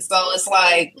lose it. So it's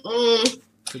like,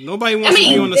 nobody wants to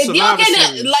be on the Survivor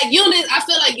Series. Like Eunice, I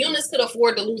feel like Eunice could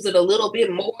afford to lose it a little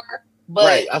bit more,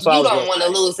 but you don't want to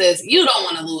lose this. You don't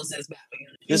want to lose this battle.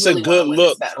 It's a good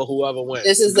look for whoever wins.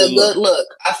 This is a good look.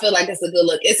 I feel like it's a good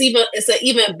look. It's an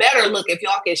even better look if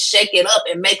y'all can shake it up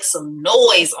and make some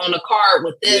noise on the card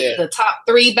with the top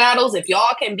 3 battles. If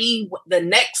y'all can be the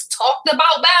next talked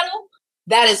about battle,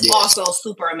 that is also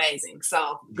super amazing.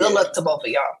 So good luck to both of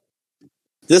y'all.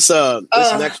 This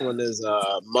next one is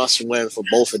must win for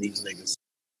both of these niggas.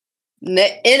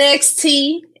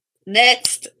 NXT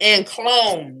next and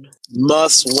Clone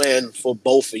must win for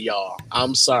both of y'all.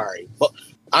 I'm sorry, but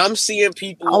I'm seeing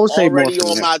people already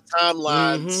on my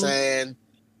timeline saying,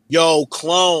 "Yo,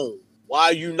 Clone, why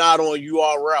are you not on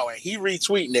URL?" And he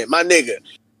retweeting it. My nigga,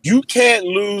 you can't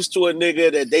lose to a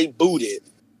nigga that they booted.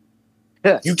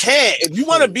 You can't. If you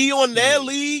want to be on their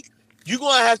league, you're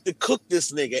going to have to cook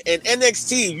this nigga. And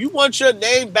NXT, you want your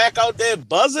name back out there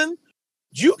buzzing,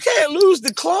 you can't lose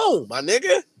the Clone, my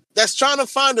nigga. That's trying to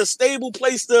find a stable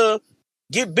place to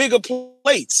get bigger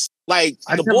plates. Like,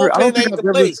 I don't think I've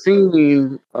ever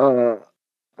seen a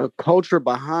culture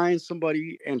behind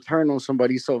somebody and turn on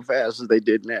somebody so fast as they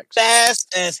did next.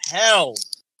 Fast as hell.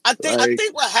 I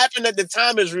think what happened at the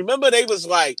time is, remember, they was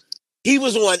like, he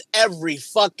was on every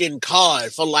fucking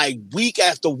card for like week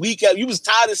after week. You was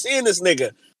tired of seeing this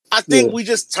nigga. I think we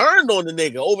just turned on the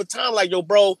nigga over time. Like, yo,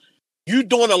 bro, you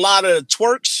doing a lot of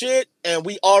twerk shit, and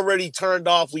we already turned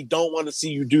off. We don't want to see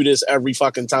you do this every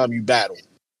fucking time you battle.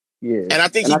 Yeah. And I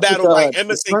think he battled like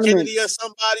Emerson Kennedy or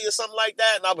somebody or something like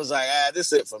that. And I was like,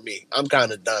 this is it for me. I'm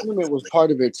kind of done. It was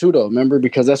part of it too, though. Remember?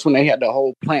 Because that's when they had the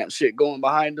whole plant shit going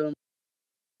behind them.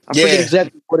 I forget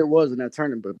exactly what it was in that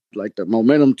tournament, but like the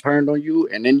momentum turned on you,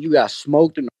 and then you got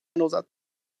smoked in the finals.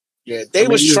 They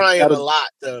was trying a lot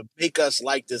to make us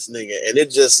like this nigga, and it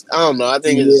just, I don't know. I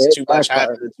think it's too much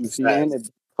happening too fast. It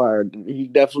fired. He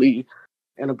definitely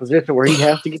in a position where he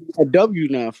has to get a W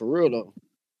now, for real though.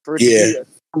 First,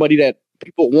 somebody that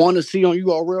people want to see on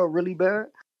URL really bad.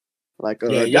 Like,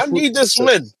 y'all need this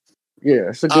win. Yeah,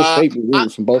 it's a good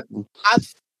statement from both of them.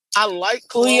 I like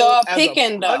Clone as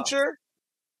a puncher.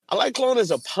 I like Clone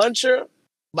as a puncher,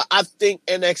 but I think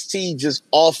NXT just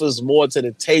offers more to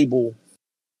the table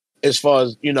as far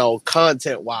as,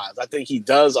 content-wise. I think he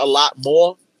does a lot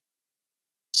more.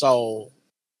 So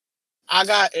I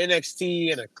got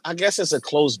NXT, and I guess it's a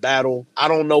close battle. I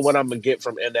don't know what I'm going to get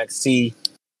from NXT,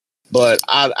 but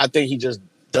I think he just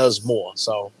does more.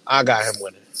 So I got him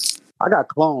winning. I got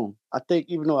Clone. I think,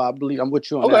 even though I believe I'm with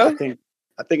you on that,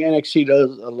 I think NXT does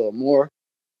a little more.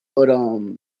 But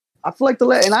I feel like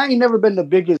and I ain't never been the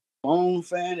biggest Clone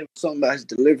fan. It was something about his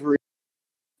delivery,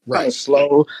 kind of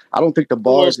slow. I don't think the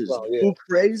bars is too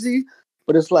crazy,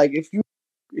 but it's like if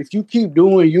you keep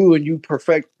doing you and you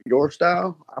perfect your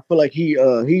style, I feel like he's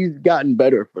gotten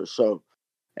better for sure.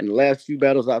 And the last few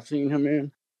battles I've seen him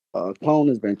in, Clone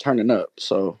has been turning up.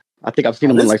 So I think I've seen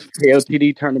him in like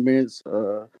KLTD tournaments,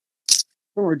 or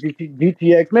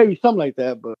GTX, maybe something like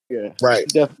that. But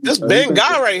this Ben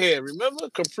guy right here, remember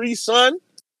Capri Sun?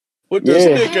 With the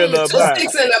stick in the back. 2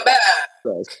 sticks in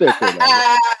the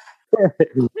back.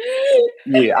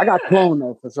 Yeah, I got Clone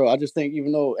though for sure. I just think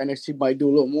even though NXT might do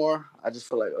a little more, I just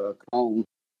feel like Clone,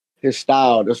 the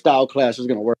style clash is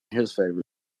gonna work in his favor.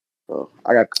 So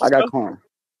I got Clone.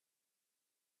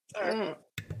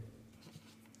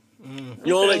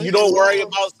 You don't worry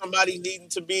about somebody needing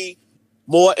to be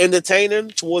more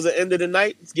entertaining towards the end of the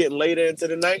night. It's getting later into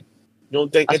the night. You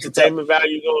don't think entertainment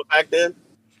value going back then?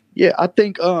 Yeah, I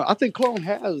think Clone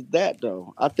has that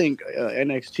though. I think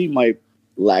NXT might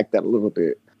lack that a little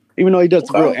bit, even though he does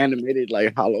real animated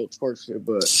like hollow twerk shit.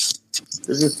 But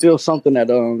there's just still something that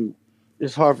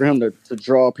it's hard for him to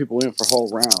draw people in for whole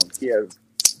rounds. He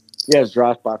has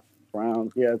dry spot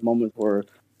rounds. He has moments where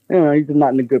he's just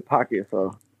not in a good pocket.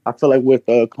 So I feel like with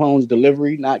Clone's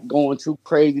delivery, not going too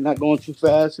crazy, not going too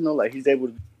fast, like he's able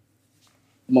to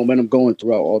momentum going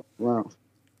throughout all the rounds.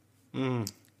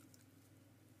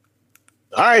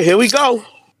 All right, here we go.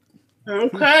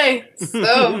 Okay, so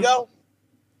here we go.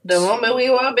 The moment we've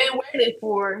all been waiting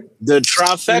for. The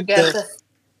trifecta. We got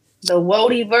the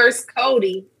Wody versus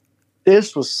Cody.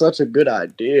 This was such a good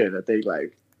idea that they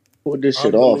pulled this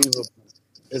shit off.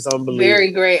 It's unbelievable.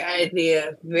 Very great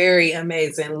idea. Very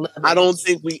amazing. Love it. I don't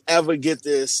think we ever get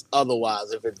this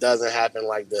otherwise if it doesn't happen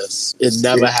like this. It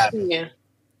never happened. Yeah.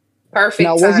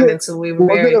 Perfect timing, so we were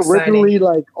very excited. Was it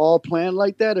originally all planned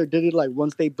like that, or did it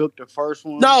once they booked the first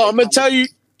one? No, I'm gonna tell you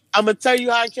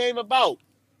how it came about.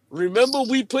 Remember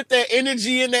we put that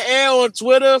energy in the air on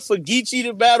Twitter for Geechee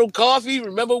to battle Coffee?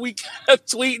 Remember we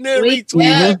kept tweeting and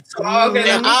retweeting?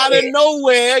 And out of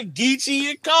nowhere, Geechee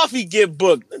and Coffee get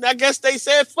booked. And I guess they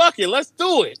said, fuck it, let's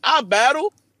do it. I'll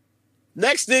battle.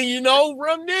 Next thing you know,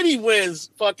 Rum Nitty wins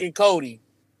fucking Cody.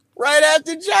 Right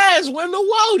after Jazz win the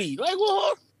Wody. Like,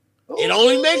 well, it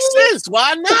only makes sense.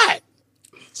 Why not?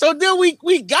 So then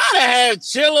we gotta have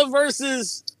Chilla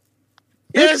versus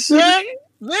Vixen,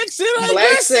 Black said,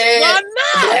 why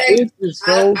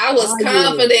not? I was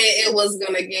confident it was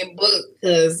gonna get booked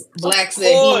because Black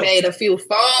said he made a few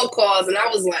phone calls, and I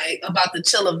was like about the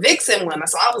Chilla Vixen one.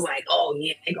 So I was like, oh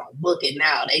yeah, they gonna book it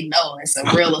now. They know it's a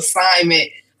real assignment.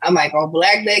 I'm like, oh,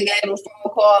 Black Day gave him a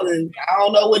phone call, and I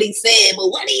don't know what he said, but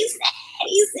what he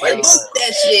said book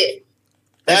that shit.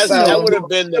 That would have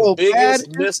been the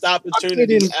biggest missed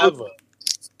opportunity ever.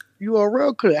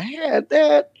 URL could have had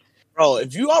that. Bro, if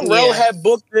URL had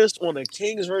booked this on a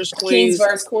Kings vs. Queens,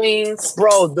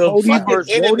 bro, the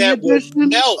fucking internet would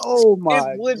melt. Oh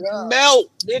my it would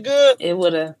melt, nigga. It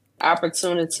would have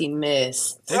opportunity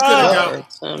missed. They could have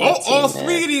got all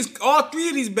three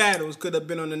of these battles could have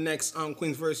been on the next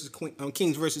Kings versus Queens.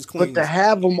 But to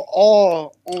have them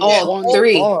all on all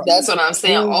three, card. That's what I'm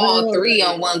saying. All three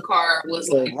on one card was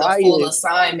like the full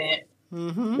assignment.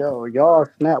 Mm-hmm. Yo, y'all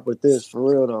snap with this for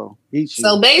real though.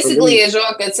 So basically, as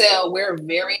y'all can tell, we're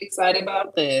very excited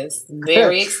about this.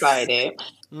 Very excited.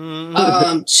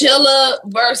 Chilla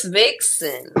versus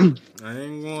Vixen.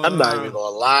 I'm not even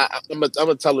gonna lie. I'm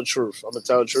gonna tell the truth. I'm gonna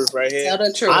tell the truth right here. Tell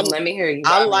the truth. Let me hear you.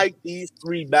 I like these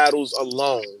three battles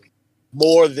alone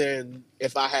more than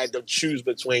if I had to choose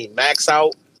between Max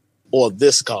Out or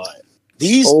this card.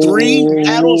 These three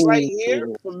battles right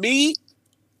here, for me,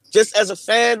 just as a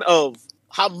fan of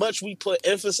how much we put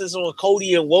emphasis on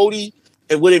Cody and Wody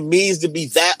and what it means to be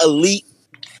that elite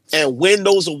and win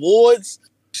those awards.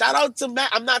 Shout out to Max.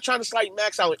 I'm not trying to slight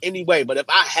Max Out in any way, but if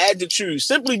I had to choose,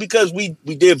 simply because we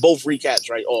did both recaps,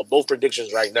 right, or both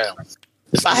predictions right now,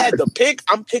 if I had to pick,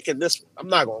 I'm picking this one. I'm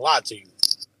not going to lie to you.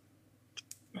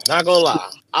 Not going to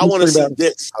lie. I want to see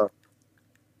this.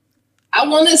 I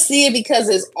want to see it because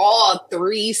it's all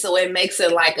three, so it makes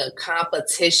it like a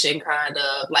competition, kind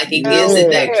of like it gives it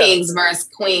that Kings versus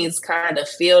Queens kind of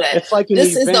feel. That it's like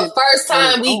this is the first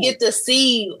time we get to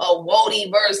see a Wody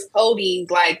versus Cody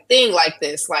like thing like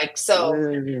this. Like, so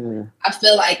I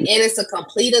feel like, and it's a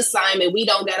complete assignment. We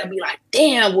don't got to be like,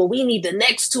 damn, well, we need the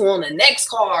next two on the next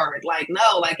card. Like,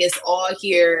 no, like it's all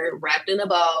here wrapped in a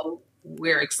bow.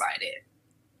 We're excited.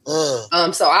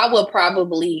 So I would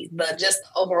probably just the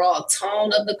overall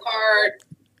tone of the card,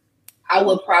 I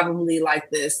would probably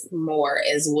like this more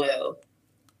as well.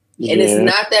 And it's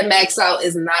not that Max Out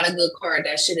is not a good card.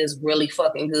 That shit is really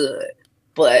fucking good.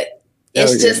 But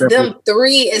it's just them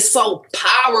three is so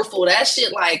powerful. That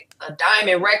shit like a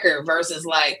diamond record versus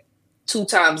like 2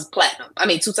 times platinum. I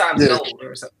mean 2 times gold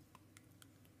or something.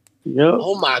 Yep.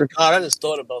 Oh my God, I just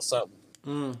thought about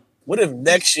something. What if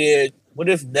next year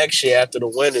after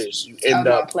the winners you end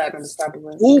up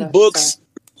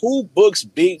who books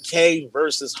Big K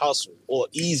versus Hustle or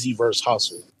Easy versus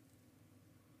Hustle?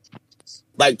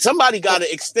 Like somebody got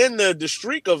to extend the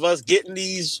streak of us getting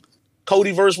these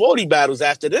Cody versus Wody battles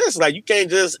after this. Like you can't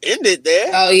just end it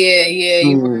there. Oh yeah.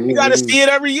 You got to see it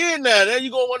every year now. Then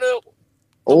you gonna want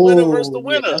the winner versus the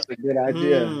winner. That's a good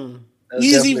idea.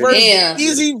 Easy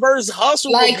versus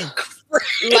Hustle. Like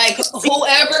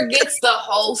whoever gets to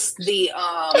host the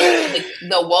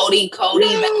Wody Cody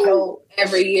battle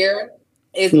every year,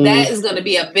 that is going to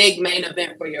be a big main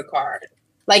event for your card.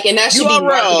 Like, and that should be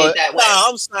marketed that way. No,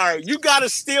 I'm sorry. You got to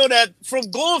steal that from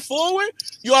going forward.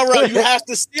 You have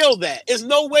to steal that. There's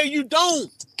no way you don't.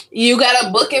 You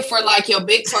gotta book it for like your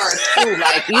big cards too.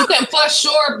 Like you can for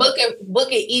sure book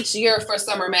it each year for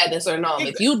Summer Madness or no.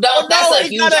 If you don't, that's a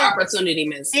huge opportunity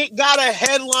miss. It gotta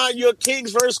headline your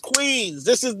Kings versus Queens.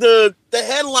 This is the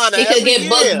headline. It could get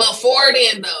booked before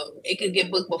then though. It could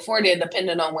get booked before then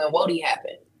depending on when Wody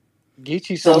happened. Get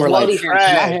you somewhere like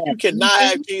trash. You cannot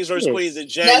have Kings versus Queens in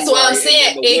January. That's what I'm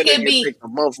saying. It could be a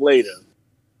month later.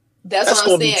 That's what I'm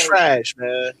gonna saying. Be trash,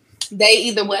 man. They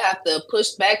either would have to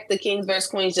push back the Kings versus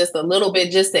Queens just a little bit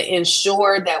just to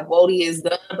ensure that Wody is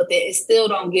done, but they still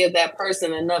don't give that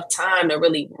person enough time to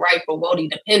really write for Wody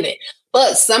dependent.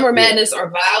 But Summer Madness or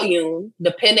Volume,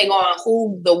 depending on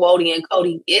who the Wody and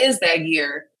Cody is that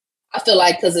year, I feel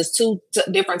like because it's two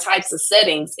different types of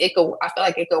settings, I feel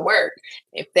like it could work.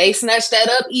 If they snatch that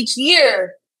up each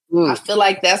year, I feel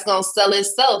like that's gonna sell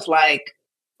itself. Like,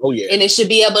 and it should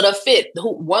be able to fit.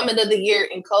 Woman of the Year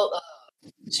and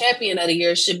Champion of the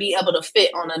Year should be able to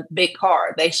fit on a big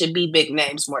card. They should be big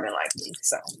names more than likely.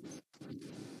 So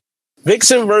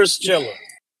Vixen versus Chilla.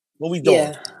 What we doing?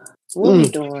 Yeah. What we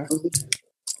doing?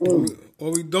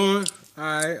 What we doing? All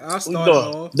right, I'll start it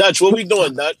off. Dutch, what we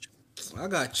doing, Dutch? I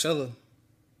got Chilla.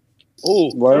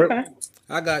 Ooh, word. Okay.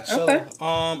 I got Chilla.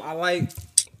 Okay.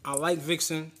 I like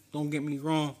Vixen. Don't get me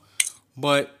wrong,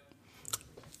 but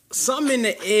something in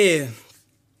the air.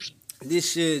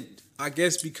 This shit, I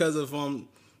guess, because of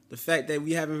the fact that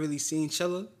we haven't really seen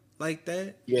Chilla like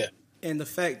that. Yeah. And the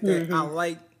fact that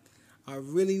I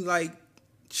really like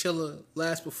Chilla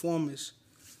last performance.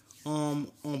 On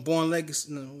Born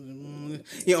Legacy,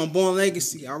 on Born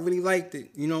Legacy, I really liked it.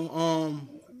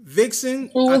 Vixen.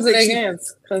 Who was it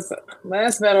against? Because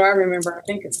last battle I remember, I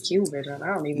think it's Cuban.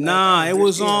 I don't even know. Nah, it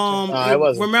was it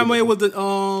wasn't. Remember, it was the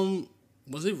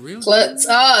Was it real? Clutch.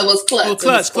 Oh, it was Clutch. Oh,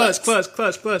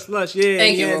 Clutch. Yeah,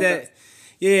 Thank you.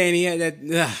 And he had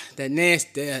that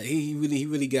nasty. He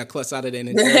really got Clutch out of there in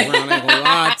the third round. I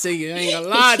ain't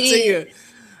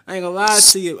gonna lie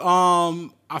to you.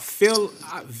 I feel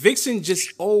Vixen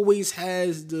just always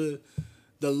has the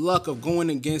luck of going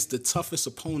against the toughest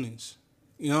opponents.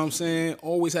 You know what I'm saying?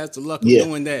 Always has the luck of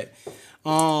doing that.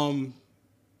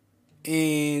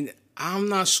 And I'm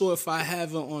not sure if I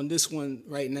have her on this one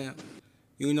right now.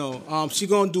 She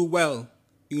gonna do well.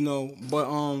 But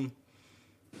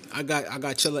I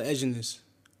got Chilla edging this.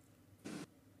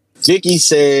 Vicky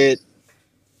said,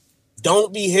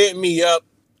 "Don't be hitting me up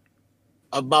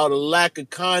about a lack of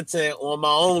content on my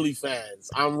OnlyFans.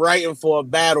 I'm writing for a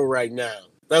battle right now."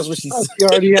 That's what she said. You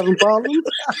already having problems?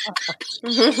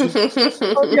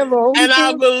 And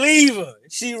I believe her.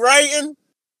 She writing.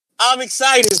 I'm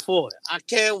excited for it. I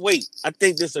can't wait. I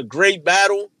think this is a great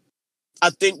battle. I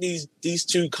think these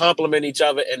two complement each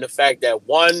other in the fact that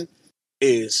one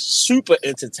is super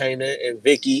entertaining in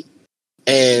Vicky,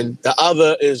 and the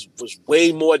other was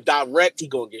way more direct. He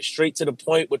gonna get straight to the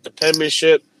point with the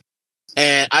penmanship.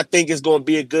 And I think it's going to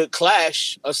be a good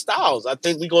clash of styles. I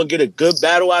think we're going to get a good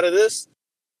battle out of this.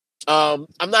 I'm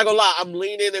not going to lie. I'm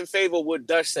leaning in favor of what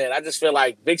Dutch said. I just feel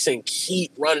like Vixen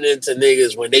keep running into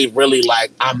niggas when they really like,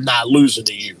 I'm not losing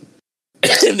to you.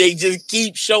 And they just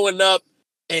keep showing up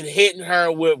and hitting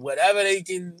her with whatever they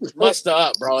can muster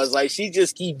up, bro. It's like she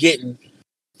just keep getting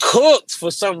cooked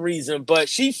for some reason, but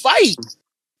she fight.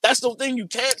 That's the thing you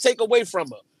can't take away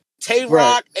from her.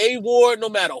 Tay-Rock, A-Ward, no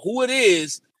matter who it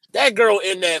is, that girl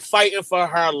in there fighting for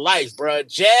her life, bro.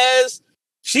 Jazz,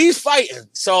 she's fighting.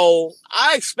 So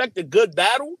I expect a good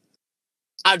battle.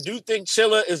 I do think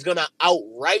Chilla is going to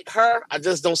outright her. I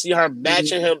just don't see her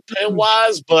matching him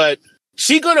pen-wise, but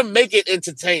she going to make it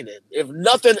entertaining. If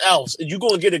nothing else, you're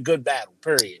going to get a good battle,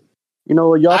 period.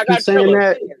 Y'all keep saying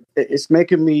Chilla. That. It's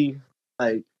making me,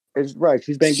 like, it's right.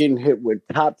 She's been getting hit with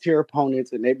top-tier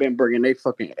opponents, and they've been bringing their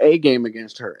fucking A-game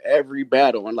against her every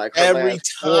battle. And, like, her every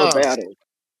last 4 battles.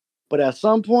 But at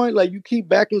some point, like, you keep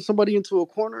backing somebody into a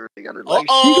corner, they gotta like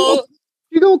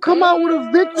she gonna come out with a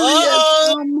victory at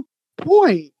some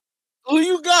point. Who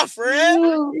you got, Fred?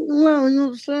 Well, you know what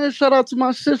I'm saying? Shout out to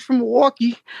my sis from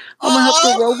Milwaukee. I'm gonna have to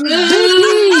roll with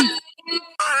Vicky.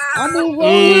 I'm gonna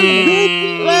roll with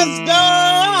Vicky. Let's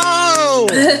go.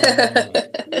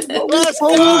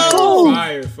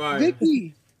 Fire.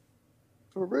 Vicky.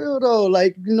 For real though,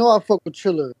 like, I fuck with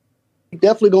Chilla. He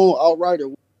definitely gonna outright her.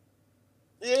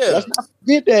 Yeah. Let's not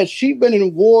forget that she been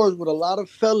in wars with a lot of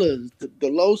fellas, the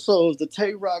Losos, the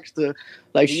Tay-Rocks,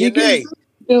 she gets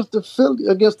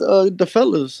against the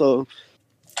fellas. So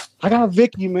I got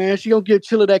Vicky, man. She gonna give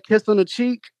Chilla that kiss on the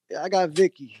cheek. I got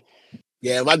Vicky.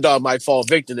 Yeah, my dog might fall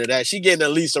victim to that. She getting at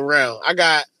least a round. I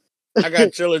got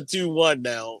Chilla 2-1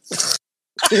 now.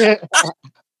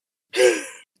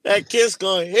 That kiss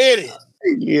gonna hit it.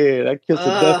 Yeah, that kiss is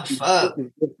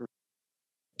definitely different.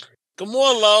 Come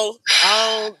on, Lo.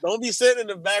 Don't be sitting in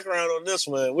the background on this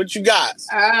one. What you got?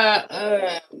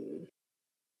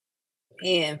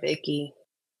 Man, Vicky.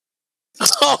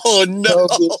 Oh no!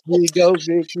 Go,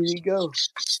 Vicky, go.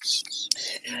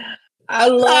 I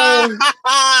love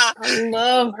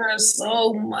her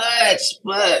so much,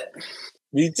 but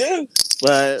me too.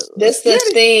 But this the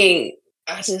thing.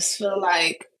 I just feel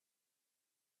like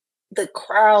the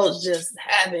crowd just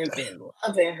haven't been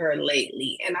loving her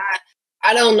lately, and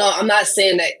I don't know. I'm not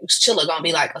saying that Chilla gonna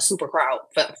be like a super crowd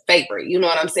favorite. You know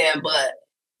what I'm saying? But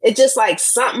it's just like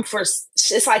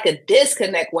it's like a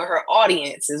disconnect with her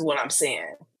audience is what I'm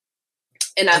saying.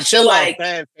 And I feel like a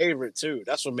fan favorite too.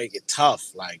 That's what make it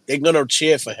tough. Like they're gonna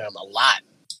cheer for him a lot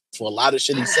for a lot of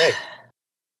shit he say.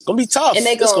 It's gonna be tough. And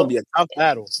it's gonna be a tough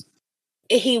battle.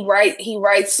 He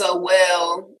writes so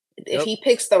well. If he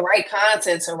picks the right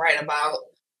content to write about,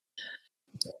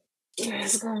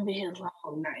 It's gonna be a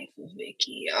long night for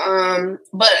Vicky.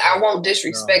 But I won't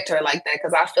disrespect her like that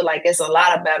because I feel like it's a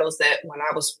lot of battles that when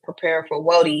I was preparing for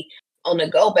Wody on the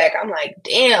go back, I'm like,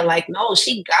 damn, like no,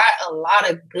 she got a lot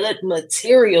of good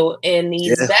material in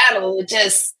these battles.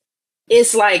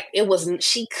 It's like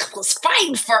she was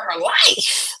fighting for her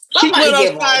life. Somebody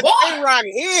give her a A-Rock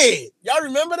head. Y'all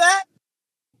remember that?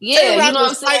 Yeah, A-Rock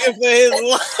was fighting for his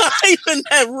life in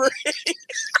that ring.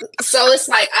 So it's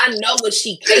like I know what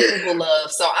she capable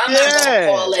of. So I'm not gonna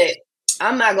call it.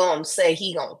 I'm not gonna say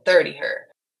he gonna 30 her.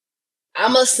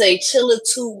 I'm gonna say Chilla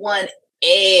 2-1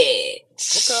 edge.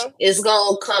 Okay. It's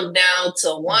gonna come down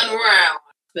to one round.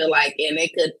 I feel like, and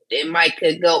it might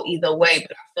go either way.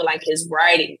 But I feel like his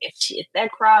writing, if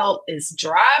that crowd is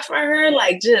dry for her,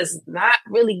 like just not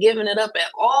really giving it up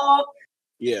at all.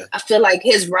 Yeah, I feel like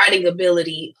his writing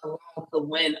ability alone could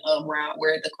win a round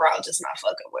where the crowd just not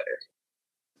fucking with her.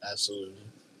 Absolutely.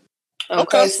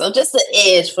 Okay, so just an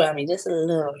edge for me, just a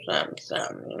little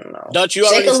something, you know. Don't you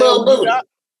shake already a little booty, got?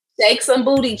 Shake some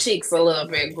booty cheeks a little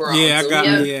bit, girl. Yeah, I got.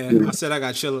 Yeah, I said I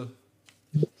got Chilla.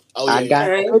 Oh yeah, I got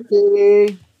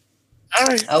okay. All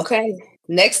right. Okay.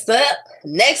 Next up,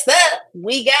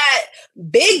 we got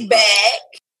Big Bag.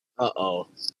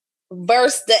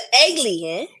 Versus the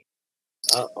Alien.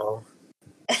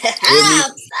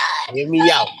 Hear me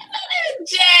out.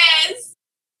 Jazz.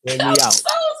 Hear me out. So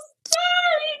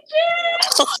sorry,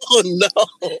 Jazz. Oh no.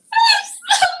 I'm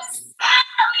so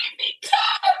sorry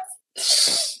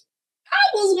because I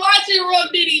was watching Rum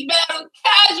Diddy battle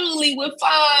casually with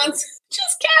Fonz.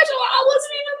 Just casual. I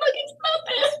wasn't even looking for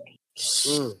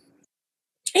nothing.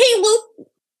 He will.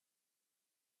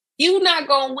 You not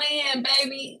gonna win,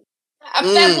 baby.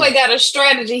 That boy got a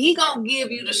strategy. He gonna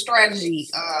give you the strategy.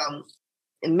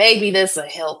 And maybe this will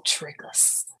help trick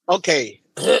us. Okay.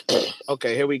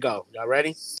 Okay, here we go. Y'all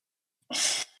ready?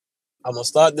 I'm gonna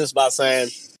start this by saying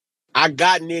I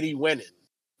got Nitty winning,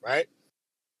 right?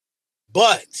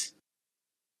 But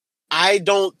I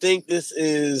don't think this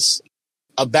is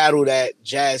a battle that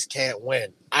Jazz can't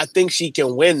win. I think she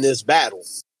can win this battle.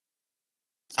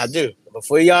 I do.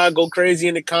 Before y'all go crazy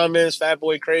in the comments, Fat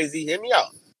Boy Crazy, hear me out.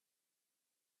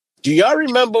 Do y'all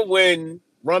remember when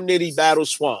Rum Nitty battled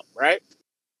Swamp, right?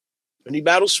 When he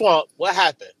battled Swamp, what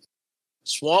happened?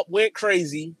 Swamp went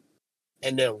crazy,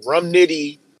 and then Rum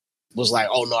Nitty was like,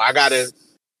 oh no, I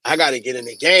gotta get in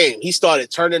the game. He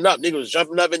started turning up. Nigga was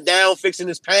jumping up and down, fixing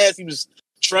his pants. He was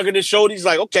shrugging his shoulders. He's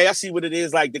like, okay, I see what it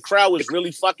is. Like, the crowd was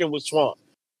really fucking with Swamp.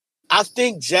 I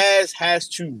think Jazz has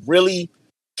to really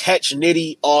catch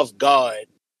Nitty off guard,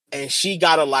 and she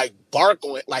gotta like bark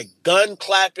on it, like gun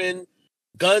clapping,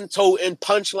 gun toting,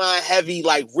 punchline heavy,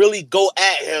 like really go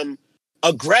at him,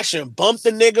 aggression, bump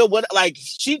the nigga. What, like,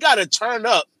 she gotta turn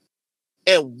up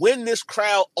and win this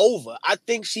crowd over. I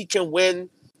think she can win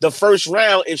the first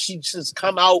round if she just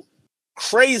come out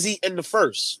crazy in the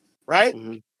first, right?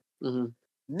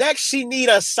 Next, she need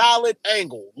a solid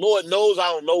angle. Lord knows I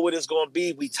don't know what it's going to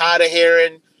be. We tired of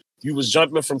hearing you was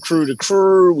jumping from crew to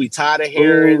crew. We tired of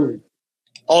hearing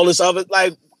all this other,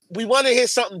 like, we want to hear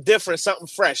something different, something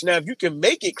fresh. Now, if you can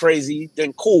make it crazy,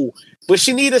 then cool. But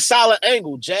she need a solid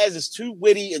angle. Jazz is too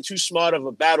witty and too smart of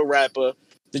a battle rapper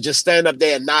to just stand up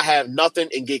there and not have nothing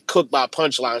and get cooked by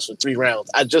punchlines for 3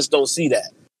 rounds. I just don't see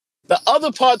that. The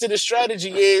other part of the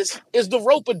strategy is the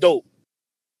rope-a-dope.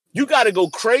 You got to go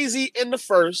crazy in the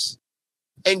first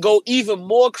and go even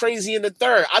more crazy in the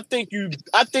third. I think you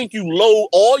load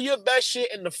all your best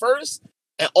shit in the first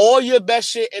and all your best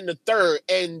shit in the third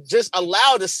and just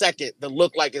allow the second to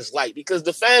look like it's light, because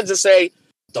the fans will say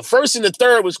the first and the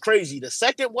third was crazy. The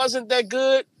second wasn't that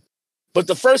good, but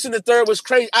the first and the third was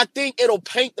crazy. I think it'll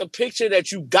paint the picture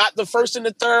that you got the first and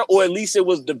the third, or at least it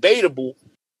was debatable.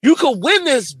 You could win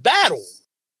this battle.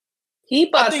 He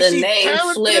about to name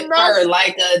flip her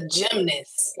like a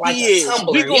gymnast, like a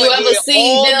tumbler. You ever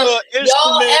see them?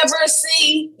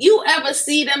 You ever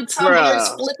see them tumblers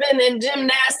flipping in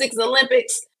gymnastics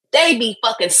Olympics? They be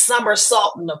fucking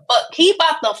somersaulting the fuck. He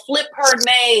about to flip her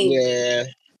name.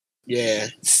 Yeah.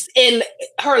 In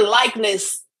her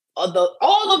likeness of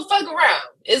all the fuck around.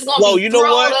 It's gonna be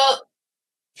thrown up.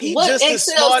 What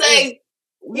Excel say?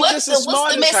 What's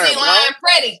the missing line,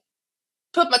 Freddie?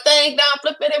 Put my thing down,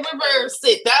 flip it, and reverse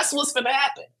it. That's what's gonna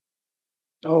happen.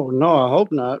 Oh no, I hope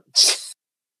not.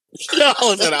 No,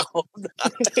 I hope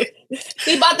not.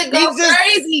 He about to go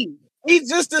crazy. He's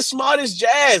just the smartest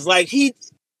Jazz. Like, he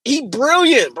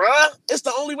brilliant, bruh. It's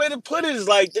the only way to put it. Is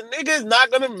like, the nigga is not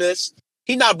gonna miss.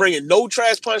 He not bringing no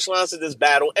trash punchlines to this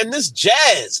battle. And this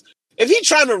Jazz, if he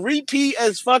trying to repeat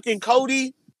as fucking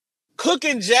Cody,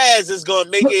 cooking Jazz is gonna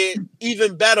make it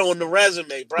even better on the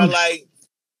resume, bruh. Like,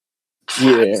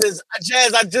 Yeah.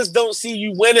 Jazz, I just don't see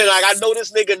you winning. Like, I know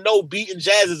this nigga know beating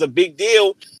Jazz is a big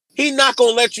deal. He not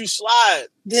gonna let you slide.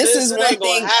 This is one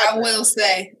thing I will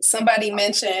say. Somebody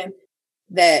mentioned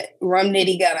that Rum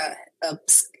Nitty got a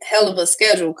hell of a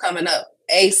schedule coming up.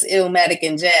 Ace, Illmatic,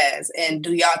 and Jazz. And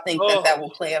do y'all think that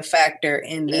will play a factor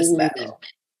in this battle?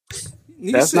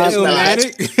 That's not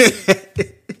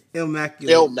Illmatic. Illmac.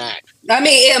 I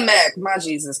mean, Illmac. My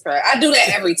Jesus Christ. I do that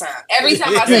every time. Every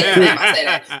time I say Illmac, I say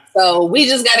that. So we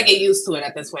just got to get used to it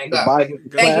at this point. Go. Thank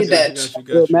you, Dutch.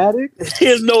 Illmatic?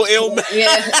 There's no Illmac.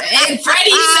 Yeah. And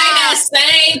Freddie say that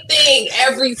same thing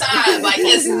every time. Like,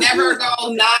 it's never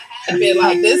going to not happen.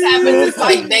 Like, this happens. It's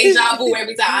like deja vu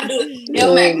every time. I do it.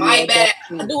 Illmac, my bad.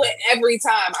 I do it every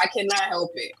time. I cannot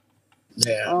help it.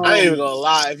 Yeah. I ain't even going to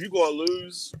lie. If you're going to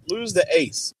lose the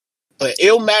Ace. But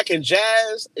Illmac and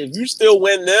Jazz, if you still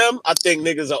win them, I think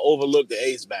niggas will overlook the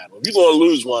Ace battle. If you're going to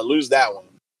lose one, lose that one.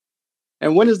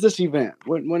 And when is this event?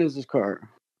 When is this card?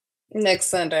 Next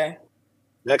Sunday.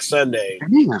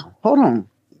 Damn, hold on.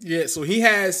 Yeah, so he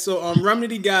has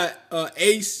Remedy got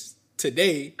Ace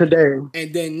today.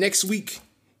 And then next week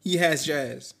he has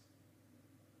Jazz.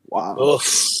 Wow. Ugh.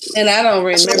 And I don't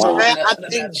remember. I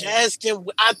think Jazz can.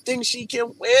 I think she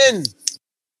can win.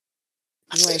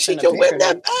 I think she can win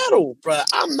that battle, bro.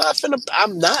 I'm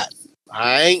not.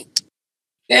 I ain't.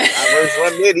 I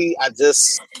was Rum Nitty. I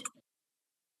just.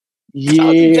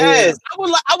 Yeah. Jazz.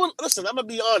 I would listen. I'm gonna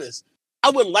be honest. I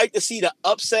would like to see the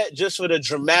upset just for the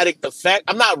dramatic effect.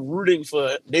 I'm not rooting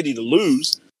for Nitty to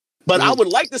lose, but I would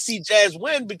like to see Jazz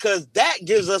win because that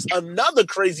gives us another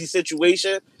crazy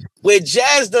situation where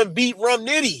Jazz done beat Rum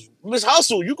Nitty. Miss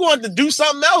Hustle, you're going to do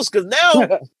something else because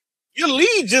now your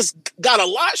lead just got a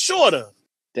lot shorter.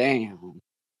 Damn.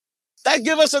 That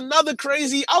give us another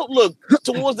crazy outlook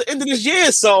towards the end of this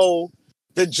year. So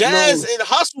the Jazz and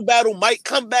Hustle battle might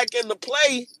come back into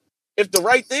play if the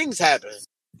right things happen.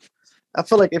 I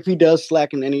feel like if he does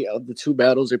slack in any of the two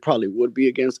battles, it probably would be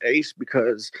against Ace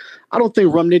because I don't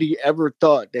think Rum Nitty ever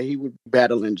thought that he would be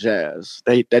battling Jazz.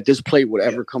 That this play would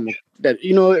ever come,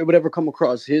 it would ever come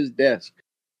across his desk.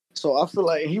 So I feel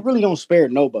like he really don't spare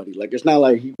nobody. Like, it's not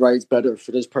like he writes better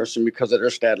for this person because of their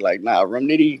stat. Like, nah, Rum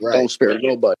Nitty don't spare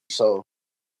nobody. So,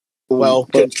 well,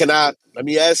 can I, let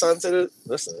me add something to this?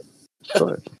 Listen. Go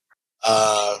ahead.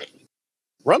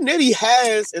 Rum Nitty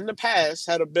has, in the past,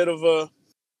 had a bit of a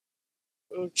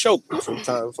choke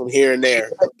from here and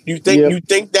there. You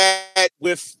think that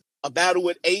with a battle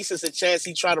with Ace, there's a chance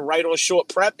he try to write on short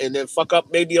prep and then fuck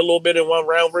up maybe a little bit in one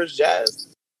round versus Jazz?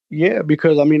 Yeah,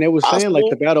 because I mean, they were saying like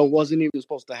the battle wasn't even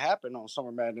supposed to happen on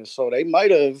Summer Madness, so they might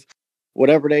have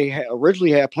whatever they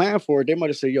originally had planned for it. They might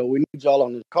have said, "Yo, we need y'all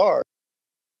on this card."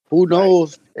 Who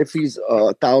knows if he's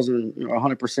 1,000 or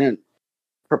 100%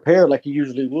 prepared like he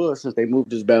usually was since they moved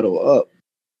this battle up.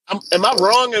 Am I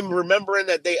wrong in remembering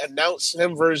that they announced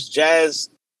him versus Jazz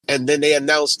and then they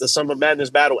announced the Summer Madness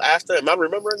battle after? Am I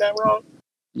remembering that wrong?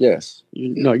 Yes.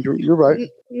 You're right.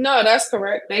 No, that's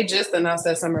correct. They just announced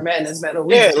that Summer Madness battle.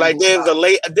 Yeah, like there's a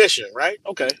late addition, right?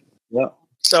 Okay. Yeah.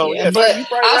 So, but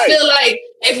I feel like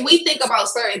if we think about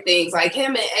certain things, like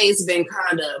him and Ace been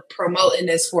kind of promoting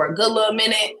this for a good little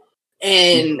minute,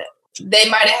 and they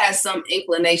might have had some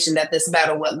inclination that this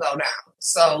battle would go down.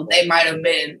 So they might have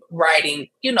been writing,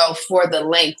 for the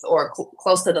length or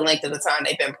close to the length of the time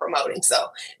they've been promoting. So,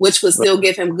 which would still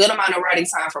give him good amount of writing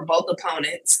time for both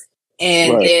opponents.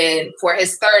 And then for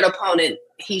his third opponent,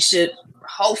 he should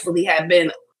hopefully have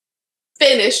been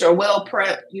finished or well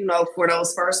prepped, for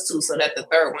those first two so that the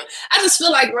third one. I just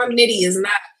feel like Rum Nitty is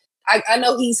not, I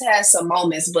know he's had some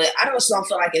moments, but I just don't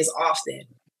feel like it's often.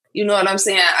 You know what I'm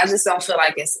saying? I just don't feel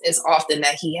like it's often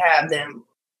that he have them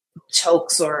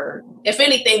chokes, or if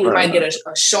anything, we might get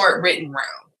a short written round.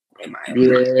 In my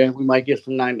opinion. Yeah, we might get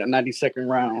some 90-second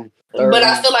round. But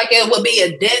I feel like it would be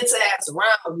a dense ass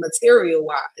round material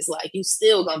wise. Like, you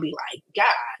still gonna be like, God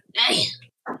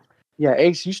damn. Yeah,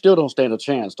 Ace, you still don't stand a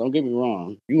chance. Don't get me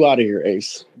wrong. You out of here,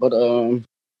 Ace. But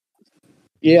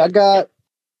yeah, I got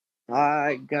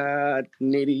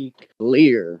Nitty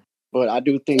clear. But I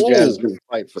do think Jazz is gonna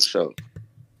fight for sure.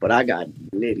 But I got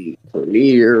Nitty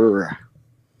clear.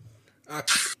 I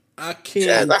can't.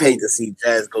 Jazz, I hate to see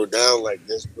Jazz go down like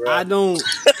this, bro. I don't.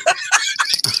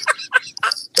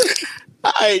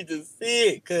 I hate to see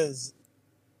it because,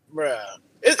 bruh,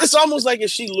 it's almost like if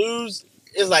she lose,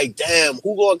 it's like, damn,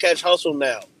 who gonna catch Hustle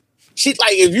now? She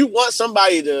like, if you want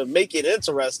somebody to make it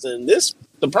interesting,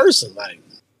 the person, like,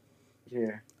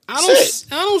 yeah. I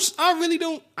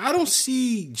don't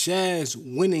see Jazz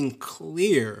winning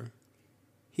clear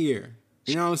here.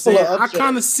 You know what I'm saying? I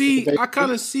kind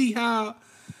of see how,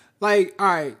 like, all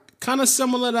right, kind of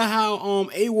similar to how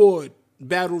A-Ward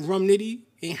battled Rum Nitty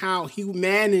and how he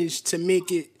managed to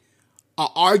make it an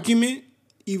argument,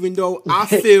 even though I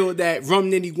feel that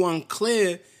Rum Nitty won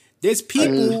clear. There's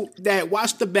people that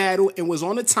watched the battle and was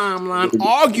on the timeline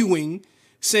arguing,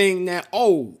 saying that,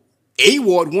 oh,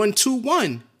 A-Ward won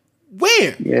 2-1.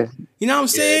 Where? Yeah. You know what I'm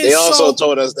saying? They also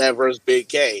told us that versus Big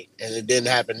K, and it didn't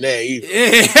happen there either.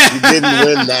 Yeah. He didn't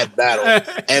win that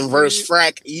battle. And versus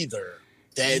Frack either.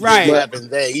 That didn't happen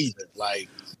there either. Like,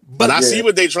 but I see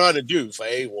what they're trying to do for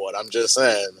A-Ward. I'm just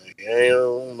saying. Like, I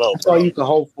don't know. That's all you can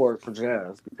hope for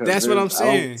Jazz. That's what I'm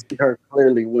saying. I don't see her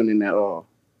clearly winning at all.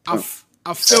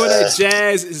 I feel that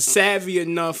Jazz is savvy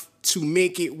enough to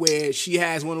make it where she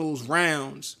has one of those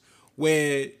rounds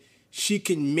where she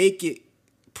can make it,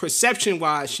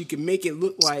 perception-wise, she can make it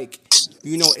look like,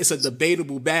 you know, it's a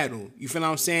debatable battle. You feel what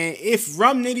I'm saying? If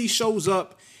Rum Nitty shows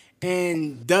up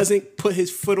and doesn't put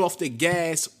his foot off the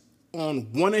gas on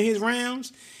one of his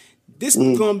rounds, this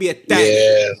is going to be a thatty.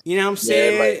 Yeah. You know what I'm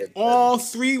saying? All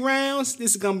 3 rounds,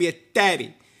 this is going to be a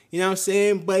thatty. You know what I'm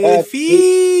saying? But if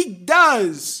he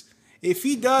does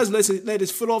let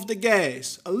his foot off the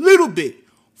gas a little bit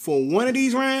for one of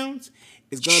these rounds,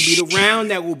 it's going to be the round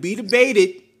that will be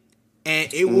debated,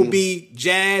 and it will be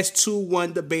Jazz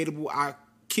 2-1 debatable. I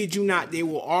kid you not, they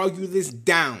will argue this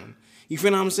down. You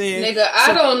feel what I'm saying? Nigga,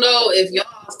 I don't know if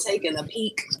y'all's taking a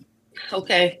peek,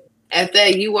 okay, at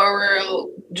that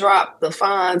URL drop, the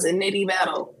Fonz and Nitty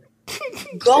battle.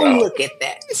 Go look at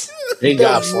that. The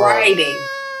writing.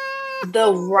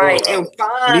 And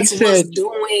Fonz was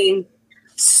doing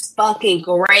fucking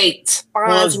great.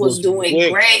 Fonz was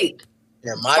doing great.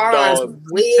 Yeah, my dog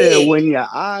said when your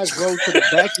eyes go to the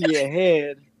back of your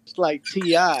head, it's like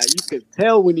T.I. You could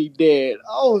tell when he dead.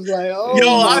 I was like, oh. Yo,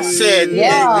 I said,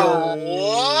 nigga,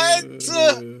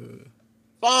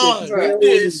 what? You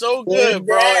did so good,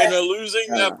 bro, in a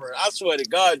losing effort. I swear to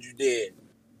God, you did.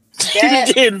 You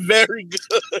did very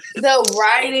good. The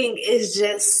writing is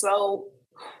just so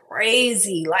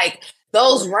crazy. Like,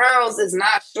 those rounds is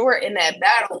not short in that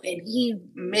battle, and he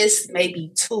missed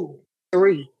maybe 2,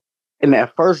 3. In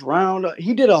that first round,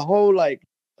 he did a whole like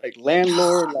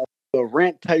landlord, like a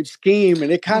rent type scheme,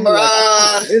 and it kind of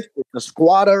like the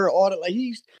squatter, all that. Like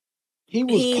he was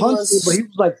punching, but he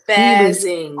was like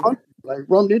spazzing. Like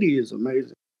Rum Nitty is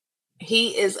amazing.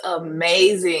 He is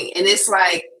amazing, and it's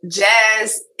like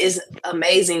Jazz is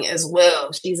amazing as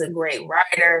well. She's a great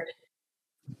writer.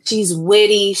 She's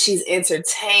witty. She's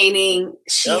entertaining.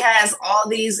 She has all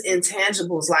these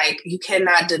intangibles. Like, you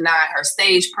cannot deny her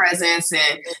stage presence,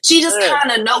 and she just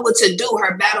kind of know what to do.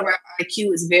 Her battle rap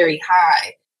IQ is very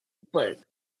high. But,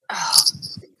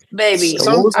 baby, I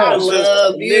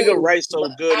love you. Nigga writes so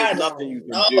good, there's nothing you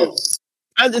can do.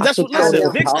 That's what I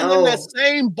said. Vic's still in that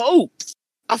same boat.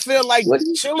 I feel like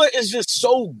Chilla is just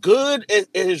so good in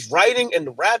his writing and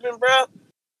the rapping, bro.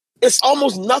 It's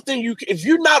almost nothing you can, if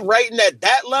you're not writing at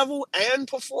that level and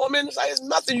performing, it's like, there's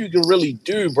nothing you can really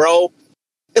do, bro.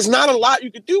 It's not a lot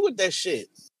you can do with that shit.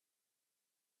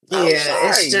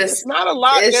 It's not a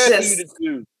lot there for you to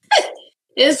do.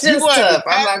 It's just tough.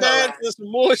 I'm not gonna lie.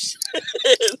 Some more shit.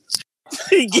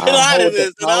 Get out of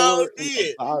this, and I don't need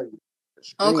it.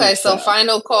 Okay, so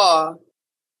final call.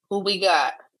 Who we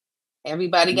got?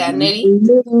 Everybody got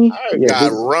Nitty? I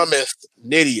got Rummeth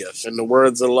Nittieth, in the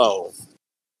words of Low.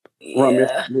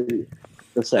 Yeah.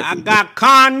 I got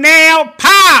Cornell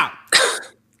Pop,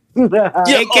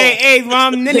 a.k.a.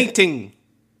 Rum Nitty.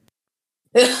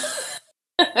 All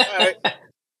right.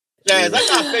 Jazz, I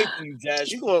got faith in you,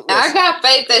 Jazz. I got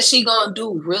faith that she gonna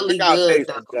do really good.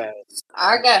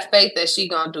 I got faith that she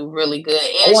gonna do really good,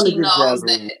 and she knows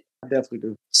that. I definitely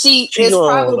do. She is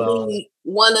probably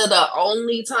one of the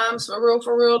only times,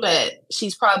 for real, that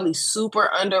she's probably super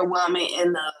underwhelming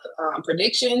in the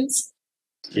predictions.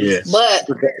 Yes. But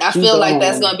I feel like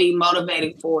that's going to be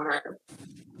motivating for her.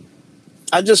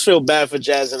 I just feel bad for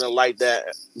Jazz in the light that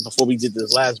before we did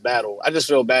this last battle, I just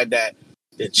feel bad that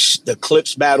the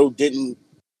Clips battle didn't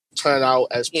turn out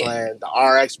as planned. The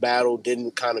RX battle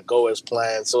didn't kind of go as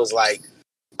planned. So it's like,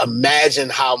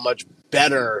 imagine how much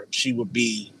better she would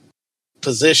be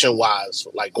position-wise,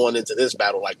 like going into this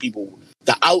battle. Like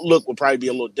the outlook would probably be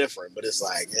a little different, but it's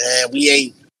like,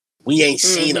 we ain't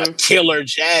seen a killer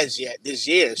Jazz yet this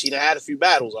year. She done had a few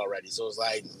battles already. So it's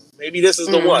like, maybe this is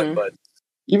the one, but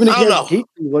even against Geechee,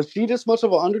 was she this much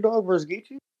of an underdog versus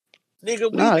Geechee?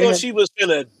 Nigga, we thought she was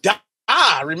finna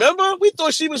die. Remember? We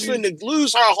thought she was finna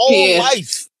lose her whole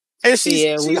life. And she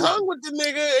hung with the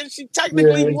nigga, and she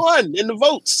technically won in the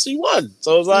votes. She won,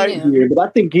 so it was like, but I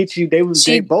think Geechee, they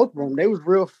both of them. They was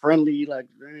real friendly. Like,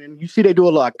 man, you see, they do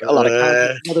a lot of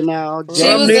content together now.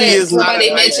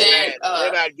 Somebody mentioned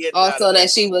also that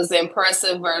she was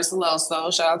impressive versus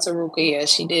Loso. Shout out to Ruka. Yeah,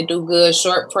 she did do good.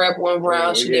 Short prep 1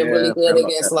 round. She did really good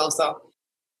against Loso.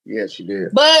 Yeah, she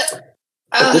did. But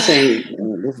this ain't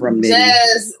from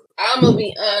Jazz. I'm gonna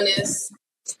be honest.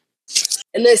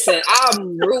 Listen,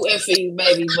 I'm rooting for you,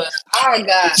 baby, but I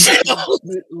got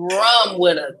rum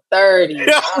with a 30.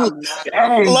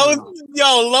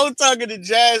 Low talking to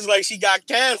Jazz like she got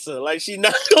cancer, like she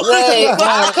not.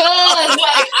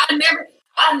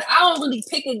 I don't really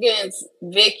pick against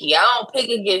Vicky. I don't pick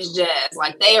against Jazz.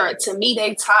 Like they are, to me,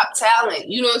 they top talent.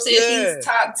 You know what I'm saying? Yeah. She's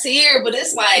top tier, but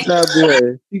it's like,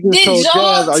 did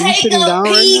y'all take a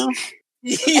peek?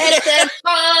 At that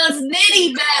Fonz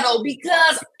Nitty battle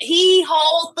because he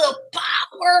holds the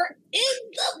power in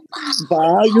the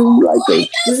volume like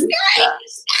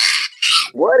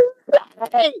What is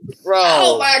that, bro?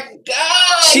 Oh my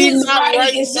god, his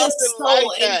writing is just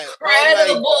so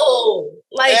incredible.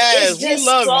 Like it's just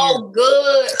so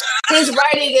good. His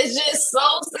writing is just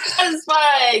so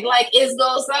satisfying. Like it's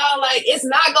not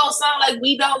gonna sound like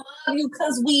we don't love you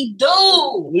because we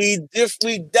do. We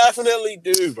definitely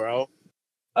do, bro.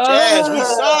 Jazz, we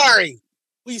sorry.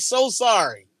 We so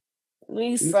sorry.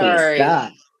 We sorry.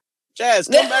 Jazz,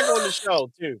 come back on the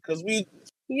show too, because we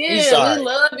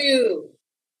love you.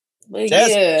 But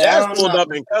Jazz pulled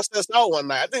up and cussed us out one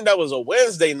night. I think that was a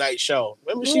Wednesday night show.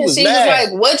 Remember, she was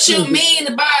mad. Was like, "What you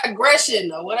mean by aggression?"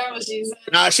 or whatever she said.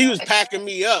 Nah, she was packing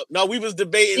me up. No, we was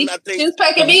debating. I think she was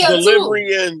packing me up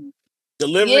too.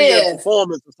 Delivery and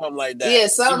performance or something like that. Yeah,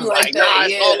 something like that. Nah,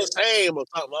 it's all the same or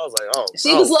something. I was like, oh.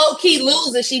 She was low key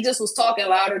losing. She just was talking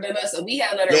louder than us, and we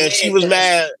had let her. Yeah, she was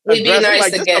mad. We'd be nice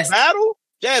like, to guess. A battle,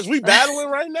 Jazz. We battling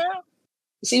right now.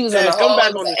 She was in the whole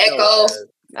back on the echo. Show,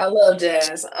 I love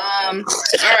Jazz. All right,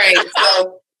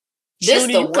 so this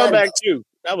Shuni, you come back too.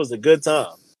 That was a good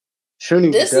time.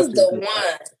 Shuni, this is the one.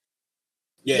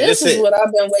 Yeah, this is what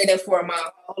I've been waiting for my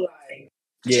whole life.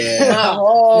 Yeah. My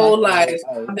whole life,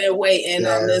 I've been waiting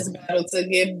on this battle to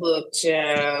get booked,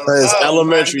 child. It's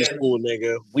elementary school,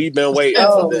 nigga. We've been waiting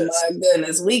for this. Oh, my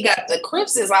goodness. We got the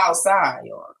Crips is outside,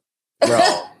 y'all.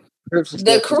 Bro.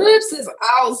 The Crips is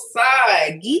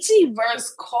outside. Geechee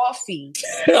versus Coffee.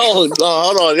 Hold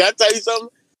on. Did I tell you something?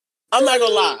 I'm not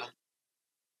going to lie.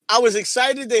 I was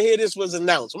excited to hear this was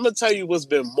announced. I'm going to tell you what's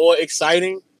been more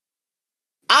exciting.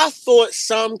 I thought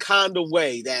some kind of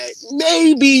way that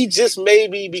maybe, just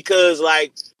maybe, because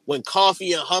like when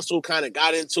Coffee and Hustle kind of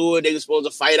got into it, they were supposed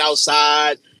to fight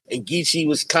outside, and Geechee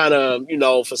was kind of,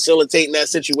 facilitating that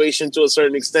situation to a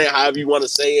certain extent, however you want to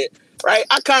say it, right?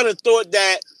 I kind of thought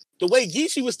that the way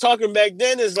Geechee was talking back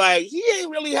then is like, he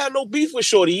ain't really had no beef with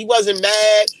Shorty. He wasn't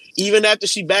mad, even after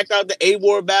she backed out the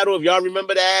A-War battle, if y'all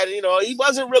remember that. He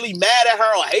wasn't really mad at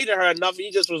her or hated her enough.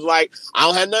 He just was like, I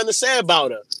don't have nothing to say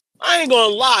about her. I ain't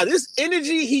gonna lie, this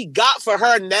energy he got for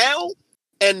her now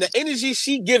and the energy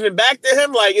she giving back to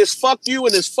him, like, it's fuck you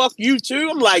and it's fuck you too.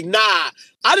 I'm like, nah,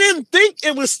 I didn't think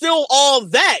it was still all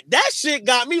that. That shit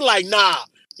got me like, nah,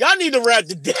 y'all need to rap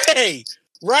today.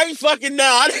 Right fucking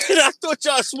now. I thought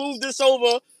y'all smoothed this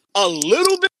over a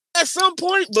little bit at some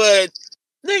point, but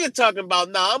nigga talking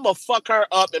about, nah, I'm gonna fuck her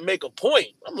up and make a point.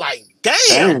 I'm like,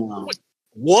 damn.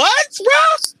 What,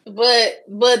 bro?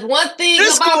 But one thing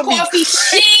this about Coffee,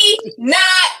 she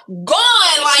not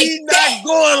going like she that. She not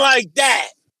going like that.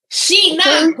 She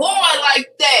not going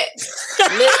like that.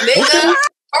 Nigga,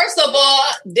 first of all,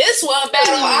 this one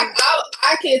battle,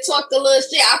 I can talk a little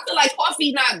shit. I feel like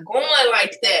Coffee not going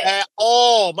like that. At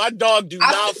all. My dog do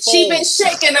not fold. She been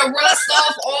shaking the rust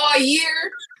off all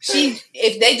year.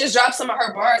 If they just dropped some of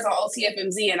her bars on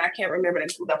OTFMZ, and I can't remember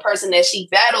the person that she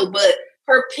battled, but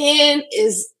her pen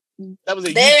is that was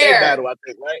a there. UK battle, I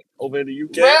think, right? Over in the UK.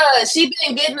 Bruh, she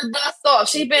been getting the dust off.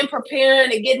 She been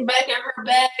preparing and getting back in her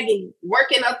bag and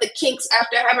working out the kinks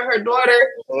after having her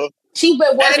daughter. She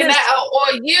been working that out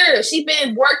all year. She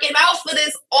been working out for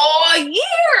this all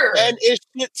year. And it's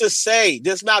shit to say.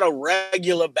 This not a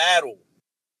regular battle.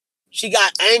 She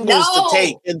got angles to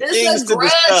take and this things is a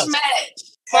grudge to discuss. match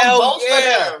from both of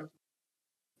them.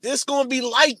 This gonna be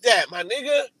like that, my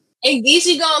nigga. And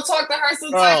Geechee gonna talk to her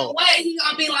some type of way. He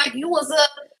gonna be like, you was a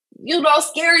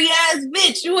scary ass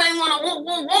bitch. You ain't wanna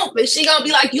whoop. And she gonna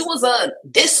be like, you was a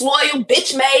disloyal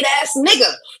bitch made ass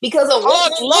nigga because of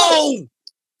whoop.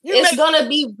 It's gonna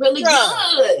be really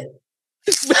good.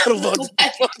 This battle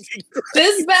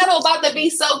about to be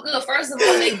so good. First of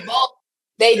all,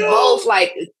 they both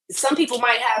like some people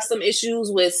might have some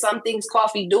issues with some things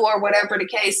Coffee do or whatever the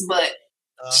case, but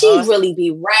she really be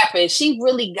rapping. She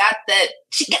really got that.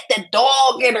 She got that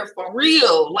dog in her for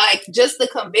real. Like just the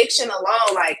conviction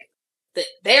alone. Like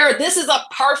this is a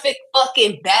perfect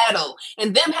fucking battle,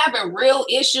 and them having real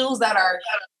issues that are,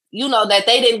 that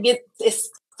they didn't get this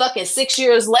fucking 6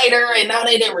 years later, and now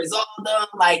they didn't resolve them.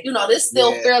 Like this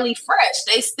still fairly fresh.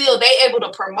 They able to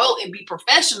promote and be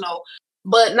professional.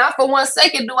 But not for 1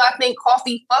 second do I think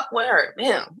Coffee fuck with her.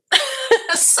 Damn.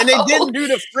 And they didn't do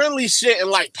the friendly shit and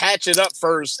like patch it up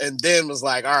first and then was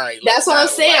like, all right. That's what I'm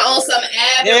saying. On some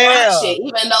ad shit.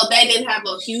 Even though they didn't have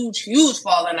a huge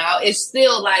falling out, it's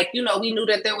still like, we knew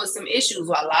that there was some issues.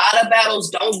 A lot of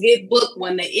battles don't get booked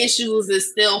when the issues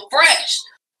is still fresh.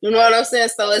 You know what I'm saying?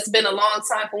 So it's been a long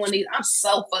time for when I'm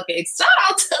so fucking excited. Shout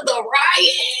out to the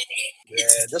Riot. Yeah,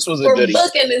 this was a goodie. For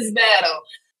booking this battle.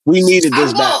 We needed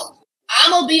this battle.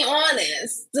 I'm gonna be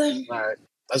honest. All right,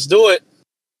 let's do it.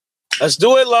 Let's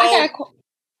do it, Lo. I got coffee.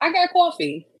 I got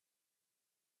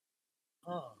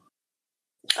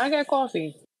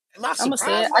coffee. I'm gonna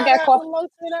say it. I got coffee.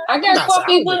 I got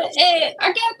coffee with an edge.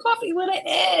 I got coffee with an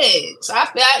edge. I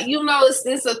feel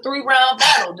it's a 3-round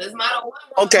battle. There's not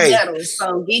a 1-round battle.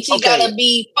 So Geechee gotta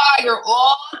be fire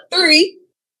all 3.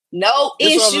 No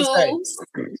issues.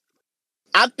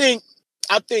 I think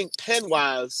pen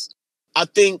wise. I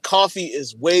think Coffee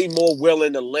is way more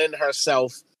willing to lend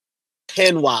herself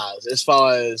pen-wise as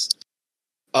far as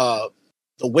the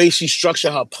way she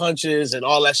structured her punches and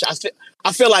all that shit.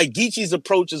 I feel like Geechee's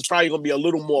approach is probably going to be a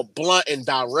little more blunt and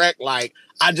direct. Like,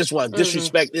 I just want to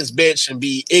disrespect this bitch and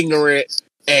be ignorant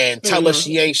and tell her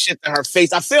she ain't shit to her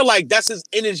face. I feel like that's his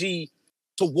energy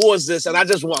towards this, and I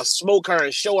just want to smoke her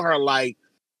and show her, like,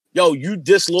 yo, you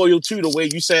disloyal too, the way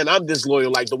you saying I'm disloyal,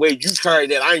 like the way you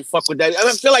carried that, I ain't fuck with that. And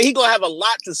I feel like he gonna have a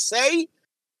lot to say,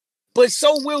 but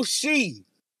so will she.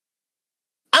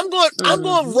 I'm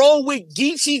gonna roll with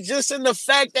Geechee just in the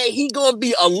fact that he gonna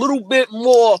be a little bit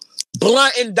more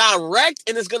blunt and direct,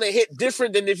 and it's gonna hit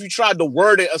different than if you tried to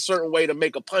word it a certain way to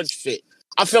make a punch fit.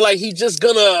 I feel like it's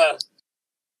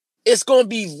gonna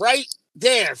be right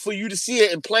there for you to see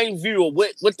it in plain view of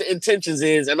what the intentions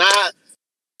is, and I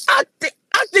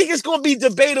think it's going to be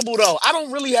debatable, though. I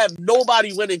don't really have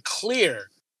nobody winning clear.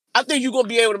 I think you're going to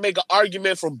be able to make an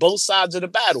argument from both sides of the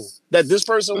battle that this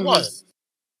person won.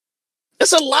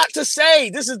 It's a lot to say.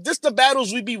 This the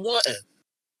battles we be wanting.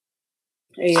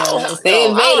 Yeah, they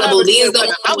available. These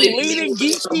don't. I'm leading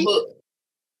Geechee.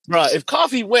 Bro, if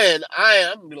Coffee win,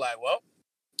 I'm going to be like, well,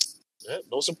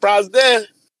 no surprise there.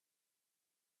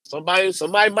 Somebody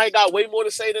might got way more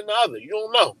to say than the other. You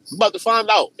don't know. We're about to find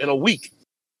out in a week.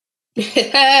 He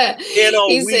said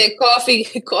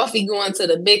coffee going to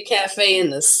the big cafe in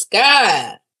the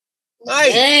sky.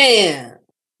 Nice. Damn.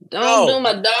 Don't do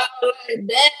my dog like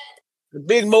that. The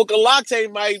big mocha latte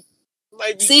might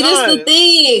be See, this is the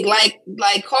thing.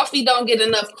 Like Coffee don't get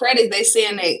enough credit. They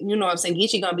saying that, what I'm saying,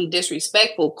 Geechee gonna be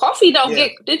disrespectful. Coffee don't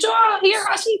get. Did y'all hear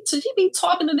how she be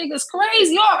talking to niggas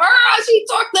crazy? Y'all heard how she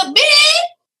talked to big?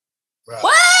 Right.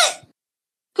 What?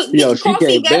 Yo, she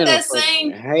Coffee got that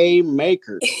same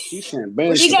haymaker. She got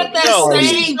that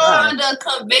same kind of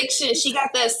conviction. She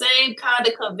got that same kind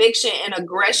of conviction and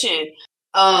aggression.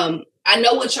 I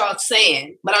know what y'all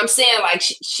saying, but I'm saying like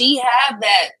she have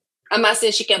that. I'm not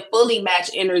saying she can fully match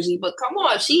energy, but come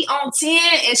on, she on 10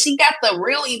 and she got the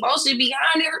real emotion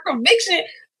behind her conviction.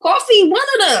 Coffee, one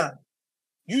of them.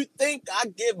 You think I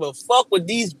give a fuck what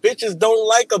these bitches don't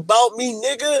like about me,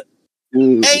 nigga?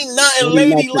 Ain't nothing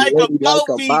ladylike about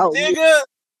me, nigga.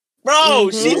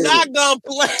 Bro, she not gonna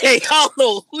play. I don't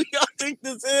know who y'all think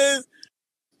this is.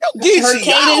 Yo, Geechee, her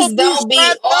cadence don't be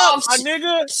off, my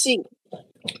nigga.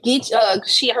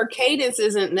 Her cadence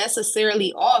isn't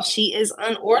necessarily off. She is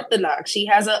unorthodox. She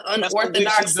has an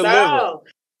unorthodox style.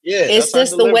 Yeah, it's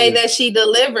just the way that she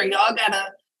deliver. Y'all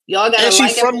gotta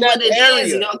like it for what it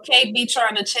is. Y'all can't be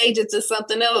trying to change it to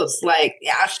something else. Like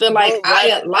I feel like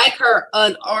I like her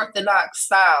unorthodox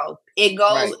style. It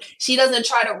goes. Right. She doesn't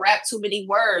try to rap too many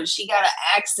words. She got an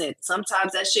accent.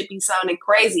 Sometimes that shit be sounding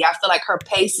crazy. I feel like her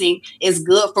pacing is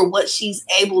good for what she's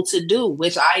able to do,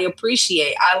 which I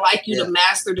appreciate. I like you to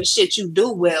master the shit you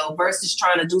do well versus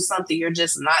trying to do something you're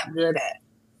just not good at.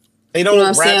 They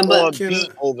don't rap on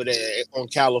beat over there on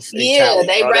California. Yeah,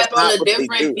 they rap on a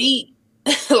different beat.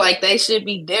 Like they should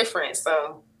be different.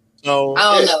 So I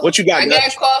don't know. What you got? I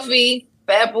got Coffee.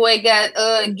 Fat Boy got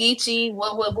Geechee.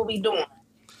 What we doing?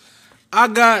 I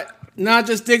got, not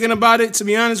just thinking about it, to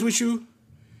be honest with you,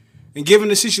 and given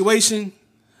the situation,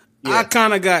 I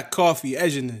kind of got Coffee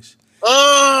edging this.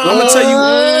 I'm gonna tell you.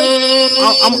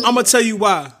 I'm gonna tell you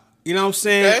why. You know what I'm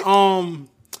saying? Okay.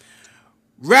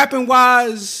 rapping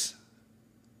wise,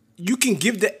 you can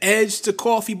give the edge to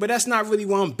Coffee, but that's not really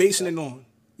what I'm basing it on.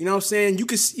 You know what I'm saying? You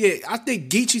can, I think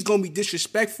Geechee's gonna be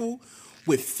disrespectful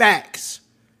with facts.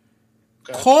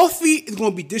 Okay. Coffee is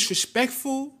gonna be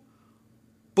disrespectful,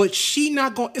 but she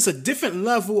not gonna. It's a different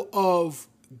level of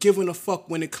giving a fuck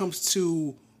when it comes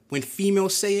to when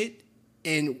females say it,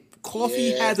 and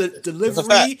Coffee has a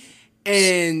delivery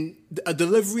and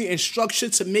structure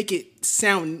to make it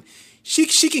sound. She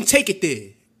can take it there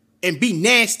and be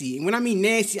nasty. And when I mean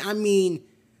nasty, I mean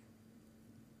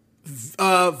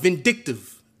vindictive.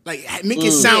 Like make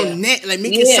it sound make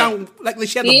it sound like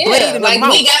she has a blade in her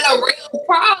mouth. We got a real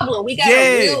problem. We got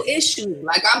a real issue.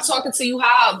 Like I'm talking to you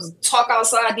how I talk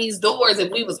outside these doors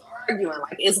if we was arguing.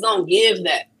 Like it's gonna give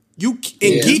that.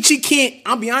 Geechee can't.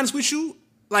 I'll be honest with you.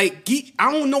 Like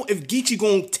I don't know if Geechee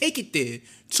gonna take it there.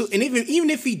 So and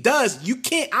even if he does, you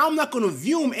can't. I'm not gonna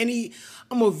view him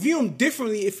I'm gonna view him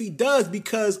differently if he does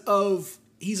because of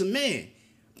he's a man.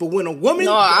 But when a woman,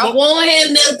 I want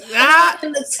him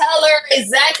to tell her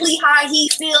exactly how he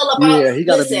feel about. Yeah, he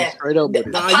gotta be straight up with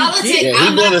it. Politics.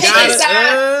 I'm not picking sides.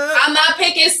 I'm not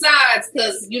picking sides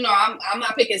because I'm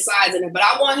not picking sides in it. But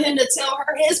I want him to tell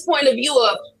her his point of view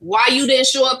of why you didn't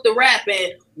show up to rap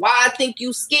and why I think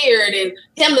you scared, and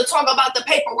him to talk about the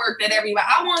paperwork that everybody.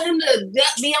 I want him to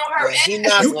be on her ass.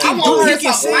 I want her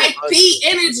some Mike P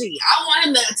energy. I want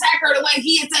him to attack her the way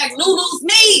he attacked Noodles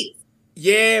me.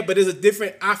 Yeah, but there's a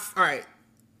different. All right,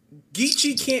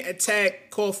 Geechee can't attack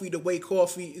Coffee the way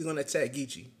Coffee is gonna attack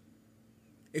Geechee.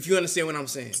 If you understand what I'm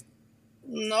saying.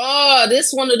 No,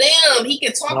 this one of them. He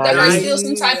can talk to her still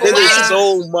some type of way. There's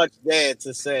so much there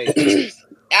to say.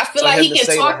 I feel like he can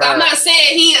talk. I'm not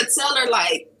saying he'll tell her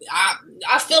like.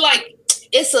 I feel like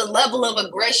it's a level of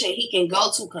aggression he can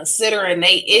go to considering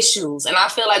they issues. And I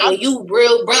feel like when you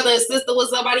real brother and sister with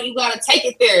somebody, you got to take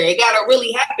it there. It got to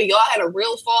really happen. Y'all had a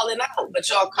real falling out, but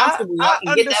y'all comfortable. Y'all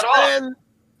can get that off.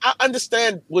 I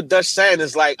understand what Dutch saying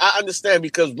is like. I understand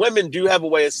because women do have a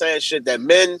way of saying shit that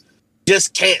men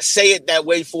just can't say it that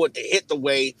way for it to hit the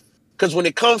way. Because when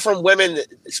it comes from women,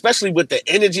 especially with the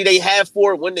energy they have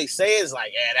for it, when they say it, it's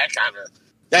like,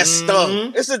 that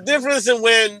stung. It's a difference in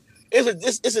when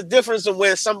it's a difference in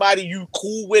when somebody you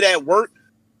cool with at work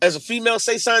as a female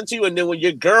say something to you, and then when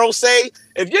your girl say,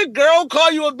 if your girl call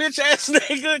you a bitch ass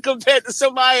nigga compared to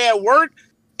somebody at work,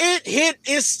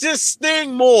 it's just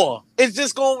sting more. It's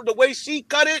just going the way she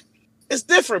cut it. It's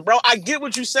different, bro. I get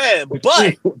what you said, but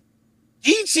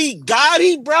Geechee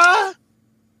Gotti, bro.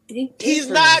 He's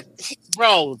not,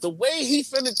 bro. The way he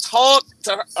finna talk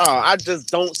to her, I just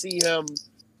don't see him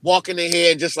walking in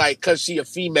here and just like, cause she a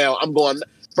female, I'm going,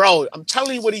 bro. I'm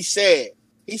telling you what he said.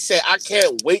 He said, I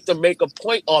can't wait to make a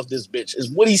point off this bitch.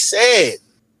 Is what he said.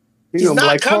 He's not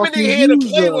like, coming in here to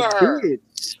play with her,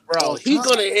 bro. He's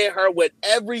gonna hit her with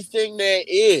everything there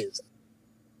is.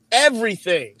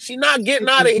 Everything. She not getting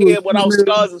out of here without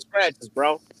scars and scratches,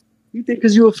 bro. You think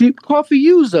because you a Coffee,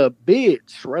 you's a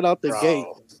bitch right out the gate.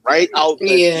 Right out the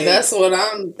gate. That's what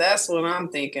I'm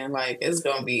thinking. Like it's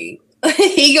gonna be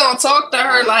he gonna talk to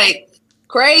her like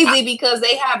crazy because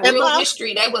they have real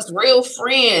history. They was real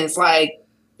friends. Like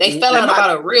they fell out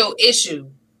about a real issue.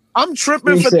 I'm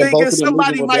tripping for thinking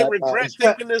somebody might regret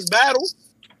taking this battle.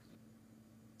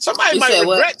 Somebody might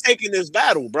regret taking this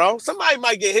battle, bro. Somebody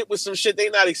might get hit with some shit they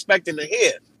not expecting to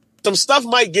hear. Some stuff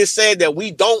might get said that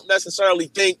we don't necessarily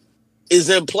think is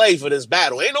in play for this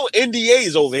battle. Ain't no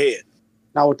NDAs over here.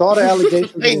 Now, with all the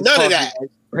allegations, ain't none of that. Like,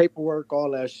 paperwork,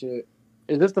 all that shit.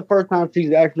 Is this the first time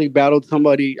she's actually battled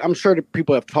somebody? I'm sure that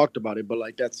people have talked about it, but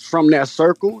like that's from that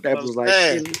circle. That was like,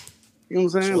 you know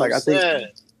what I'm saying? Like I think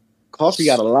Coffee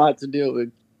got a lot to deal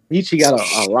with. Geechee got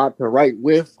a lot to write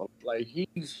with. Like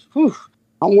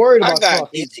I'm worried about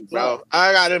Coffee, Geechee, bro.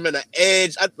 I got him in the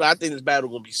edge. I think this battle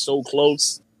gonna be so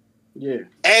close. Yeah,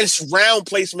 and round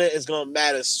placement is gonna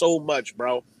matter so much,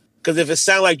 bro. Because if it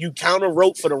sounds like you counter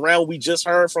wrote for the round we just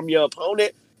heard from your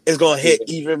opponent, it's gonna hit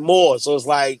even more. So it's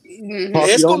like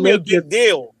it's gonna be a big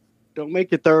deal. Don't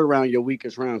make your third round your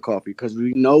weakest round, Coffee, because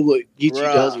we know what Geechee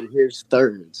does in his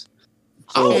thirds.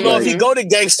 So I don't know if he go the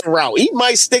gangster route. He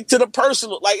might stick to the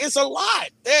personal. Like it's a lot.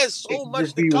 There's so much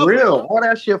just to be cover. Real. All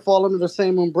that shit fall under the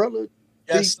same umbrella.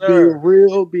 Yes, sir. Be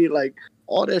real. Be like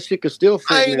all that shit could still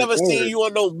fit. I ain't never seen you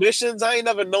on no missions. I ain't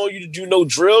never known you to do no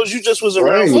drills. You just was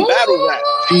around for battle rap.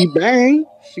 She bang.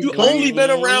 You only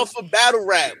been around for battle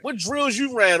rap. What drills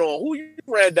you ran on? Who you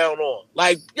ran down on?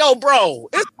 Like, yo, bro.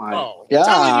 It's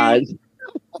I'm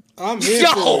here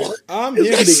for it. I'm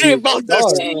here for shit about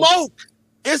the smoke.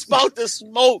 It's about the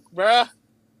smoke, bruh.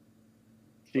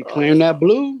 She claimed that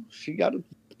blue. She got to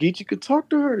Geechee could talk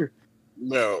to her.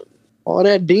 No. All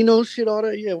that Dino shit, all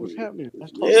that. Yeah, what's happening?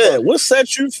 Yeah, what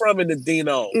set you from in the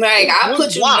Dino? Like, I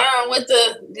put you down with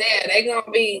they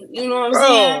gonna be, you know what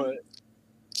I'm saying?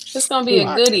 It's gonna be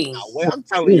a goodie. I'm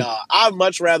telling y'all, I'd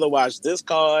much rather watch this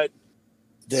card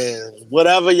than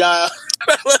whatever y'all.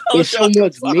 There's so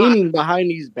much meaning behind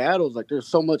these battles. Like, there's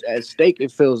so much at stake,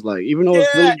 it feels like. Even though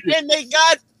it's really. And they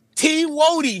got Team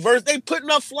Wody versus, they putting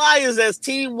up flyers as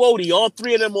Team Wody. All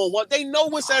three of them on one. They know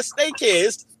what's at stake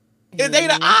is. And they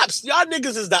the ops. Y'all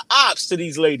niggas is the ops to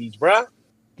these ladies, bruh.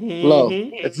 Lo,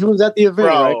 if you was at the event,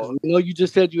 right? Because we know you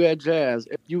just said you had Jazz.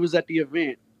 If you was at the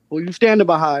event, who you standing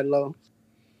behind, Lo?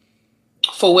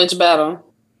 For which battle?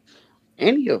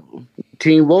 Any of them.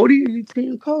 Team Wody,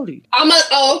 Team Cody. I'm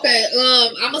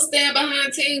gonna stand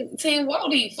behind Team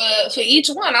Wody for each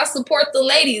one. I support the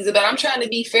ladies, but I'm trying to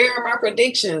be fair in my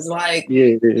predictions. Like,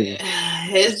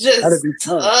 it's just that'd be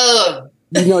tough.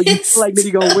 You know, you feel like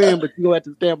nigga gonna win, but you gonna have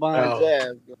to stand behind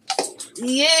Jazz.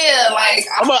 Yeah, like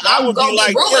I'm gonna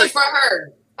be rooting for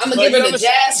her. I'm gonna give her the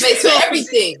Jazz face for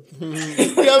everything.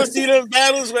 You ever see them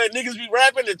battles where niggas be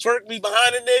rapping and Twerk be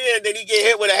behind a nigga and then he get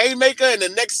hit with a haymaker and the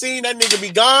next scene that nigga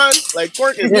be gone? Like,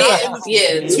 Twerk is not in the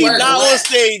he's not on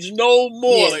stage no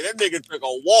more. Like, that nigga took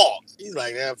a walk. He's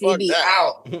like, man, fuck he be that.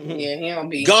 out. Yeah, he don't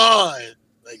be gone.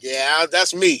 Like, yeah,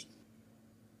 that's me.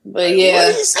 But like, yeah.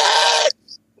 What he said?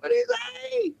 What he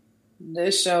say?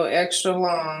 This show extra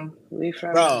long.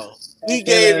 Bro, he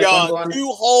gave y'all 2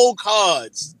 whole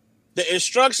cards. The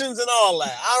instructions and all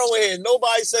that. I don't hear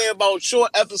nobody say about short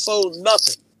episode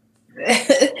nothing.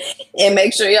 And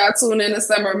make sure y'all tune in to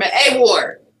Summer Man. Hey,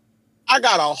 Ward. I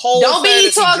got a whole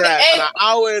fantasy draft in an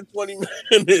hour and 20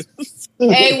 minutes.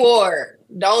 Hey, Ward.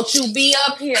 Don't you be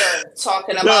up here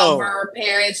talking about her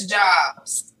parents'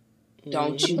 jobs.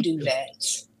 Don't you do that.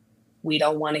 We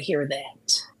don't want to hear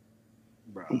that.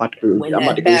 Bro, I'm about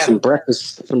to get some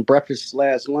breakfast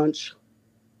 / lunch.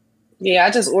 Yeah,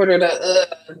 I just ordered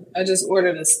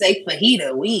a steak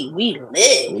fajita. We lit.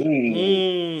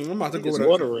 I'm about to go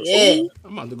to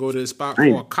I'm about to go to the spot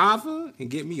for a kava and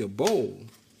get me a bowl.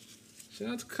 Shout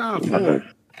out to kava.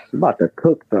 I'm about to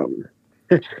cook something.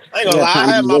 I ain't gonna lie, I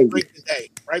had my break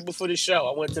today. Right before the show,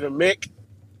 I went to the Mick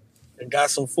and got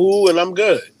some food, and I'm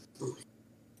good.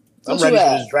 I'm ready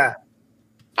for this draft.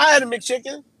 I had a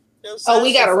McChicken.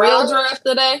 We got a real draft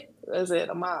today? That's it.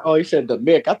 I'm out. Oh, you said the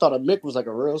Mick. I thought a Mick was like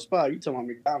a real spot. You talking about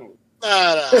McDonald's?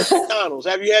 Nah, McDonald's.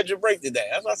 Have you had your break today?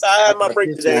 That's what I had my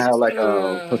break today. I had like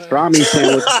a pastrami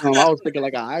sandwich. I was thinking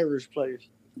like an Irish place.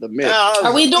 The Mick.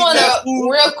 Are we doing that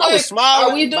real quick?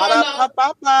 Are we doing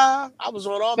I was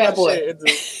on all that shit.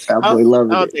 Fat boy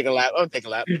loving it. I'll take a lap.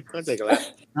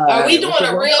 Are we doing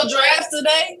a real draft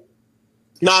today?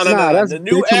 No. The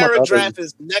new era draft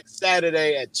is next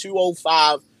Saturday at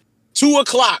 2:05. 2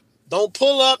 o'clock. Don't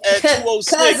pull up at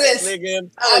 2:06, nigga.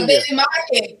 I've been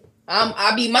mocking.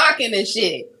 I be mocking and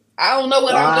shit. I don't know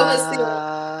what I'm doing still,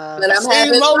 but I'm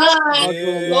having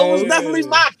fun. Lo was definitely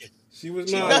mocking. She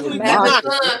was definitely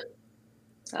mocking.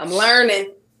 I'm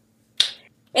learning.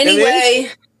 Anyway,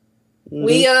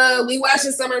 we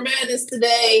watching Summer Madness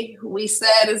today. We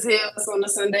sad as hell on a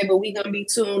Sunday, but we gonna be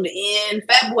tuned in.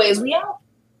 Fat Boys, we out.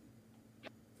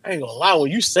 I ain't gonna lie,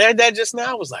 when you said that just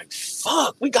now, I was like,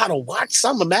 fuck, we gotta watch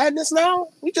Summer Madness now?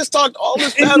 We just talked all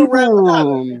this battle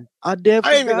rap. I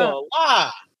definitely ain't even gonna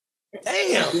lie.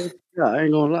 Damn. Yeah, I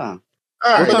ain't gonna lie.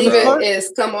 I believe it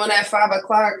is come on at 5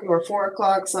 o'clock or 4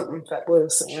 o'clock, something Fat Boy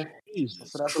was saying.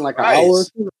 So that's in like an hour.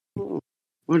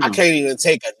 I can't even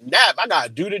take a nap. I gotta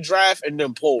do the draft and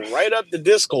then pull right up the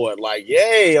Discord. Like,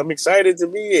 yay, I'm excited to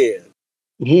be here.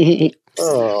 They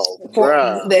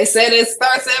said it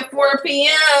starts at 4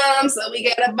 p.m. So we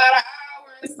got about an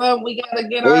hour. So we gotta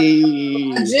get our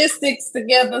logistics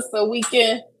together so we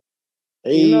can,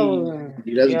 get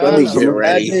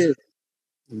ready.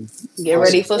 Get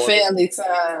ready for family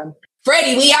time.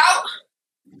 Freddie, we out.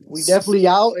 We definitely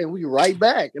out, and we right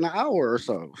back in an hour or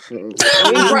so. We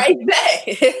right back.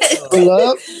 Pull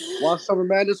up, watch Summer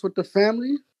Madness with the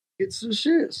family. Get some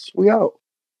shits. We out.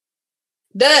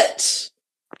 Dutch.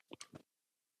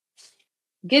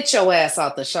 Get your ass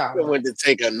out the shower. I went to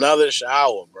take another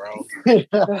shower, bro.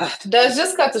 Dutch,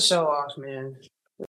 just cut the show off, man.